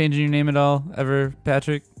 Are you changing your name at all ever,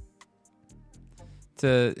 Patrick?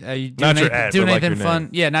 Are you doing anything fun?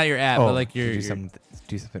 Yeah, not your ad, but like your. Do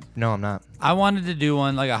something. No, I'm not. I wanted to do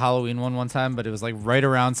one, like a Halloween one time, but it was like right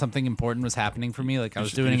around something important was happening for me. Like I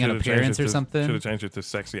was doing an appearance or something. Should have changed it to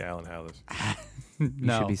Sexy Alan Hallis.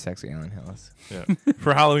 No. You should be Sexy Alan Hallis. Yeah.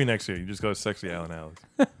 For Halloween next year, you just go Sexy Alan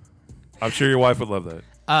Hallis. I'm sure your wife would love that.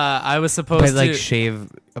 I was supposed to like shave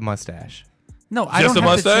a mustache. No, I just don't a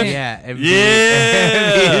have mustache. To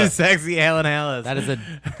Yeah. Sexy Alan Hallis. That is a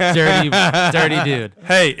dirty dude.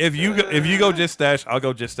 Hey, if you go just stash, I'll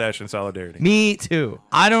go just stash in solidarity. Me too.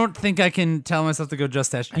 I don't think I can tell myself to go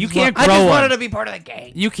just stash. You can't grow one. I just one. wanted to be part of the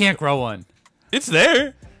gang. You can't grow one. It's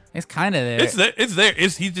there. It's kind of there. It's there. It's there.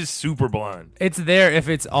 He's just super blonde. It's there if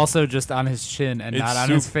it's also just on his chin and not on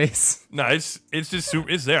his face. No, it's just super.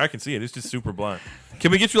 It's there. I can see it. It's just super blonde. Can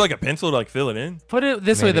we get you like a pencil to like fill it in? Put it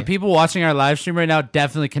this way: the people watching our live stream right now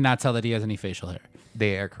definitely cannot tell that he has any facial hair.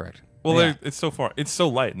 They are correct. Well, it's so far. It's so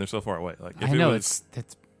light and they're so far away. Like if I know it's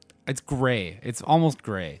gray. It's almost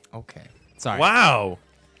gray. Okay. Sorry. Wow.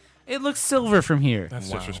 It looks silver from here. That's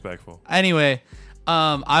disrespectful. Anyway,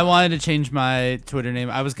 I wanted to change my Twitter name.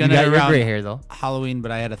 I was gonna you got around your gray hair though. Halloween, but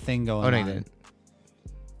I had a thing going on. Oh no, you didn't.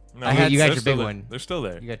 No, you got your big there. one. They're still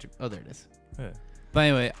there. You got your. Oh, there it is. Yeah. But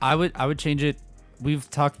anyway, I would change it. We've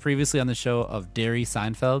talked previously on the show of Dairy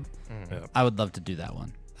Seinfeld. Yep. I would love to do that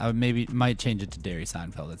one. I would might change it to Dairy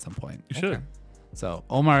Seinfeld at some point. You should. So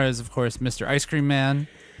Omar is of course Mr. Ice Cream Man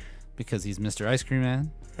because he's Mr. Ice Cream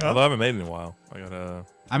Man. Although I haven't made it in a while.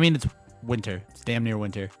 I mean, it's winter. It's damn near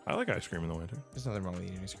winter. I like ice cream in the winter. There's nothing wrong with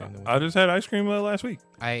eating ice cream in the winter. I just had ice cream last week.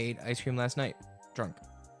 I ate ice cream last night. Drunk.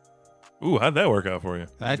 Ooh, how'd that work out for you?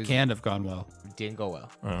 That can't have gone well. It didn't go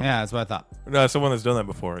well. Oh. Yeah, that's what I thought. No, someone that's done that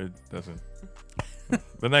before. It doesn't.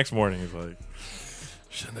 The next morning is like,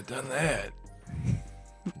 shouldn't have done that.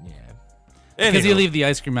 Yeah. Because you leave the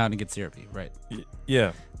ice cream out and get syrupy, right?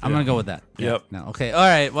 Yeah. I'm gonna go with that. Yep. No. Okay. All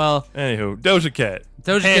right. Well. Anywho, Doja Cat.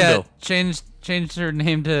 Doja Cat changed her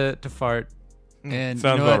name to Fart. And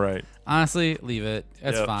sounds you know about right. Honestly, leave it.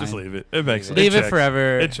 It's fine. Just leave it. It makes sense. Leave it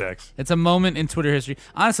forever. It checks. It's a moment in Twitter history.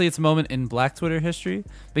 Honestly, it's a moment in Black Twitter history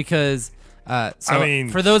because.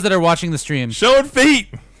 For those that are watching the stream, showing feet.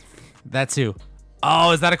 That too.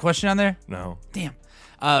 Oh, is that a question on there? No. Damn.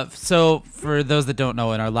 So for those that don't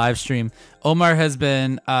know, in our live stream, Omar has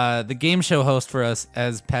been the game show host for us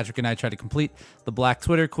as Patrick and I try to complete the Black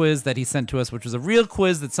Twitter quiz that he sent to us, which was a real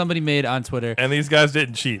quiz that somebody made on Twitter. And these guys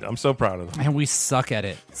didn't cheat. I'm so proud of them. And we suck at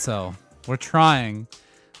it. So we're trying,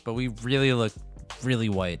 but we really look really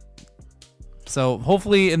white. So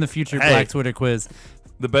hopefully in the future Black Twitter quiz,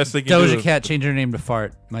 the best thing Doja Cat change her name to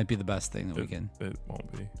Fart might be the best thing that we can. It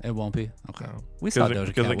won't be. It won't be? Okay. No. We saw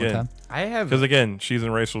Doja Cat one time. Because again, she's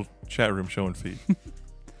in racial chat room showing feet.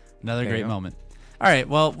 Another great moment. All right.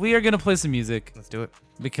 Well, we are going to play some music. Let's do it.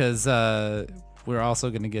 Because we're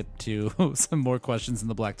also going to get to some more questions in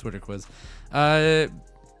the Black Twitter quiz.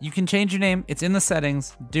 You can change your name. It's in the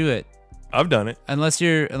settings. Do it. I've done it. Unless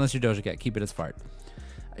you're Doja Cat. Keep it as Fart.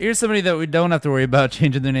 Here's somebody that we don't have to worry about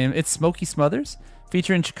changing their name. It's Smokey Smothers,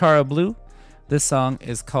 featuring Chikara Blue. This song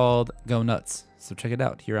is called Go Nuts. So check it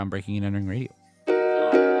out here on Breaking and Entering Radio.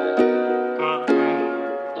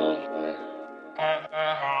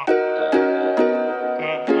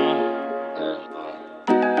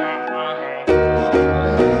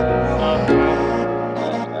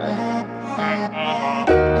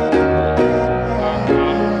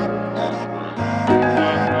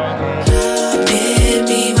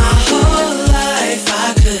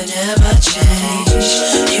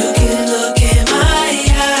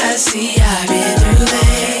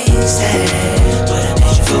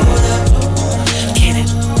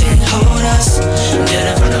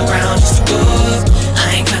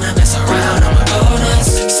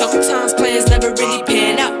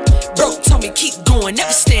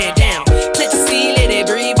 Never stand down. Let the sea let it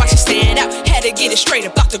breathe, watch it stand out. Had to get it straight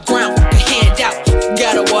up off the ground, a hand out.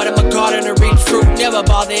 Gotta water my garden to reap fruit. Never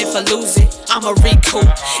bother if I lose it, I'ma recoup.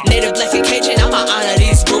 Native black and Cajun, I'ma honor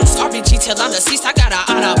these roots. RBG till I'm deceased, I gotta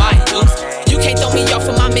honor my youth. You can't throw me off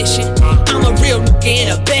of my mission. I'm a real nigga in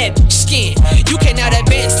a bad bitch skin. You cannot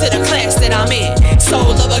advance to the class that I'm in.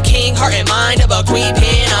 Soul of a king, heart and mind of a queen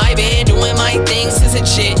pin. I've been doing my thing since a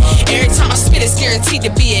shit. Every time I spit, it's guaranteed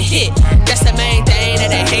to be a hit. That's the main thing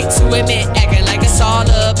that I hate to admit. Acting like it's all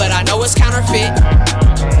about counterfeit.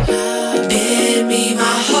 Been me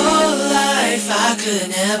my whole life, I could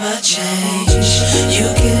never change. You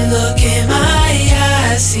can look in my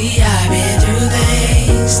eyes, see I've been through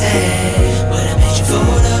things that would've made you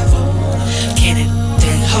fold up. Can it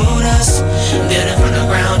then hold us? Build it from the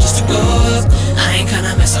ground just to go up. I ain't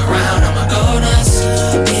gonna mess around, I'ma go nuts.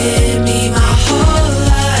 Been me my whole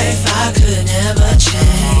life, I could never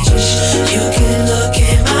change. You can look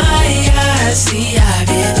in my eyes, see I've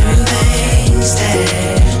been through things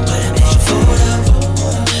that would've made you fold up.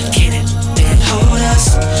 Can it then hold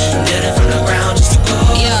us? Build it from the ground just to go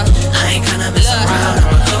up. I ain't gonna mess around,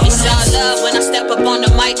 I'ma go nuts. It's all love when I step up on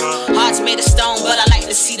the mic. Heart's made of stone, but I like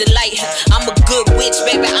to see the light. I'm a good witch,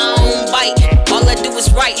 baby, I don't bite. All I do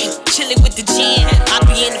is write, chillin' with the gin. I'll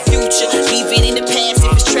be in the future, leave it in the past.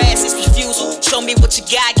 If it's trash, it's refusal. Show me what you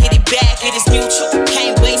got, get it back, it is mutual.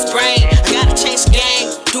 Can't waste brain, I gotta change the game.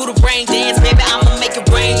 Do the rain dance, baby, I'ma make it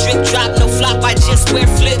rain. Drip drop, no flop, I just wear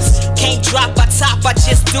flips. Can't drop, I top, I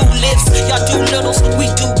just do lifts. Y'all do littles, we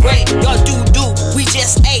do great. Y'all do, we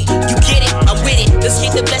just ate. You get it, I'm with it. Let's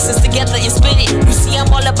get the blessings together and split it. You see, I'm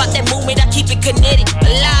all about that movement, I keep it kinetic.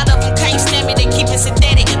 A lot of them can't stand me, they keep it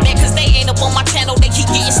synthetic. Man, cause they ain't up on my channel, they keep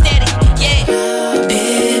getting steady. Yeah.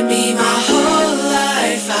 Been me my whole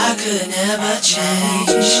life, I could never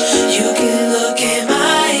change. You can look in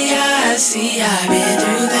my eyes, see I've been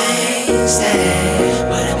through things that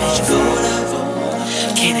would've made you fold up.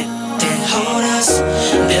 Can it then hold us?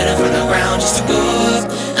 Build it from the ground just to go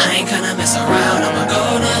up. I ain't gonna mess around, I'ma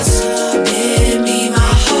go nuts. Been me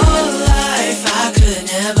my whole life, I could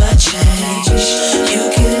never change. You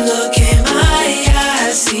can look in my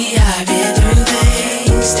eyes, see I've been through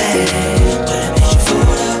things that would've made you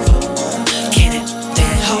fold up. Can it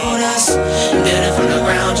then hold us? Build it from the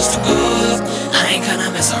ground just to go up. I ain't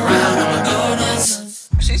gonna mess around, I'ma go nuts.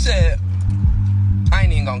 She said, I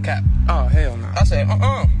ain't even gonna cap. Oh, hell no. I said,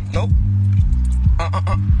 nope.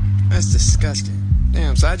 That's disgusting.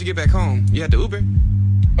 Damn, so how'd you get back home? You had the Uber?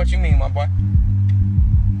 What you mean, my boy?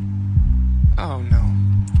 Oh, no.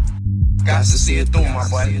 Got to see it through, my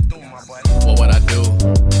boy. What would I do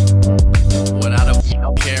without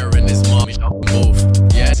a care in this move?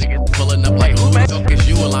 Yeah, pulling up like who the fuck is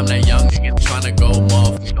you? Well, I'm that young nigga trying to go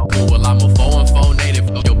cool. Well, I'm a 4-4 native.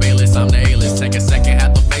 Yo, Bayless, I'm the A-list. Take a second,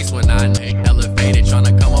 had the face when I elevated. Trying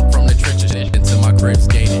to come up from the trenches into my crib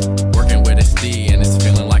skating. Working with a D and it's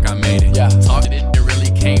feeling like I made it. Yeah, talking it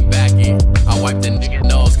really came back in. I wiped the nigga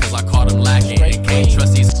nose cause I caught him lacking. And can't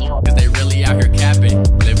trust these cause they really out here capping.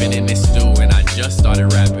 Living in this stew and I just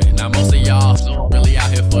started rapping. Now most of y'all really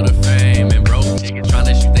out here for the fame. And broke niggas trying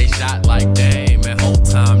to shoot they shot like Dame. And whole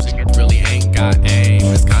time niggas really ain't got aim.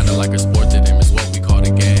 It's kinda like a sport to them is what we call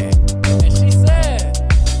the game. And she said,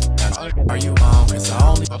 are you on? Cause I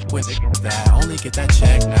only fuck with niggas that only get that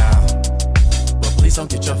check now. But please don't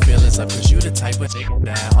get your feelings up cause you the type of nigga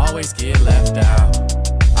that always get left out.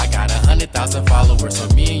 I got 100,000 followers, so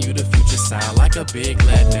me and you the future sound like a big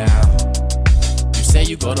letdown. You say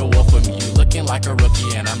you go to war for me, you looking like a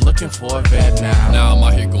rookie, and I'm looking for a vet now. Now I'm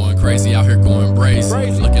out here going crazy, out here going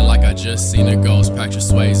brazy. Looking like I just seen a ghost, Patrick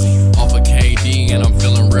Swayze. Off of KD, and I'm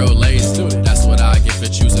feeling real lazy. That's what I get for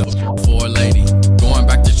choosing for a lady. Going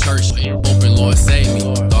back to church, open Lord save me.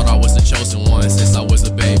 Thought I was the chosen one since I was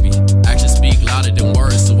a baby. Actions speak louder than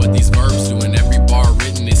words, so what these verbs do, and every bar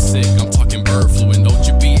written is sick. I'm talking bird flu, and don't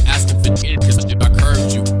you be asking for it, cause I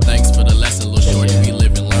curved you. Thanks for the lesson, little shorty, we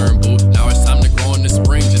live and learn, boo. Now it's time to grow in the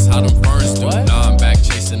spring, just how them ferns do. Now I'm back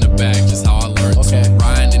chasing the bag, just how I learned to.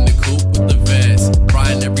 Riding in the coupe with the vest,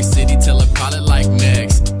 riding every city till a pilot like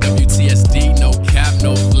next. WTSD, no cap,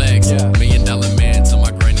 no flex. $1 million man till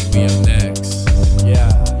my granny be up next. Yeah.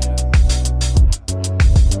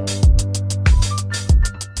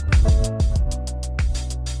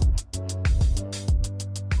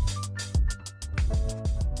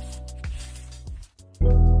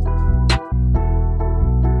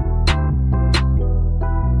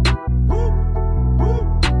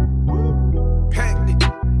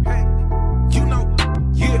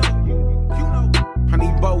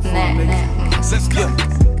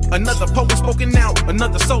 Another poet spoken out,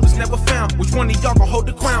 another soul is never found. Which one of y'all gon' hold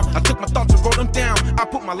the crown? I took my thoughts and wrote them down. I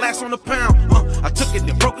put my last on the pound. I took it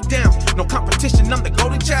and broke it down. No competition, I'm the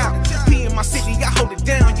golden child. P in my city, I hold it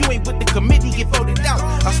down. You ain't with the committee, get voted out.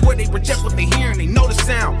 I swear they reject what they hear and they know the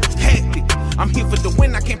sound. Hectic. I'm here for the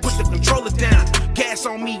win, I can't put the controller down. Gas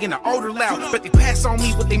on me and the odor loud. Bet they pass on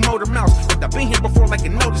me with they motor mouth. But I've been here before like a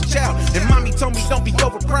noticed child. And mommy told me don't be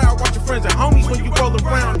over proud. Watch your friends and homies when you roll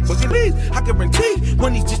around. But at least I can guarantee.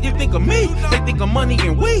 When these just you think of me, they think of money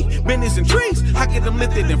and weed, business and trees. I get them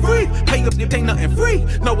lifted and free. Pay up, there ain't nothing free.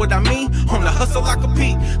 Know what I mean? On the hustle, I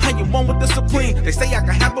compete. How you want with the supreme? They say I can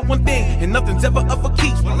have but one thing, and nothing's ever up for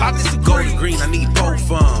keeps. Well, I disagree. Gold green, I need both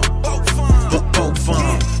both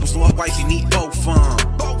I'm so wife, you need both both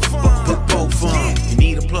you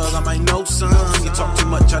need a plug, I might know some. You talk too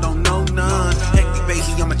much, I don't know none. Hectic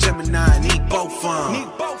baby, I'm a Gemini, need both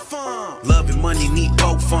love and money, need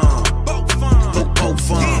both both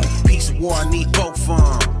peace of war, I need both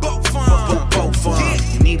both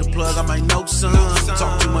you need a plug, I might know some. You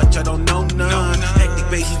talk too much, I don't know none. Hectic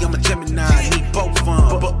baby, I'm a Gemini, need both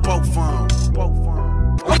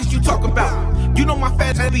what did you talk about? You know my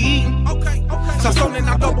fat I be eating. Okay. So something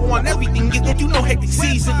I double on everything. You know hectic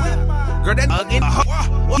season. Girl, that again,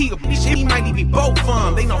 he might even both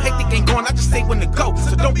fun. They know hectic ain't going, I just say when to go.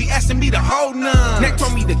 So don't be asking me to hold none. Neck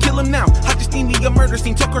told me to kill him now. I just need me a murder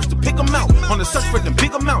scene, took her to pick him out. On the search for them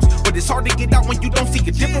big amounts. But it's hard to get out when you don't seek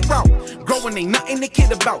a different route. Growing ain't nothing to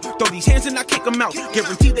kid about. Throw these hands and I kick them out.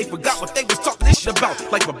 Guarantee they forgot what they was talking this shit about.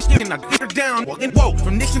 Like a bitch and I get her down. Whoa,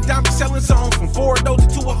 from Nixon down to selling songs. From 4 of those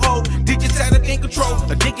to a hoe. Digits out of in control.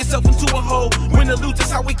 Or dig yourself into a hole. Win or lose,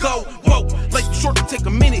 that's how we go. Whoa, like you short to take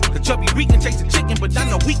a minute. The chubby we can chase the chicken, but I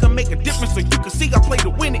know we can make a difference so you can see I play to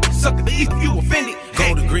win it. Sucker the east, you offended.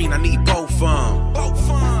 Gold and green, I need both both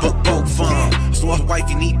so a wife,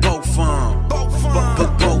 you need both both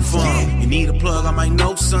you need a plug, I might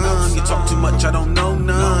know some. You talk too much, I don't know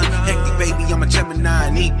none. Hectic baby, I'm a Gemini,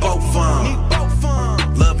 need both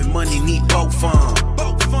love and money, need both both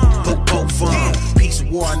peace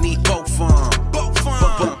of war, I need both both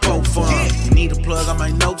you need a plug, I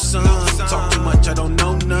might know some. You talk too much, I don't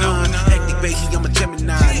know none. Hectic baby, I'm a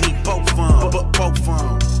Gemini, I need both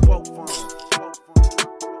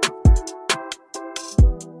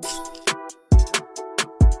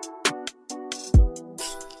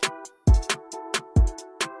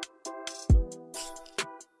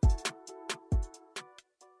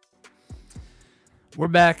We're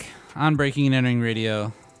back on Breaking and Entering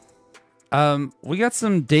Radio. We got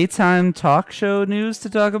some daytime talk show news to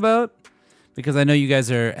talk about because I know you guys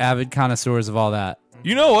are avid connoisseurs of all that.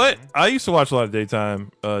 You know what? I used to watch a lot of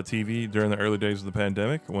daytime TV during the early days of the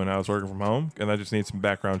pandemic when I was working from home, and I just need some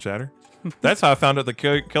background chatter. That's how I found out that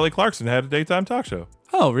Kelly Clarkson had a daytime talk show.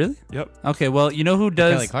 Oh, really? Yep. Okay, well, you know who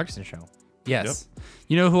does... Kelly Clarkson show. Yes. Yep.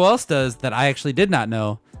 You know who else does that I actually did not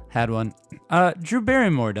know had one? Drew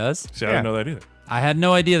Barrymore does. See, I didn't know that either. I had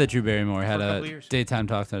no idea that Drew Barrymore had a daytime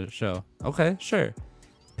talk show. Okay, sure.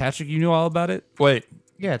 Patrick, you knew all about it? Wait.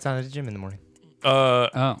 Yeah, it's on at the gym in the morning.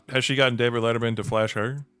 Has she gotten David Letterman to flash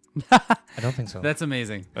her? I don't think so. That's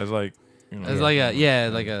amazing. As like, you know, as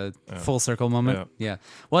like a full circle moment. Yeah.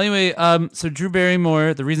 Well, anyway, so Drew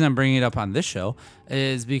Barrymore. The reason I'm bringing it up on this show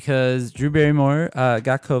is because Drew Barrymore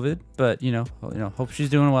got COVID, but you know, hope she's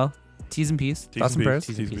doing well. T's and P's. Thoughts and prayers.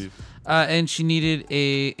 And she needed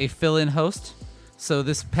a fill-in host. So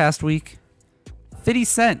this past week, 50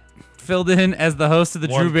 Cent filled in as the host of the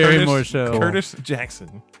Drew Barrymore show. Curtis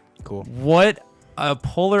Jackson. Cool. What a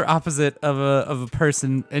polar opposite of a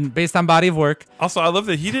person, and based on body of work. Also, I love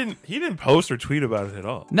that he didn't post or tweet about it at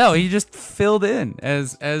all. No, he just filled in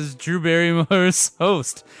as Drew Barrymore's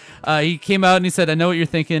host. He came out and he said, "I know what you're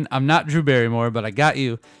thinking. I'm not Drew Barrymore, but I got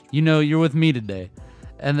you. You know, you're with me today."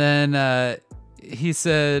 And then he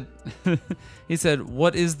said, he said,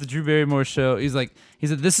 "What is the Drew Barrymore show?" He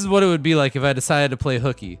said, "This is what it would be like if I decided to play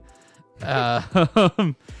hooky."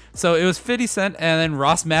 So it was 50 Cent and then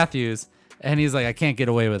Ross Matthews, and he's like, "I can't get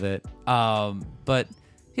away with it." But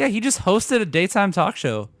yeah, he just hosted a daytime talk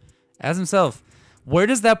show as himself. Where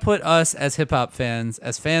does that put us as hip hop fans,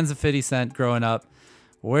 as fans of 50 Cent growing up?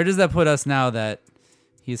 Where does that put us now that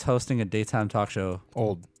he's hosting a daytime talk show?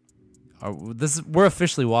 Old. We're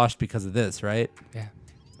officially washed because of this, right? Yeah.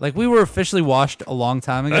 Like, we were officially washed a long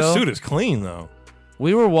time ago. That suit is clean, though.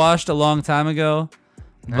 We were washed a long time ago.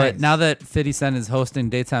 Nice. But now that 50 Cent is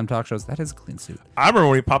hosting daytime talk shows, that is a clean suit. I remember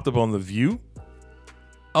when he popped up on The View.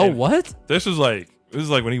 Oh, what? This is like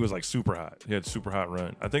when he was like super hot. He had super hot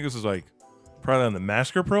run. I think this is like probably on the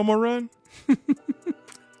Masker promo run.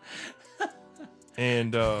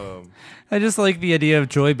 And I just like the idea of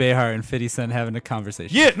Joy Behar and 50 Cent having a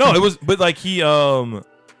conversation. Yeah, no, it was, but like he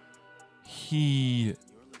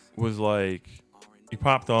was like, he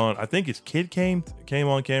popped on. I think his kid came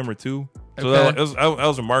on camera too. So Okay. that was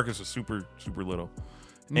when Marcus was super little,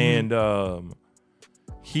 and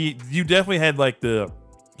you definitely had you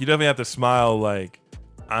definitely have to smile like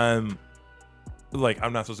I'm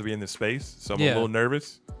not supposed to be in this space, so I'm a little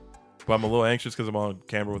nervous, but I'm a little anxious because I'm on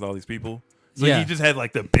camera with all these people. So he just had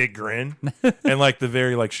like the big grin and like the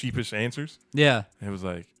very like sheepish answers. Yeah. It was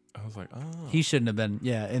like, I was like, oh. He shouldn't have been,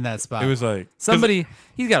 in that spot. It was like somebody.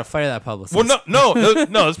 He's got to fire that publicist. Well, no.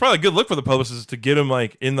 It's probably a good look for the publicist to get him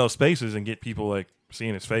like in those spaces and get people like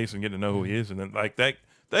seeing his face and getting to know who he is, and then like that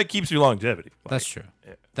keeps you longevity. Like, that's true.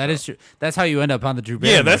 Yeah, that is true. That's how you end up on the Drew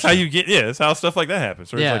Barrymore Yeah, that's show. how you get. Yeah, that's how stuff like that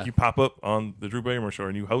happens. Or Yeah. it's like you pop up on the Drew Barrymore show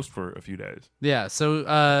and you host for a few days. Yeah.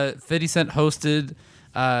 So 50 Cent hosted.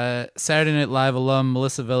 Saturday Night Live alum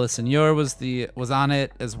Melissa Villasenor was on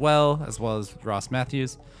it as well as Ross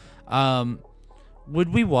Matthews.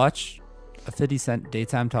 Would we watch a 50 Cent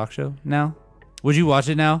daytime talk show now? Would you watch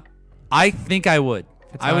it now? I think I would.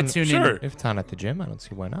 I would tune in. If it's on at the gym, I don't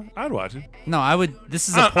see why not. I'd watch it. No, I would. This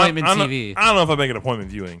is appointment TV. I don't know if I make an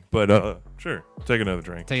appointment viewing, but sure. Take another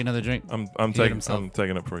drink. Take another drink. I'm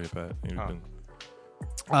taking up for you, Pat.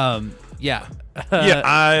 Yeah.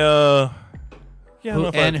 Yeah,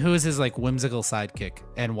 who is his like whimsical sidekick,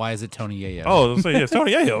 and why is it Tony Yayo? Oh, so it's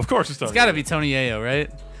Tony Yayo. Of course, it's Tony. It's got to be Tony Yayo,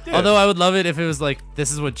 right? Yeah. Although I would love it if it was like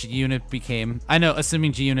this is what G Unit became. I know,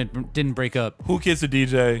 assuming G Unit didn't break up. Who Kid's the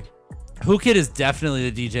DJ? Who Kid is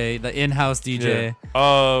definitely the DJ, the in-house DJ.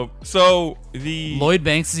 Yeah. So the Lloyd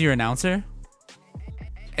Banks is your announcer.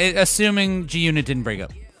 Assuming G Unit didn't break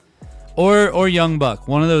up, or Young Buck,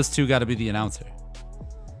 one of those two got to be the announcer.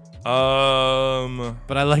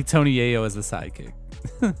 But I like Tony Yayo as the sidekick.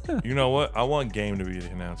 You know what? I want Game to be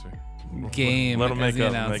the announcer. Game. Let him make the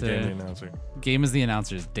up. announcer. Make Game the announcer. Game as the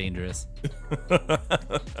announcer is dangerous.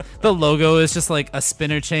 The logo is just like a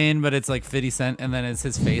spinner chain, but it's like 50 Cent, and then it's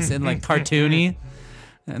his face in like cartoony,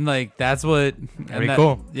 and like that's what. Very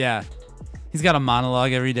cool. Yeah, he's got a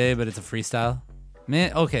monologue every day, but it's a freestyle.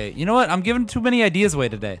 Man, okay. You know what? I'm giving too many ideas away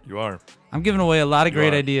today. You are. I'm giving away a lot of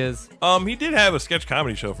great ideas. He did have a sketch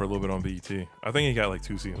comedy show for a little bit on BET. I think he got like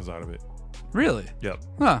 2 seasons out of it. Really? Yep.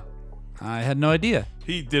 Huh. I had no idea.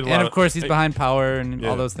 He did a lot and of course he's behind Power and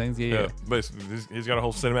all those things. Yeah. But he's got a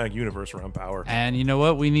whole cinematic universe around Power. And you know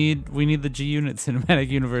what? We need the G Unit cinematic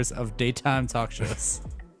universe of daytime talk shows.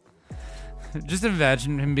 Just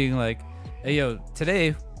imagine him being like, "Hey yo,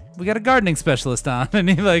 today we got a gardening specialist on," and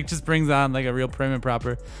he like just brings on like a real prim and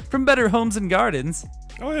proper from Better Homes and Gardens.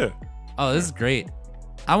 Oh yeah. Oh, this is great.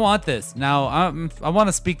 I want this now. I want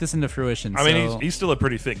to speak this into fruition. I mean, he's still a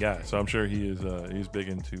pretty fit guy, so I'm sure he is. He's big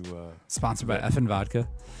into. Sponsored by Effin' Vodka.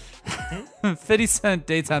 50 Cent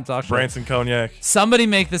daytime talk show. Branson Cognac. Somebody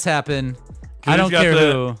make this happen. I don't care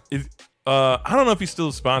who. I don't know if he's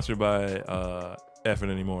still sponsored by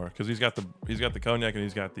Effin' anymore because he's got the cognac and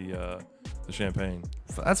he's got the champagne.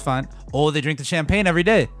 That's fine. Oh, they drink the champagne every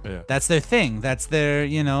day. Yeah. That's their thing. That's their,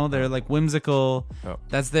 they're like whimsical. Oh.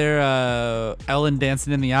 That's their Ellen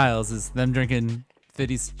dancing in the aisles is them drinking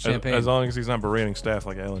 50's champagne. As long as he's not berating staff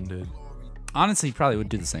like Ellen did. Honestly, he probably would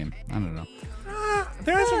do the same. I don't know.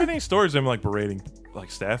 There hasn't been any stories of him like berating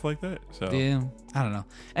like staff like that. So yeah, I don't know.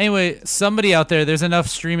 Anyway, somebody out there's enough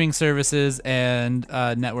streaming services and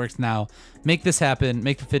networks now. Make this happen.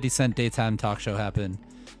 Make the 50 Cent daytime talk show happen.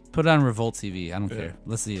 Put it on Revolt TV. I don't care.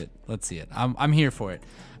 Let's see it. I'm here for it.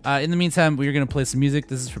 In the meantime, we're gonna play some music.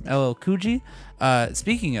 This is from LL Cool J.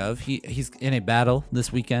 Speaking of, he's in a battle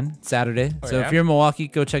this weekend, Saturday. Oh, so yeah? if you're in Milwaukee,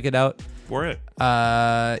 go check it out. Where it?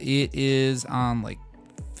 It is on like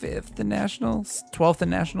 5th and National, 12th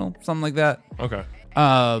and National, something like that. Okay.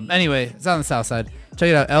 Anyway, it's on the south side. Check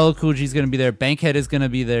it out. LL Cool J is going to be there. Bankhead is going to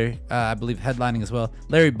be there, I believe, headlining as well.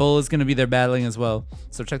 Larry Bull is going to be there battling as well.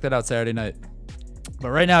 So check that out Saturday night. But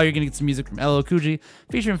right now, you're going to get some music from LL Cool J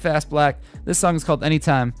featuring Fast Black. This song is called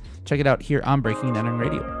Anytime. Check it out here on Breaking and Entering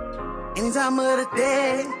Radio. Anytime of the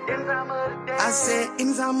day, I said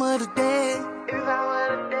anytime of the day,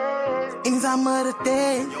 anytime of the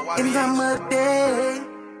day, anytime of the day,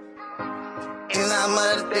 anytime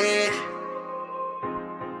of the day,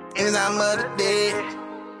 anytime of the day,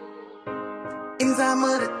 anytime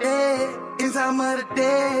of the day, anytime of the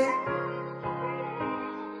day.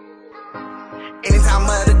 Anytime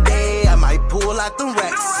of the day, I might pull out the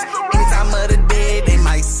racks. Anytime of the day, they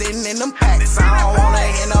might sitting in them packs. I don't wanna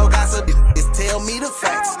hear no gossip, just tell me the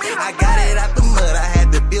facts. I got it out the mud, I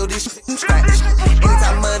had to build this shit from scratch.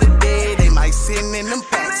 Anytime of the day, they might sitting in them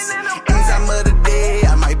packs. Anytime of the day,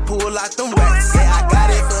 I might pull out them racks. Say I got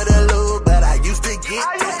it for the loot, but I used to get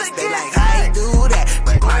taxed. They like, how you do that?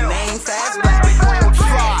 But my name Fast Black.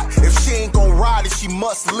 If she ain't gon' ride it, she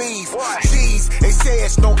must leave. Jeez, they say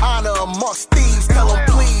it's no honor amongst thieves. Tell them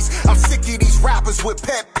please, I'm sick of these rappers rappers with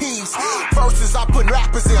pet peeves. Verses, I put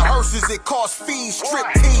rappers in hearses, it costs fees, strip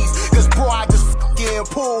tease. Cause bro, I just fucking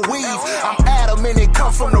pull weave. I'm Adam and it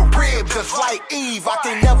come from the rib, just like Eve. I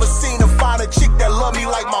can never seem to find a chick that love me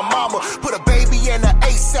like my mama. Put a baby in the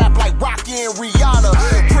ASAP like Rocky and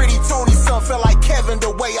Rihanna. Pretty Tony son felt like Kevin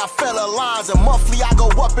the way I fell in lines. And monthly I go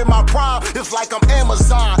up in my prime, it's like I'm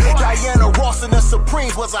Amazon. Diana Ross and the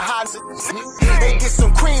Supremes was a hot. They get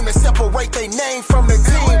some cream and separate their name from the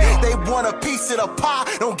team. They want a piece of the pie,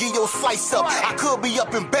 don't get your slice up. I could be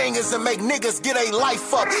up in bangers and make niggas get a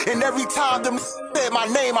life up. And every time them said my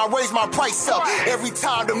name, I raise my price up. Every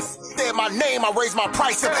time them said my name, I raise my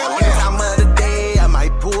price up. Any time of the day, I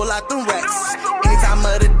might pull out them racks. Any time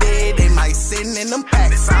of the day, they might sit in them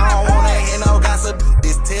packs. I don't wanna hear no gossip,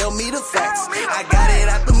 just tell me the facts. I got it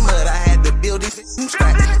out the mud, I had to build it from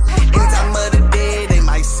scratch. Any time of the day, they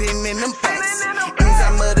might sit in them packs. Any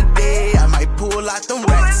time of the day, I might pull out them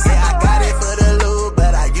racks. Yeah, I got it for the loot,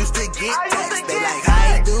 but I used to get taxed. They like,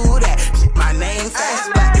 how you do that? My name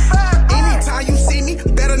fast back. Anytime you see me,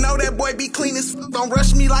 better know that boy be clean as fuck. Don't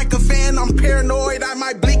rush me like a fan, I'm paranoid, I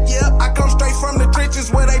might bleak you up. I come straight from the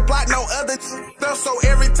trenches where they block no other stuff. So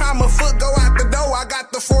every time a foot go out the door, I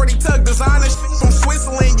got the 40 tug designer from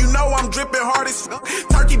Switzerland. You know I'm dripping hard as fuck.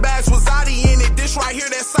 Turkey bags with Zodi in it. This right here,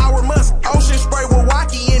 that sour must. Ocean spray with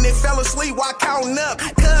Wacky in it. Fell asleep while counting up.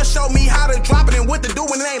 Cuz showed me how to drop it and what to do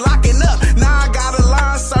when it ain't locking up. Now I got a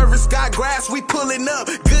line service, got grass, we pulling up.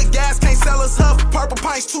 Good gas, can't sell us huff. Purple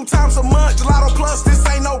pints 2 times a month. Gelato plus, this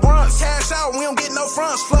ain't no runs. Cash out, we don't get no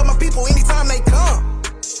fronts. Flood my people anytime they come.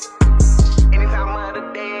 Anytime of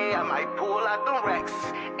the day, I might pull out them racks.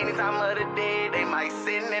 Anytime of the day, they might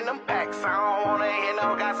sit in them packs. I don't wanna hear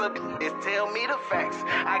no gossip, just tell me the facts.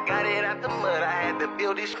 I got it out the mud, I had to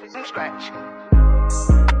build this shit from scratch.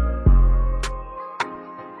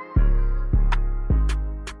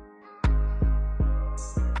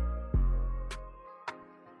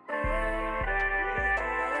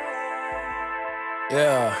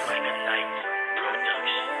 Yeah.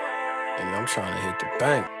 And I'm trying to hit the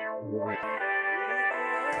bank.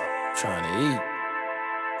 Trying to eat.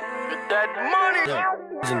 Get that money. Yeah.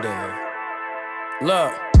 Legendary.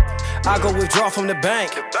 Look, I go withdraw from the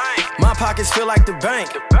bank. My pockets feel like the bank.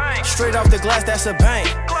 Straight off the glass, that's a bank.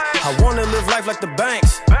 I wanna live life like the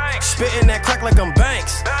banks. Spitting that crack like I'm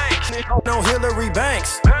Banks. No Hillary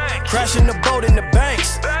Banks. Crashing the boat in the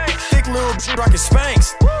banks. Thick little rockin'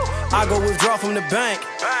 Spanx. I go withdraw from the bank.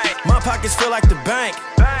 My pockets feel like the bank.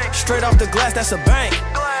 Straight off the glass, that's a bank.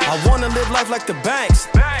 I wanna live life like the banks.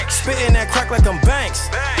 Spitting that crack like I'm Banks.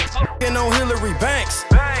 F***ing on Hillary Banks.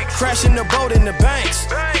 Crashing the boat in the banks.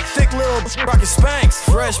 Thick little rockin' Spanx.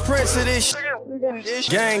 Fresh Prince of this shit.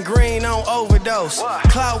 Gang green on overdose.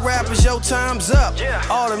 Clout rappers, your time's up.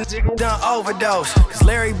 All them niggas done overdose. Cause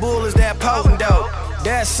Larry Bull is that potent dope.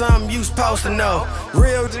 That's something you supposed to know.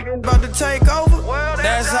 Real about to take over?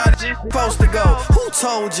 That's how it's supposed to go. Who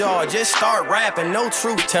told y'all? Just start rapping, no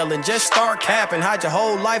truth telling. Just start capping. Hide your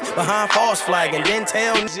whole life behind false flagging. Then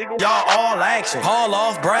tell y'all all action. Haul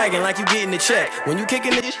off bragging like you getting the check. When you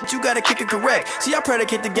kicking the shit, you gotta kick it correct. See, I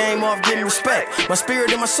predicate the game off getting respect. My spirit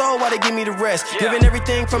and my soul, why they give me the rest? Giving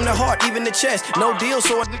everything from the heart, even the chest. No deal,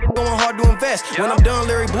 so I'm going hard to invest. When I'm done,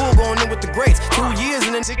 Larry Bull going in with the greats. 2 years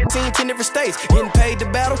and then 10 different states. Getting paid to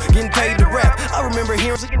battle, getting paid to rap. I remember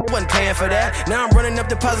hearing wasn't paying for that. Now I'm running up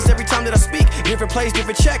deposits every time that I speak. Different place,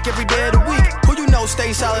 different check every day of the week. Who you know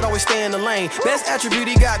stay solid, always stay in the lane. Best attribute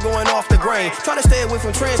he got going off the grain. Try to stay away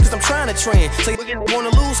from trends cause I'm trying to trend. Say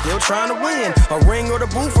wanna lose, still trying to win. A ring or the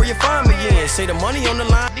booth where you find me in. Say the money on the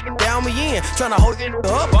line, down me in. Trying to hold it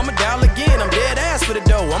up, I'ma dial again. I'm dead ass for the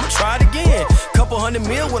dough, I'ma try it again. Couple $100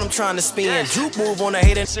 mil what I'm trying to spend. Juke move on the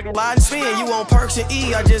hater, slide and spin. You on perks and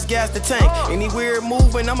E, I just gassed the tank. Any weird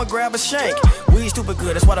moving, I'ma grab a shank. We stupid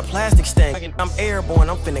good, that's why the plastic stank. I'm airborne,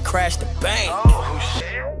 I'm finna crash the bank.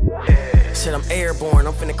 Said I'm airborne,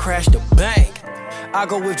 I'm finna crash the bank. I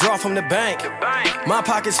go withdraw from the bank. My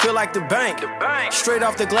pockets feel like the bank. Straight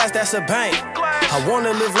off the glass, that's a bank. I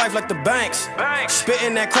wanna live life like the banks.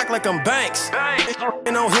 Spitting that crack like I'm Banks.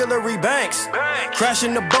 And on Hillary Banks.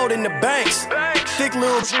 Crashing the boat in the banks. Thick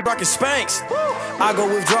little rockin' Spanx. I go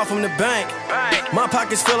withdraw from the bank. My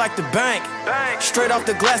pockets feel like the bank. Straight off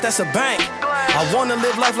the glass, that's a bank. I wanna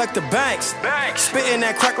live life like the banks. Spitting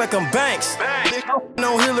that crack like I'm Banks. And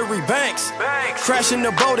on Hillary Banks. Crashing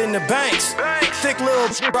the boat in the banks. Thick little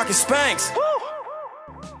rockin' Spanx.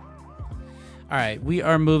 All right, we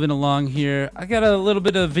are moving along here. I got a little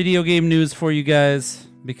bit of video game news for you guys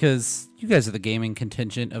because you guys are the gaming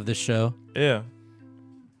contingent of this show. Yeah.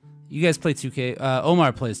 You guys play 2K.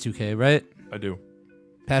 Omar plays 2K, right? I do.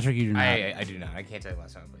 Patrick, you do not. I do not. I can't tell you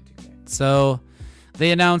last time I played 2K. So, They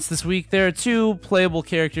announced this week there are 2 playable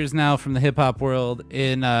characters now from the hip hop world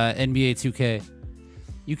in NBA 2K.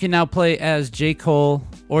 You can now play as J. Cole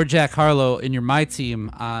or Jack Harlow in your My Team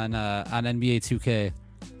on NBA 2K.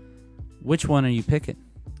 Which one are you picking?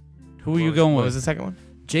 Who are you going with? What was the second one?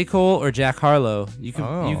 J. Cole or Jack Harlow? You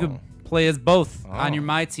could play as both on your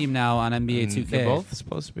My Team now on NBA 2K. They're both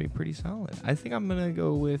supposed to be pretty solid. I think I'm gonna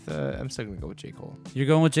go with. I'm still gonna go with J. Cole. You're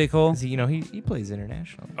going with J. Cole? He plays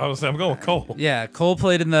international. I was saying I'm going with Cole. Yeah, Cole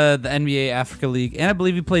played in the NBA Africa League, and I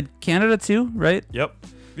believe he played Canada too, right? Yep.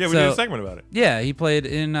 Yeah, we did a segment about it. Yeah, he played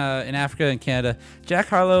in Africa and Canada. Jack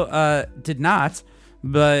Harlow did not,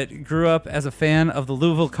 but grew up as a fan of the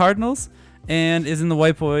Louisville Cardinals and is in the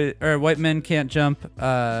White Men Can't Jump.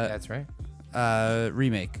 That's right.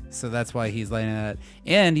 Remake. So that's why he's lighting that.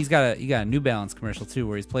 And he got a New Balance commercial too,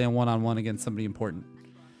 where he's playing one-on-one against somebody important.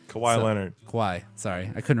 Kawhi Leonard. Kawhi.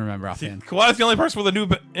 Sorry, I couldn't remember offhand. Kawhi's the only person with a new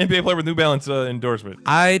NBA player with New Balance endorsement.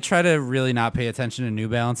 I try to really not pay attention to New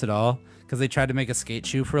Balance at all because they tried to make a skate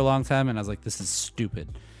shoe for a long time, and I was like, this is stupid.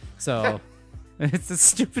 So it's a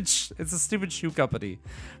stupid shoe company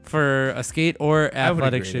for a skate or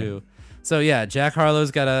athletic shoe. So yeah, Jack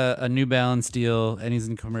Harlow's got a New Balance deal, and he's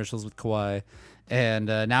in commercials with Kawhi, and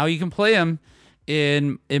now you can play him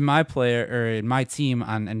in My Team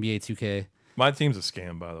on NBA 2K. My Team's a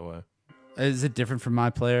scam, by the way. Is it different from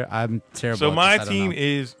My Player? I'm terrible. So at My this. I don't Team know.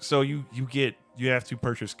 is you have to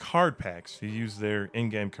purchase card packs. You use their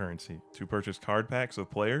in-game currency to purchase card packs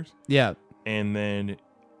of players. Yeah, and then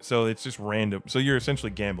so it's just random. So you're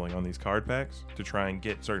essentially gambling on these card packs to try and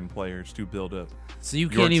get certain players to build up. So you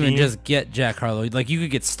can't even just get Jack Harlow. Like, you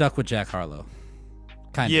could get stuck with Jack Harlow.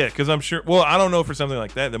 Yeah, because I'm sure. Well, I don't know for something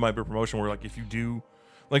like that. There might be a promotion where, like, if you do,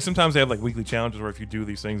 like, sometimes they have like weekly challenges where if you do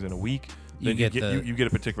these things in a week, then you get a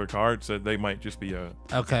particular card. So they might just be a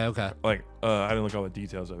okay. Like, I didn't look all the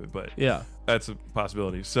details of it, but yeah, that's a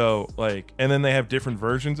possibility. So like, and then they have different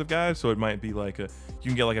versions of guys. So it might be like you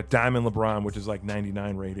can get like a Diamond LeBron, which is like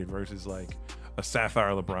 99 rated, versus like a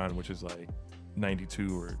Sapphire LeBron, which is like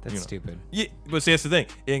 92 or that's stupid. Yeah, but see, that's the thing.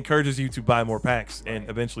 It encourages you to buy more packs and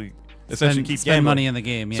eventually essentially keep spend gambling. money in the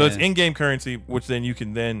game. Yeah. So it's in-game currency, which then you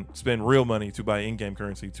can then spend real money to buy in-game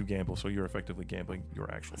currency to gamble. So you're effectively gambling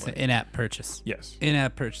your actual money. It's an in-app purchase. Yes.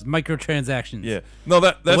 In-app purchase. Microtransactions. Yeah. No,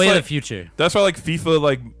 that's the way like, of the future. That's why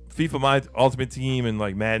FIFA My Ultimate Team and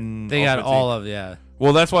like Madden. They got Ultimate all Team. of yeah.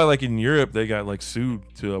 Well, that's why like in Europe they got like sued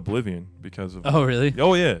to oblivion because of. Oh really?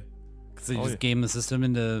 Oh yeah. So you just game the system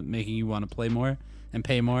into making you want to play more and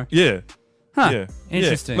pay more. Yeah. Huh. Yeah.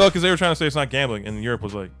 Interesting. Yeah. No, because they were trying to say it's not gambling, and Europe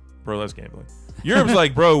was like, bro, that's gambling. Europe's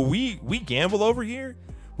like, bro, we gamble over here.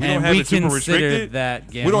 We don't have it super restricted.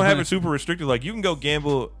 That we don't have it super restricted. Like you can go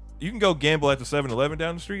gamble. You can go gamble at the 7-Eleven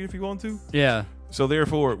down the street if you want to. Yeah. So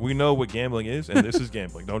therefore, we know what gambling is, and this is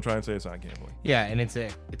gambling. Don't try and say it's not gambling. Yeah, and it's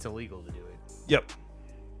illegal to do it. Yep.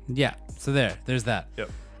 Yeah. So there's that.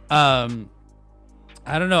 Yep.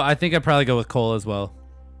 I don't know. I think I'd probably go with Cole as well.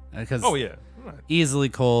 Because oh yeah. Easily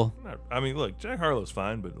Cole. I mean, look, Jack Harlow's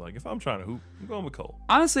fine, but like if I'm trying to hoop, I'm going with Cole.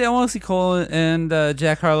 Honestly, I want to see Cole and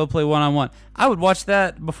Jack Harlow play one-on-one. I would watch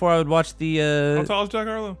that before I would watch the. How tall is Jack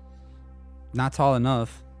Harlow? Not tall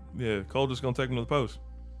enough. Yeah, Cole just gonna take him to the post.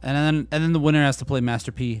 And then the winner has to play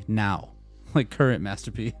Master P now, like current Master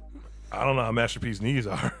P. I don't know how Master P's knees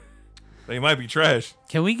are. They might be trash.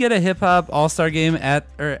 Can we get a hip hop All-Star game at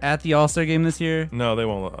the All-Star game this year? No, they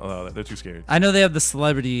won't allow that. They're too scared. I know they have the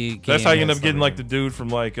celebrity game. That's how you end up getting like the dude from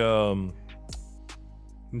like oh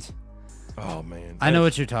man. I know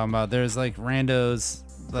what you're talking about. There's like randos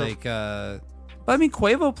like but I mean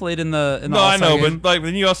Quavo played in the No, I know, game. but like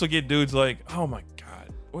then you also get dudes like, oh my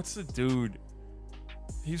god, what's the dude?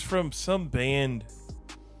 He's from some band.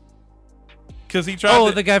 Cuz he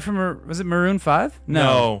tried the guy from was it Maroon 5?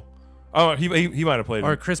 No. Oh, he might have played.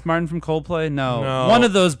 Or Chris Martin from Coldplay? No. One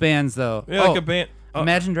of those bands, though. Yeah, like a band.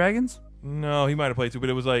 Imagine Dragons? No, he might have played too, but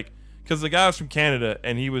it was like because the guy was from Canada,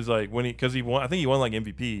 and he was like because he won. I think he won like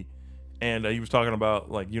MVP, and he was talking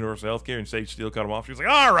about like universal healthcare, and Sage Steele cut him off. She was like,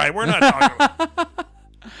 "All right, we're not talking."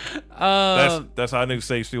 That's how I knew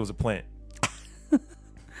Sage Steele was a plant.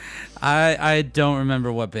 I don't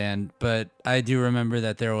remember what band, but I do remember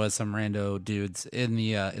that there was some rando dudes in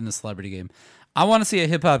the celebrity game. I want to see a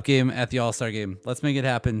hip hop game at the All-Star game. Let's make it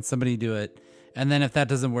happen. Somebody do it. And then if that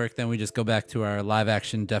doesn't work, then we just go back to our live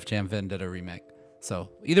action Def Jam Vendetta remake. So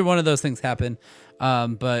either one of those things happen.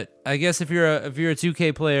 But I guess if you're a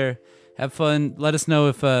 2K player, have fun. Let us know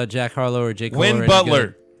if Jack Harlow or J. Cole Win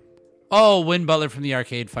Butler. Oh, Win Butler from the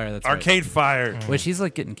Arcade Fire. That's Arcade Fire. Which he's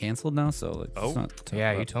like getting canceled now. So like,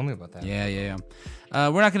 you told me about that. Yeah.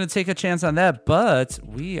 We're not going to take a chance on that, but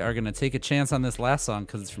we are going to take a chance on this last song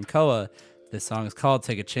because it's from Koa. This song is called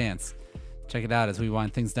Take a Chance. Check it out as we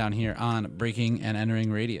wind things down here on Breaking and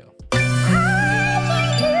Entering Radio. Turn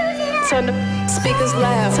the speakers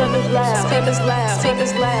loud. Turn the loud. Speakers loud.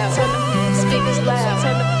 Speakers loud. Turn the speakers loud.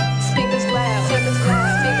 Turn the speakers loud. Speakers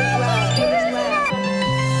loud. Speakers loud. Speakers loud.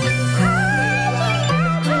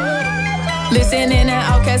 Listen in and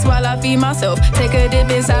outcast while I feed myself. Take a dip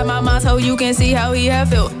inside my mind so you can see how he have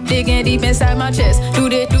felt. Digging deep inside my chest. Do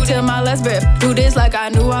this till my last breath. Do this like I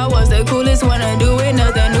knew I was the coolest. Wanna do it,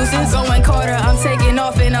 nothing nuisance. Going Carter, I'm taking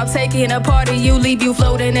off and I'm taking a part of you. Leave you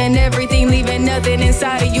floating and everything, leaving nothing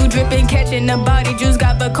inside of you. Dripping, catching the body juice.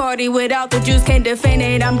 Got Bacardi without the juice. Can't defend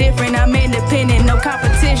it. I'm different. I'm independent. No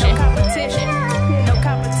competition. No competition. No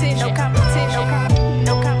competition. No competition.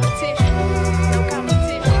 No competition. No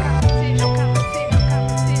competition.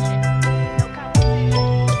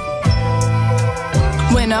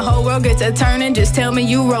 When the whole world gets a turning, just tell me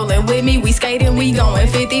you rolling with me. We skating, we going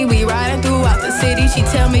 50, we riding throughout the city. She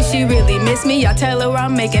tell me she really miss me. I tell her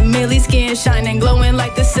I'm making milli, skin shining, glowing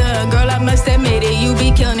like the sun. Girl, I must admit it, you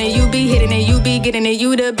be killing it, you be hitting it, you be getting it.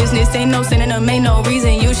 You the business, ain't no synonym, ain't no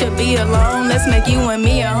reason you should be alone. Let's make you and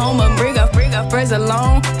me a home, a bring our friends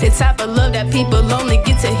along. The type of love that people only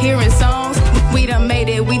get to hear in songs. We done made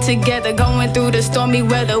it, we together, going through the stormy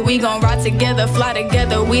weather. We gon' ride together, fly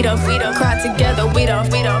together. We done cry together. We done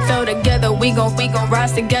fell together. We gon'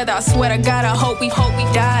 rise together. I swear to God, I hope we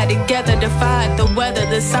die together. Defy the weather,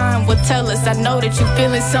 the sign will tell us. I know that you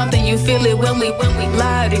feeling something. You feel it when we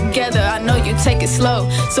lie together. I know you take it slow,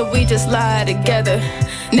 so we just lie together.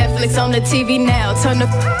 Netflix on the TV now. Turn the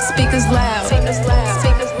speakers loud. Speakers loud.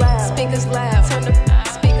 Speakers loud. Speakers loud. Turn the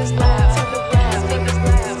speakers loud.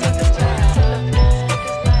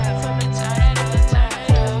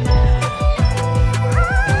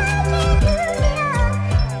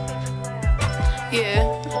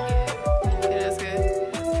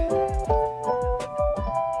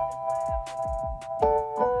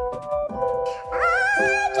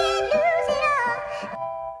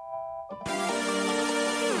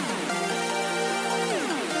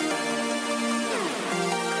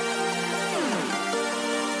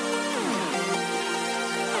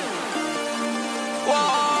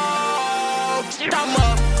 I'm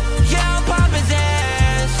up, yeah, I'm popping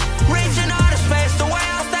Zans. Reaching out of space, the way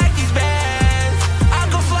I stack these bands. I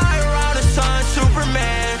can fly around the sun,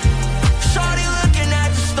 Superman. Shorty looking at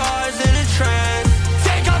the stars in a trance.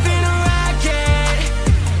 Take off in a rocket.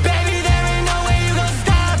 Baby, there ain't no way you gon'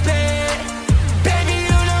 stop it. Baby,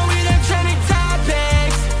 you know we them trending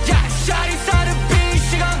topics. Yeah, shorty saw the beat,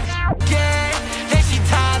 she gon' get. Then she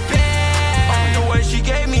top it. The way she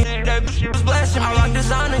gave me that she was blessing me. I rock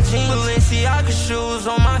designer jeans, Balenciaga shoes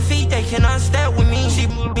on my feet, they cannot step with me. She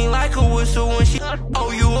me like a whistle when she,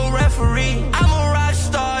 oh, you a referee. I'm a rock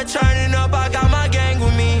star, turning up, I got my gang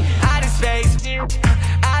with me. Out of space,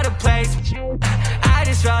 out of place. I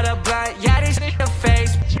just rolled a blunt, yeah, this shit the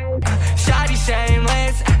face. Shawty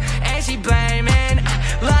shameless, and she blaming.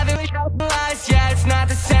 Love it with lies, yeah, it's not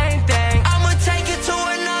the same thing. I'ma take it to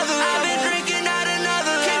another. I've been drinking at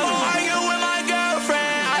another level. Arguing with my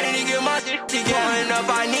girlfriend, I didn't get my shit together. Growing up,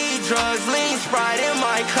 I need drugs, lean Sprite in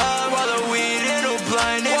my cup. While the weed in a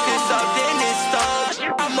blunt, if it's up, then it's stuck.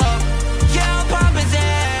 I'm up, yeah, I'm popping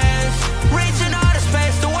Zans. Reaching out of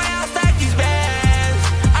space, the way I stack these bands.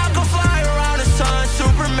 I can fly around the sun,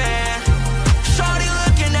 Superman. Shorty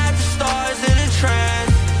looking at the stars in a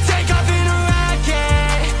trance. Take off in a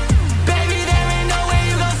rocket. Baby, there ain't no way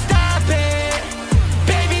you gon' stop it.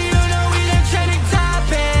 Baby, you know we them trending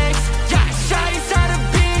topics. Yeah, shawty saw the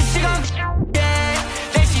beat, she gon' get.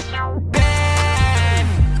 Then she bad.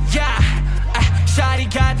 Yeah, shawty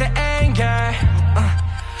got the anger.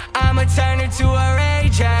 I'ma turn her to a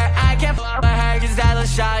rager. I can't fuck with her cause that little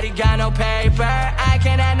shawty got no paper. I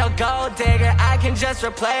can't have no gold digger, I can just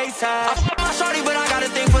replace her. I fuck my shawty but I got a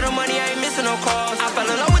thing for the money, I ain't missing no calls. I fell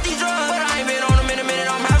in love with these drugs, but I ain't been on them in a minute,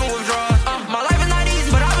 I'm having withdrawals. My life is not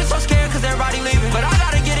easy, but I've been so scared cause everybody leaving. But I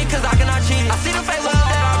gotta get it cause I cannot cheat it. I see the fake love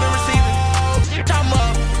that I've been receiving. I'm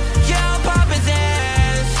up, yeah, I'm popping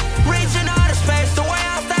Zans. Reaching out of space, the way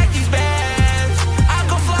I stack these bands. I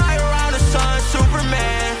can fly around the sun,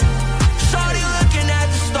 Superman. Shorty looking at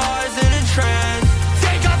the stars in a trance.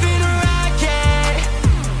 Take off in a rocket.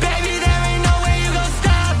 Baby, there ain't no way you gon'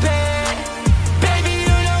 stop it. Baby,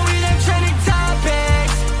 you know we them trending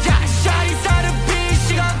topics. Yeah, shawty saw the beat,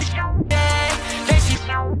 she gon' get. Then she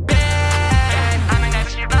bad. I'm in that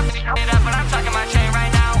shit, I'm it up, but I'm tucking my chain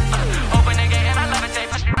right now. Open the gate and I levitate.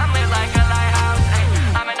 I'm lit like a lighthouse.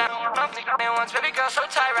 I'm in that once, baby girl, so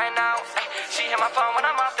tight right now. She hit my phone when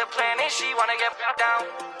I'm off the planet. She wanna get down.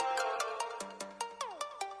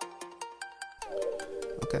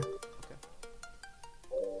 Okay.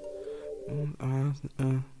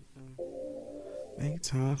 Make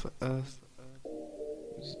time for us.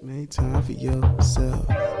 Just make time for yourself.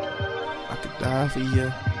 I could die for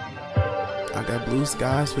you. I got blue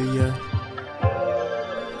skies for you.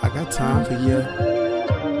 I got time for you.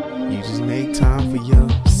 You just make time for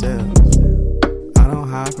yourself. I don't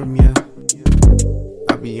hide from you.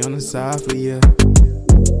 I be on the side for you.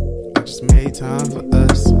 I just made time for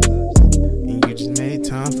us. And you just made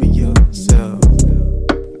time for yourself.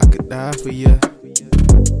 I could die for you.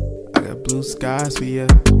 I got blue skies for you.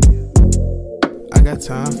 I got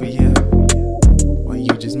time for you. Well,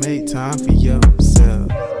 you just made time for yourself.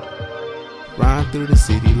 Ride through the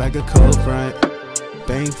city like a cold front.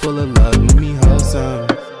 Bank full of love, let me hold some.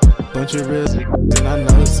 Bunch of real and I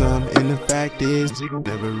know some. And the fact is,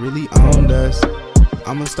 never really owned us.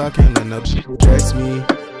 I'ma start can't up, dress me.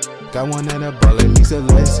 Got one at a ball, at Lisa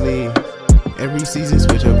Leslie. Every season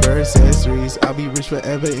switch up her accessories. I'll be rich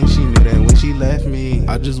forever and she knew that when she left me.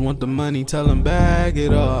 I just want the money, tell them bag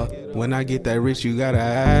it off. When I get that rich, you gotta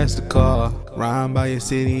ask to call. Ride by your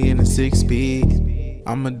city in a 6-speed.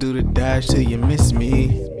 I'ma do the dash till you miss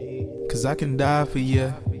me. Cause I can die for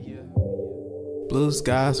you. Blue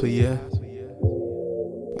skies for you.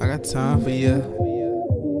 I got time for you.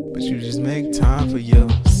 But you just make time for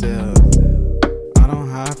yourself. I don't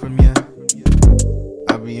hide from you.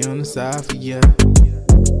 I'll be on the side for you.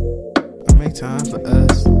 I make time for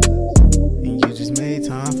us. And you just made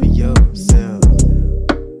time for yourself.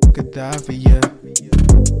 I could die for you.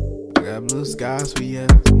 I got blue skies for you.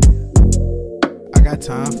 I got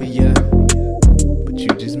time for you. But you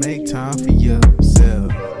just make time for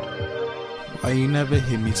yourself. Why you never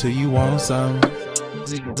hit me till you want some?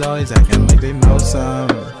 Niggas always acting like they know some.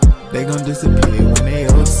 They gon' disappear when they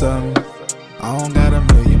owe some. I don't got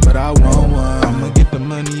 $1 million, but I want one. I'ma get the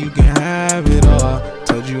money, you can have it all.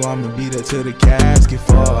 Told you I'ma be there till the casket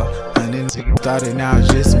fall. And then thought it now it's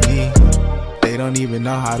just me. They don't even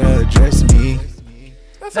know how to address me.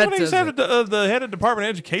 That's what they said the head of Department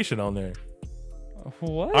of Education on there.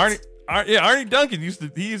 What? Arnie Duncan used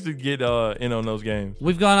to get in on those games.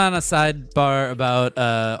 We've gone on a sidebar about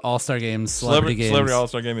All-Star games, celebrity games. Celebrity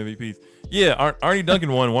All-Star Game MVPs. Yeah, Arnie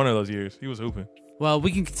Duncan won one of those years. He was hooping. Well,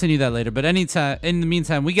 we can continue that later, but anytime in the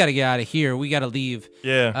meantime, we got to get out of here. We got to leave.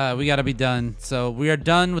 Yeah. We got to be done. So we are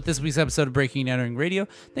done with this week's episode of Breaking and Entering Radio.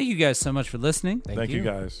 Thank you guys so much for listening. Thank you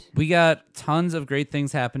guys. We got tons of great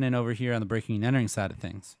things happening over here on the Breaking and Entering side of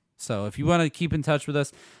things. So if you want to keep in touch with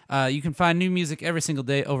us, you can find new music every single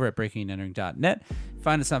day over at breakingandentering.net.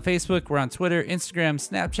 Find us on Facebook. We're on Twitter, Instagram,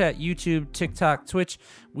 Snapchat, YouTube, TikTok, Twitch.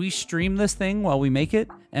 We stream this thing while we make it,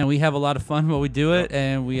 and we have a lot of fun while we do it.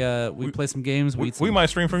 And we play some games. We might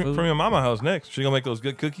stream from your mama house next. She gonna make those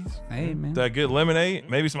good cookies. Hey man, that good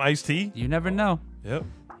lemonade, maybe some iced tea. You never know. Yep.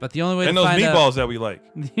 But the only way and to those find meatballs out, that we like.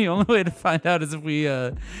 The only way to find out is if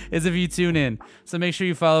you tune in. So make sure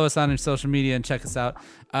you follow us on our social media and check us out.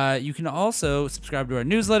 You can also subscribe to our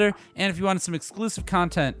newsletter, and if you want some exclusive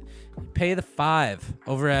content, pay the $5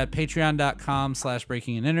 over at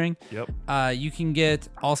patreon.com/breakingandentering. Yep. You can get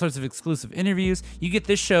all sorts of exclusive interviews. You get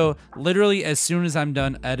this show literally as soon as I'm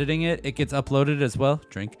done editing it. It gets uploaded as well.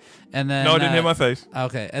 Drink. And then no, it didn't hit my face.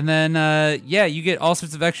 Okay. And then you get all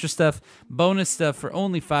sorts of extra stuff, bonus stuff for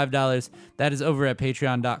only $5. That is over at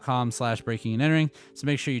patreon.com/breakingandentering. So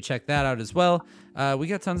make sure you check that out as well. We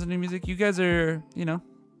got tons of new music. You guys are,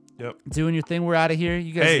 doing your thing. We're out of here.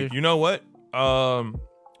 You guys Hey, are... you know what?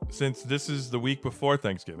 Since this is the week before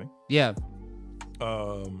Thanksgiving. Yeah. Just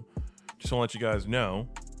want to let you guys know,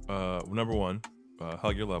 number one,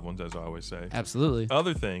 hug your loved ones, as I always say. Absolutely.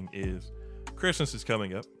 Other thing is Christmas is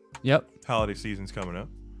coming up. Yep. Holiday season's coming up.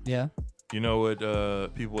 Yeah. You know what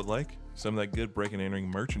people would like? Some of that good breaking and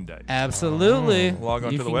entering merchandise. Absolutely. Log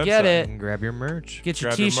on you to the can website. Get it. And grab your merch. Get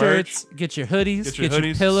your Grab your t-shirts, merch. get your hoodies, get your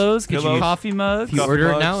hoodies, pillows, get your coffee mugs. If you order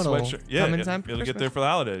it mugs, now, it'll sweatshirt. come in time for it'll get Christmas. there for the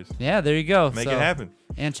holidays. Yeah, there you go. Make it happen.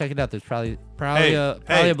 And check it out. There's probably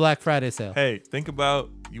Hey, a Black Friday sale. Hey, think about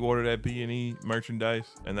you order that B&E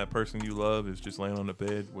merchandise, and that person you love is just laying on the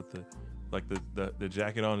bed with the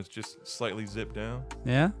jacket on is just slightly zipped down.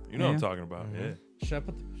 Yeah? You know what I'm talking about. Mm-hmm. Yeah. Should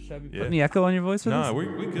I be putting the echo on your voice for Nah, this? we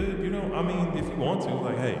good. You know, I mean, if you want to,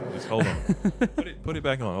 like, hey, just hold on. put it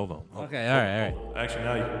back on. Hold on. Okay, all right. Actually,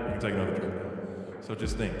 now you can take another drink now. So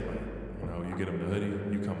just think, like, you get them the hoodie,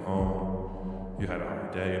 you come home, you had a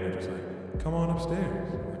hard day, and they're just like, come on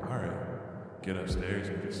upstairs. Like, all right. Get upstairs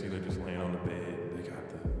and just see they're just laying on the bed. They got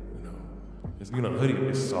the hoodie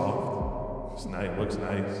is soft. It's nice. Looks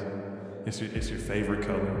nice. It's your favorite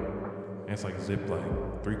color. And it's like zipped like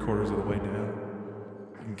 3/4 of the way down.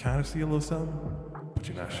 You can kind of see a little something, but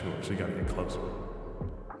you're not sure, so you gotta get closer.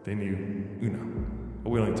 Then you know.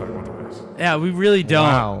 We don't even talk about the rest. Yeah, we really don't.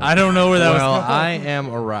 Wow. I don't know where that was Well, going. I am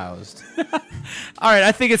aroused. All right,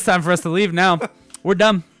 I think it's time for us to leave now. We're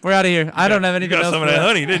done. We're out of here. I don't have anything You got else. some of for that us.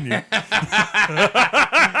 honey, didn't you?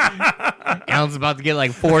 Alan's about to get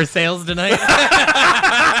like 4 sales tonight.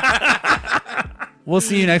 We'll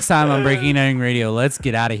see you next time on Breaking and Entering Radio. Let's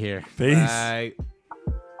get out of here. Peace. Bye.